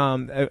sick.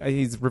 And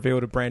he's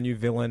revealed a brand new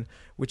villain,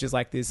 which is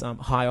like this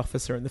high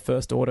officer in the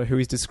First Order who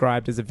is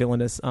described as a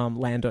villainous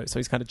Lando. So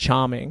he's kind of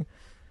charming,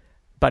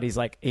 but he's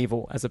like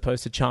evil as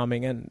opposed to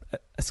charming and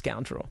a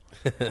scoundrel,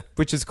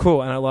 which is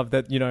cool. And I love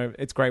that, you know,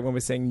 it's great when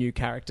we're seeing new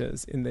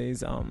characters in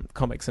these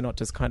comics and not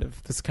just kind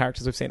of the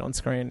characters we've seen on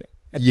screen.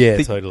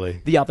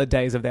 Totally. The other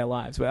days of their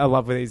lives. I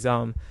love with these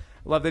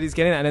love that he's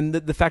getting that, and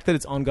the fact that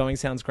it's ongoing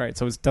sounds great.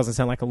 So it doesn't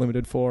sound like a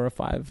limited 4 or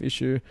 5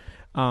 issue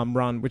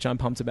run, which I'm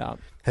pumped about.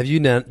 Have you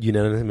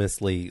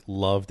unanimously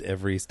loved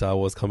every Star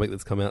Wars comic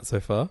that's come out so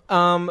far?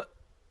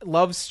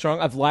 Love's strong.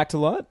 I've liked a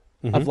lot.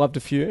 Mm-hmm. I've loved a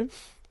few.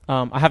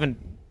 I haven't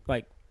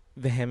like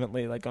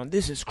vehemently like gone,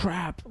 this is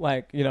crap.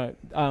 Like, you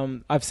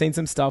know, I've seen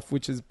some stuff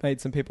which has made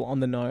some people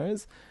on the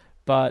nose,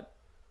 but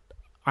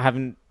I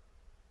haven't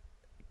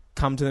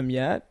come to them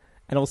yet.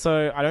 And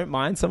also, I don't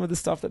mind some of the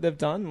stuff that they've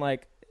done.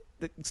 Like,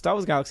 the Star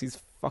Wars Galaxy is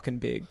fucking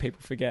big. People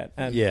forget.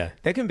 And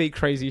there can be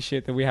crazy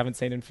shit that we haven't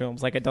seen in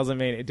films. Like, it doesn't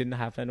mean it didn't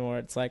happen, or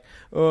it's like,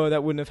 oh,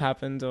 that wouldn't have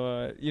happened,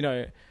 or, you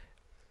know,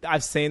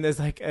 I've seen there's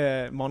like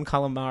a Mon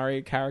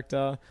Calamari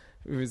character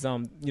who's,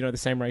 you know, the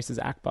same race as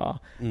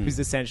Akbar, who's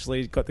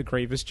essentially got the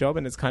Grievous job,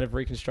 and it's kind of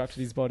reconstructed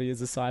his body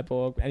as a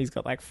cyborg, and he's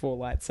got like 4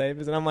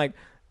 lightsabers, and I'm like,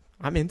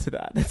 I'm into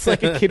that. It's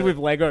like a kid with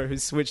Lego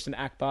who's switched an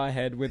Akbar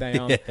head with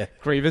a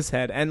Grievous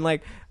head. And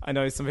like, I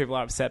know some people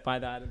are upset by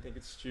that and think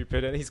it's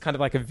stupid. And he's kind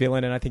of like a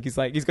villain. And I think he's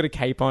got a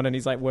cape on, and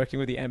he's like working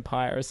with the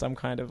Empire as some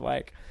kind of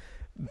like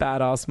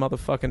badass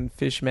motherfucking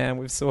fish man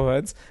with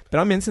swords.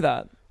 But I'm into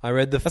that. I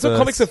read That's what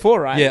comics are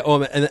for, right? Yeah.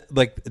 And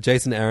like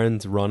Jason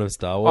Aaron's run of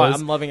Star Wars.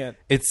 I'm loving it.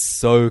 It's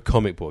so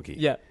comic booky.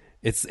 Yeah.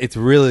 It's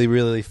really,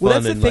 really fun.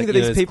 Well, that's the thing that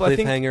these people, I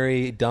think,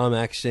 cliffhangery, dumb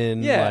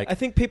action. Yeah, like, I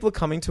think people are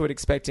coming to it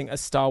expecting a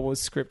Star Wars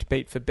script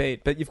beat for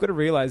beat, but you've got to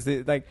realize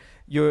that, like,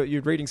 you're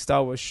reading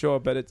Star Wars, sure,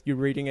 but you're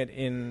reading it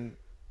in,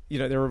 you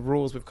know, there are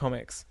rules with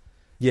comics.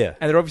 Yeah,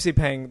 and they're obviously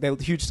they're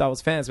huge Star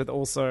Wars fans, but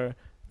also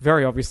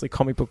very obviously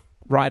comic book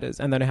writers,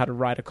 and they know how to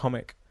write a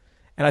comic.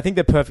 And I think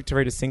they're perfect to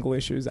read as single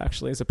issues,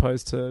 actually, as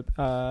opposed to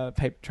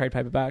trade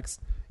paperbacks.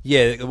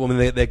 Yeah, well, I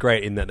mean, they're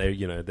great in that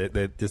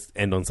they just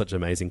end on such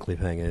amazing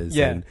cliffhangers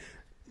and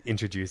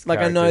introduce. Like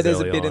I know there's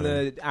a bit in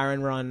the the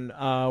Aaron run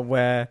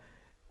where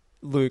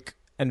Luke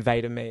and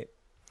Vader meet.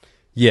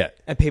 Yeah,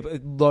 and a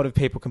lot of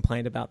people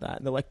complained about that.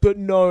 And they're like, but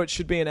no, it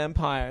should be an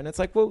empire. And it's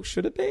like, well,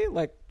 should it be?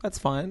 Like, that's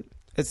fine.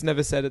 It's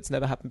never said it's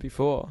never happened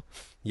before.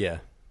 Yeah.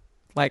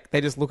 Like,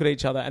 they just look at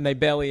each other and they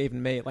barely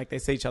even meet. Like, they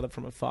see each other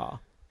from afar,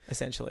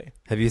 essentially.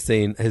 Have you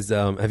seen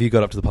have you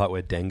got up to the part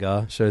where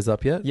Dengar shows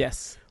up yet?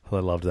 Yes. Oh,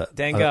 I loved that.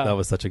 Dengar. That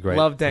was such a great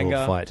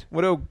Dengar. fight.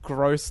 What a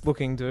gross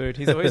looking dude.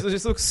 He's always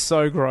just looks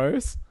so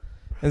gross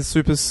and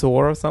super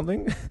sore or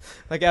something.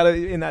 Like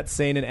in that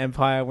scene in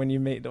Empire when you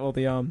meet all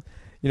the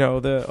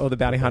all the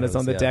bounty hunters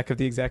on the deck of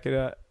the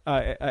executor,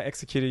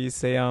 you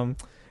see,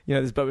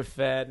 there's Boba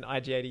Fett and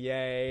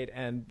IG-88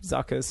 and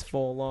Zuckuss,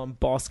 Forlorn,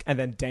 Bosk, and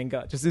then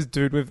Dengar. Just this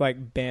dude with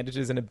like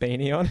bandages and a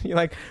beanie on. You're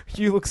like,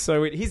 you look so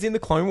weird. He's in the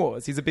Clone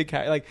Wars. He's a big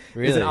character. Like,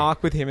 there's an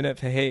arc with him in it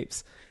for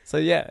heaps. So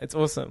yeah, it's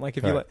awesome. Like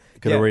if you like,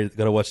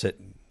 gotta watch it.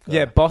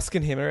 Yeah, Bosk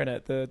and him are in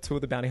it. The two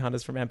of the bounty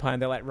hunters from Empire,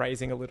 and they're like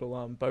raising a little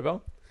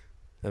Boba.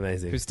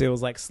 Amazing. Who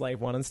steals like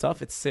Slave One and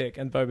stuff. It's sick.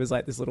 And Boba's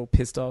like this little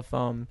pissed off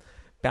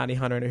bounty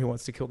hunter who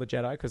wants to kill the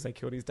Jedi because they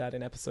killed his dad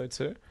in Episode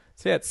 2.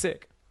 So yeah, it's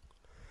sick.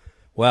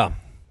 Wow.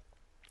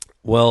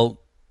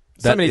 Well,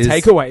 so many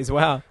takeaways.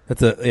 Wow.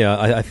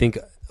 I think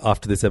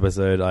after this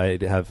episode,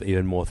 I have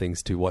even more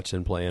things to watch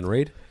and play and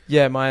read.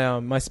 Yeah,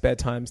 my spare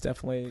time's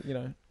definitely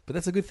But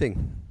that's a good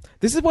thing.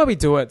 This is why we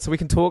do it, so we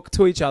can talk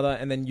to each other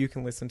and then you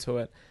can listen to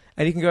it.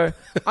 And you can go,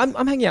 I'm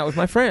hanging out with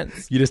my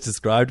friends. You just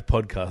described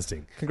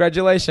podcasting.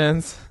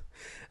 Congratulations.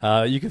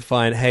 You can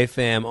find Hey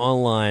Fam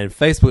online,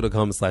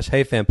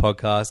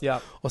 facebook.com/HeyFamPodcast. Yeah.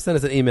 Or send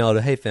us an email to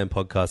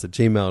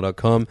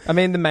heyfampodcast@gmail.com. I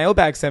mean, the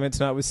mailbag segment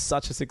tonight was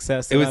such a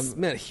success. It was,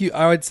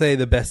 I would say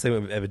the best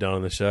segment we've ever done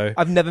on the show.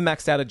 I've never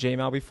maxed out a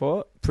Gmail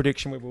before.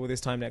 Prediction we will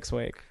this time next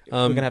week. We're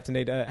going to have to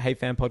need a Hey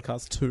Fam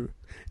Podcast 2.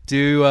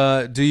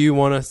 Do you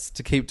want us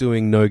to keep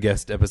doing no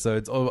guest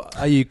episodes, or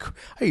are you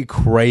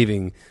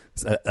craving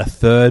a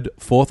third,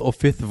 fourth, or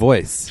fifth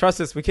voice? Trust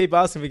us, we keep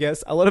asking for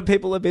guests. A lot of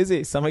people are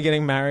busy. Some are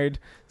getting married.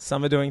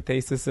 Some are doing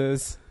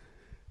theses.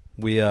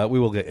 We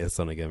will get guests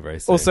on again very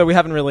soon. Also, we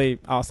haven't really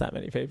asked that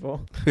many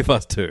people. We've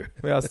asked two.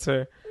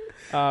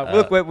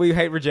 Look, we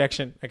hate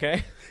rejection,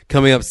 okay?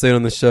 Coming up soon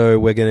on the show,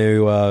 we're going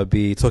to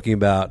be talking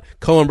about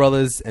Coen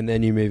Brothers and their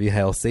new movie,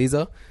 Hail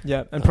Caesar.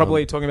 Yeah, and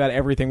probably talking about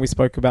everything we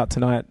spoke about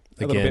tonight.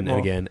 Again and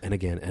again and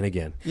again and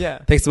again. Yeah.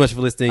 Thanks so much for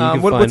listening.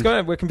 What's going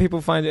on? Where can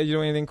people find you? Are you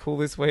doing anything cool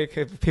this week?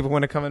 If people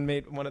want to come and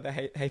meet one of the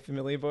Hey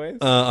Familiar boys?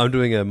 I'm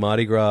doing a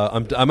Mardi Gras.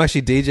 I'm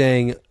actually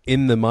DJing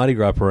in the Mardi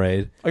Gras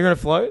parade. Are you going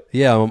to float?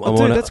 Yeah, I'm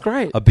on that's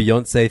great. A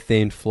Beyonce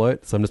themed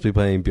float. So I'm just be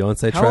playing Beyonce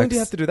tracks. How long do you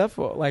have to do that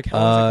for? Like, how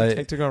long does it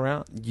take to go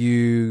around?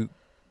 You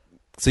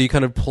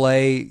kind of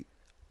play.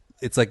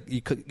 It's like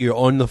you're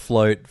on the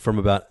float from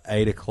about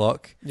 8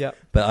 o'clock. Yeah.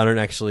 But I don't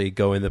actually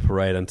go in the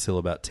parade until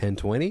about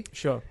 10:20.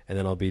 Sure. And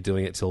then I'll be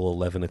doing it till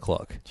 11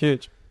 o'clock.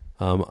 Huge.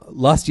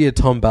 Last year,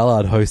 Tom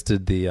Ballard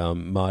hosted the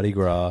Mardi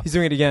Gras. He's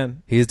doing it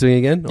again. He is doing it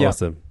again? Yep.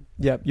 Awesome.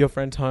 Yeah, your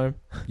friend Tom.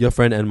 Your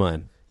friend and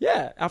mine.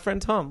 Yeah, our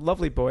friend Tom.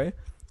 Lovely boy.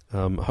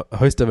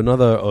 Host of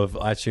another of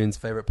iTunes'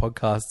 favorite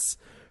podcasts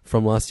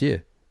from last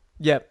year.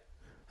 Yep.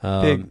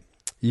 Big.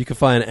 You can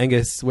find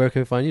Angus. Where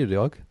can we find you,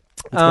 dog?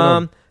 What's going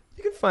on?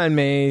 You can find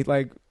me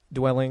like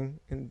dwelling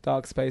in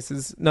dark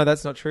spaces. No,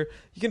 that's not true.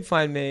 You can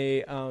find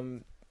me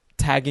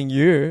tagging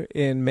you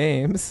in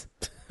memes.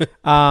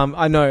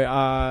 I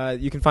know.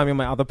 You can find me on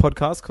my other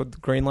podcast called the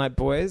Greenlight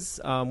Boys.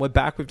 We're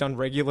back. We've done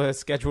regular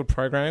scheduled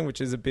programming,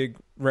 which is a big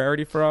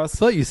rarity for us. I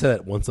thought you said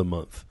that once a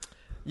month.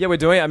 Yeah, we're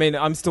doing it. I mean,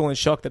 I'm still in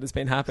shock that it's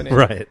been happening.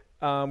 Right.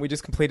 We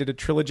just completed a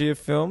trilogy of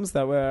films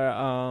that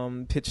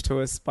were pitched to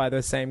us by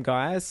the same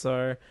guys.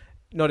 So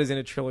not as in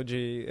a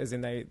trilogy, as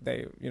in they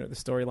the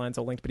storylines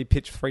are linked, but he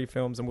pitched 3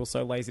 films and we're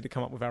so lazy to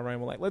come up with our own.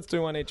 We're like, let's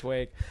do one each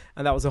week.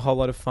 And that was a whole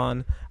lot of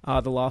fun.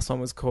 The last one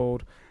was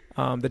called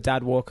The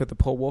Dad Walker, the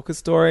Paul Walker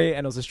story.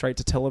 And it was a straight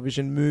to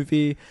television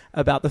movie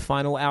about the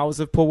final hours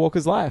of Paul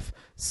Walker's life.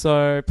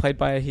 So played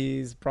by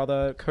his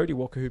brother, Cody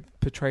Walker, who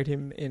portrayed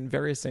him in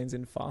various scenes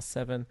in Fast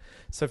 7.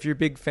 So if you're a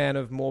big fan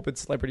of morbid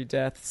celebrity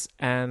deaths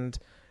and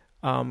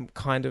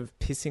kind of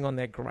pissing on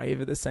their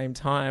grave at the same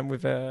time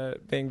with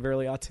being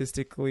really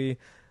artistically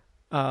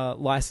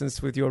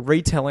licensed with your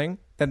retelling,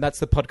 then that's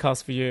the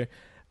podcast for you.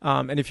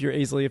 And if you're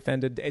easily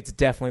offended, it's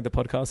definitely the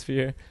podcast for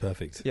you.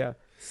 Perfect. Yeah.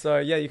 So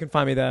yeah, you can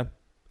find me there.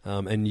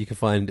 And you can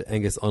find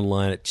Angus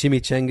online at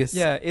Chimichangas.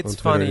 Yeah, it's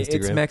funny.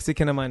 It's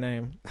Mexican in my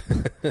name.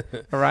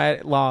 All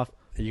right, laugh.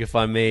 You can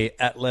find me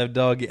at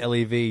LevDog,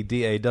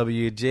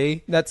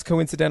 LEVDAWG. That's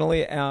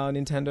coincidentally our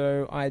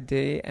Nintendo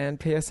ID and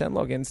PSN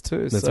logins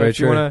too. That's so very if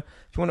true. You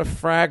want to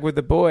frag with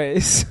the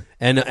boys,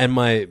 and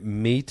my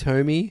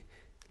MeTomy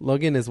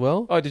login as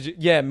well. Oh, did you?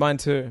 Yeah, mine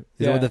too.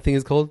 Is that what the thing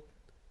is called?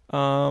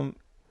 I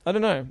I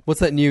don't know.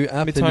 What's that new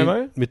app?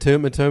 Mitomo?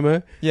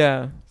 Mitomo?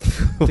 Yeah.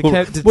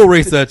 We'll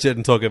research it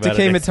and talk about Dike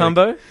it next week.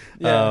 Mutombo?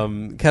 Yeah.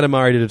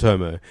 Katamari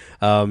Datomo.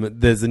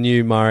 There's a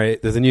new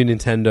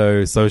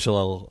Nintendo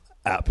social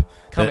app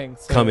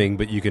coming,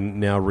 but you can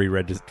now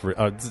re-register.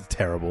 Oh, it's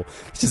terrible.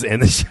 Let's just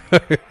end the show.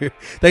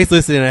 Thanks for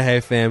listening.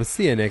 Hey, fam.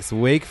 See you next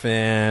week,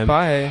 fam.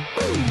 Bye.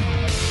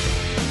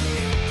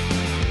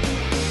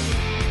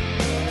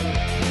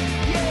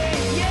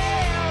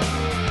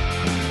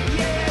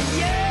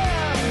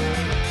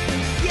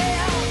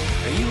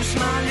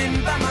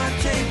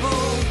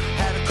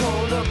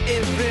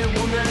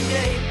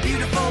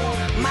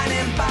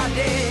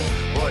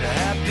 What a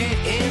happy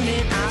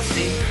ending I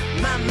see.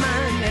 My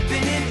mind had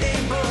been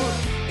enabled.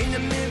 In the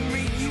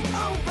memory you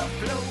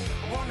overflow.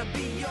 I wanna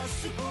be your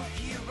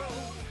superhero.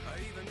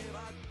 Even if I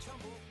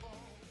tumble.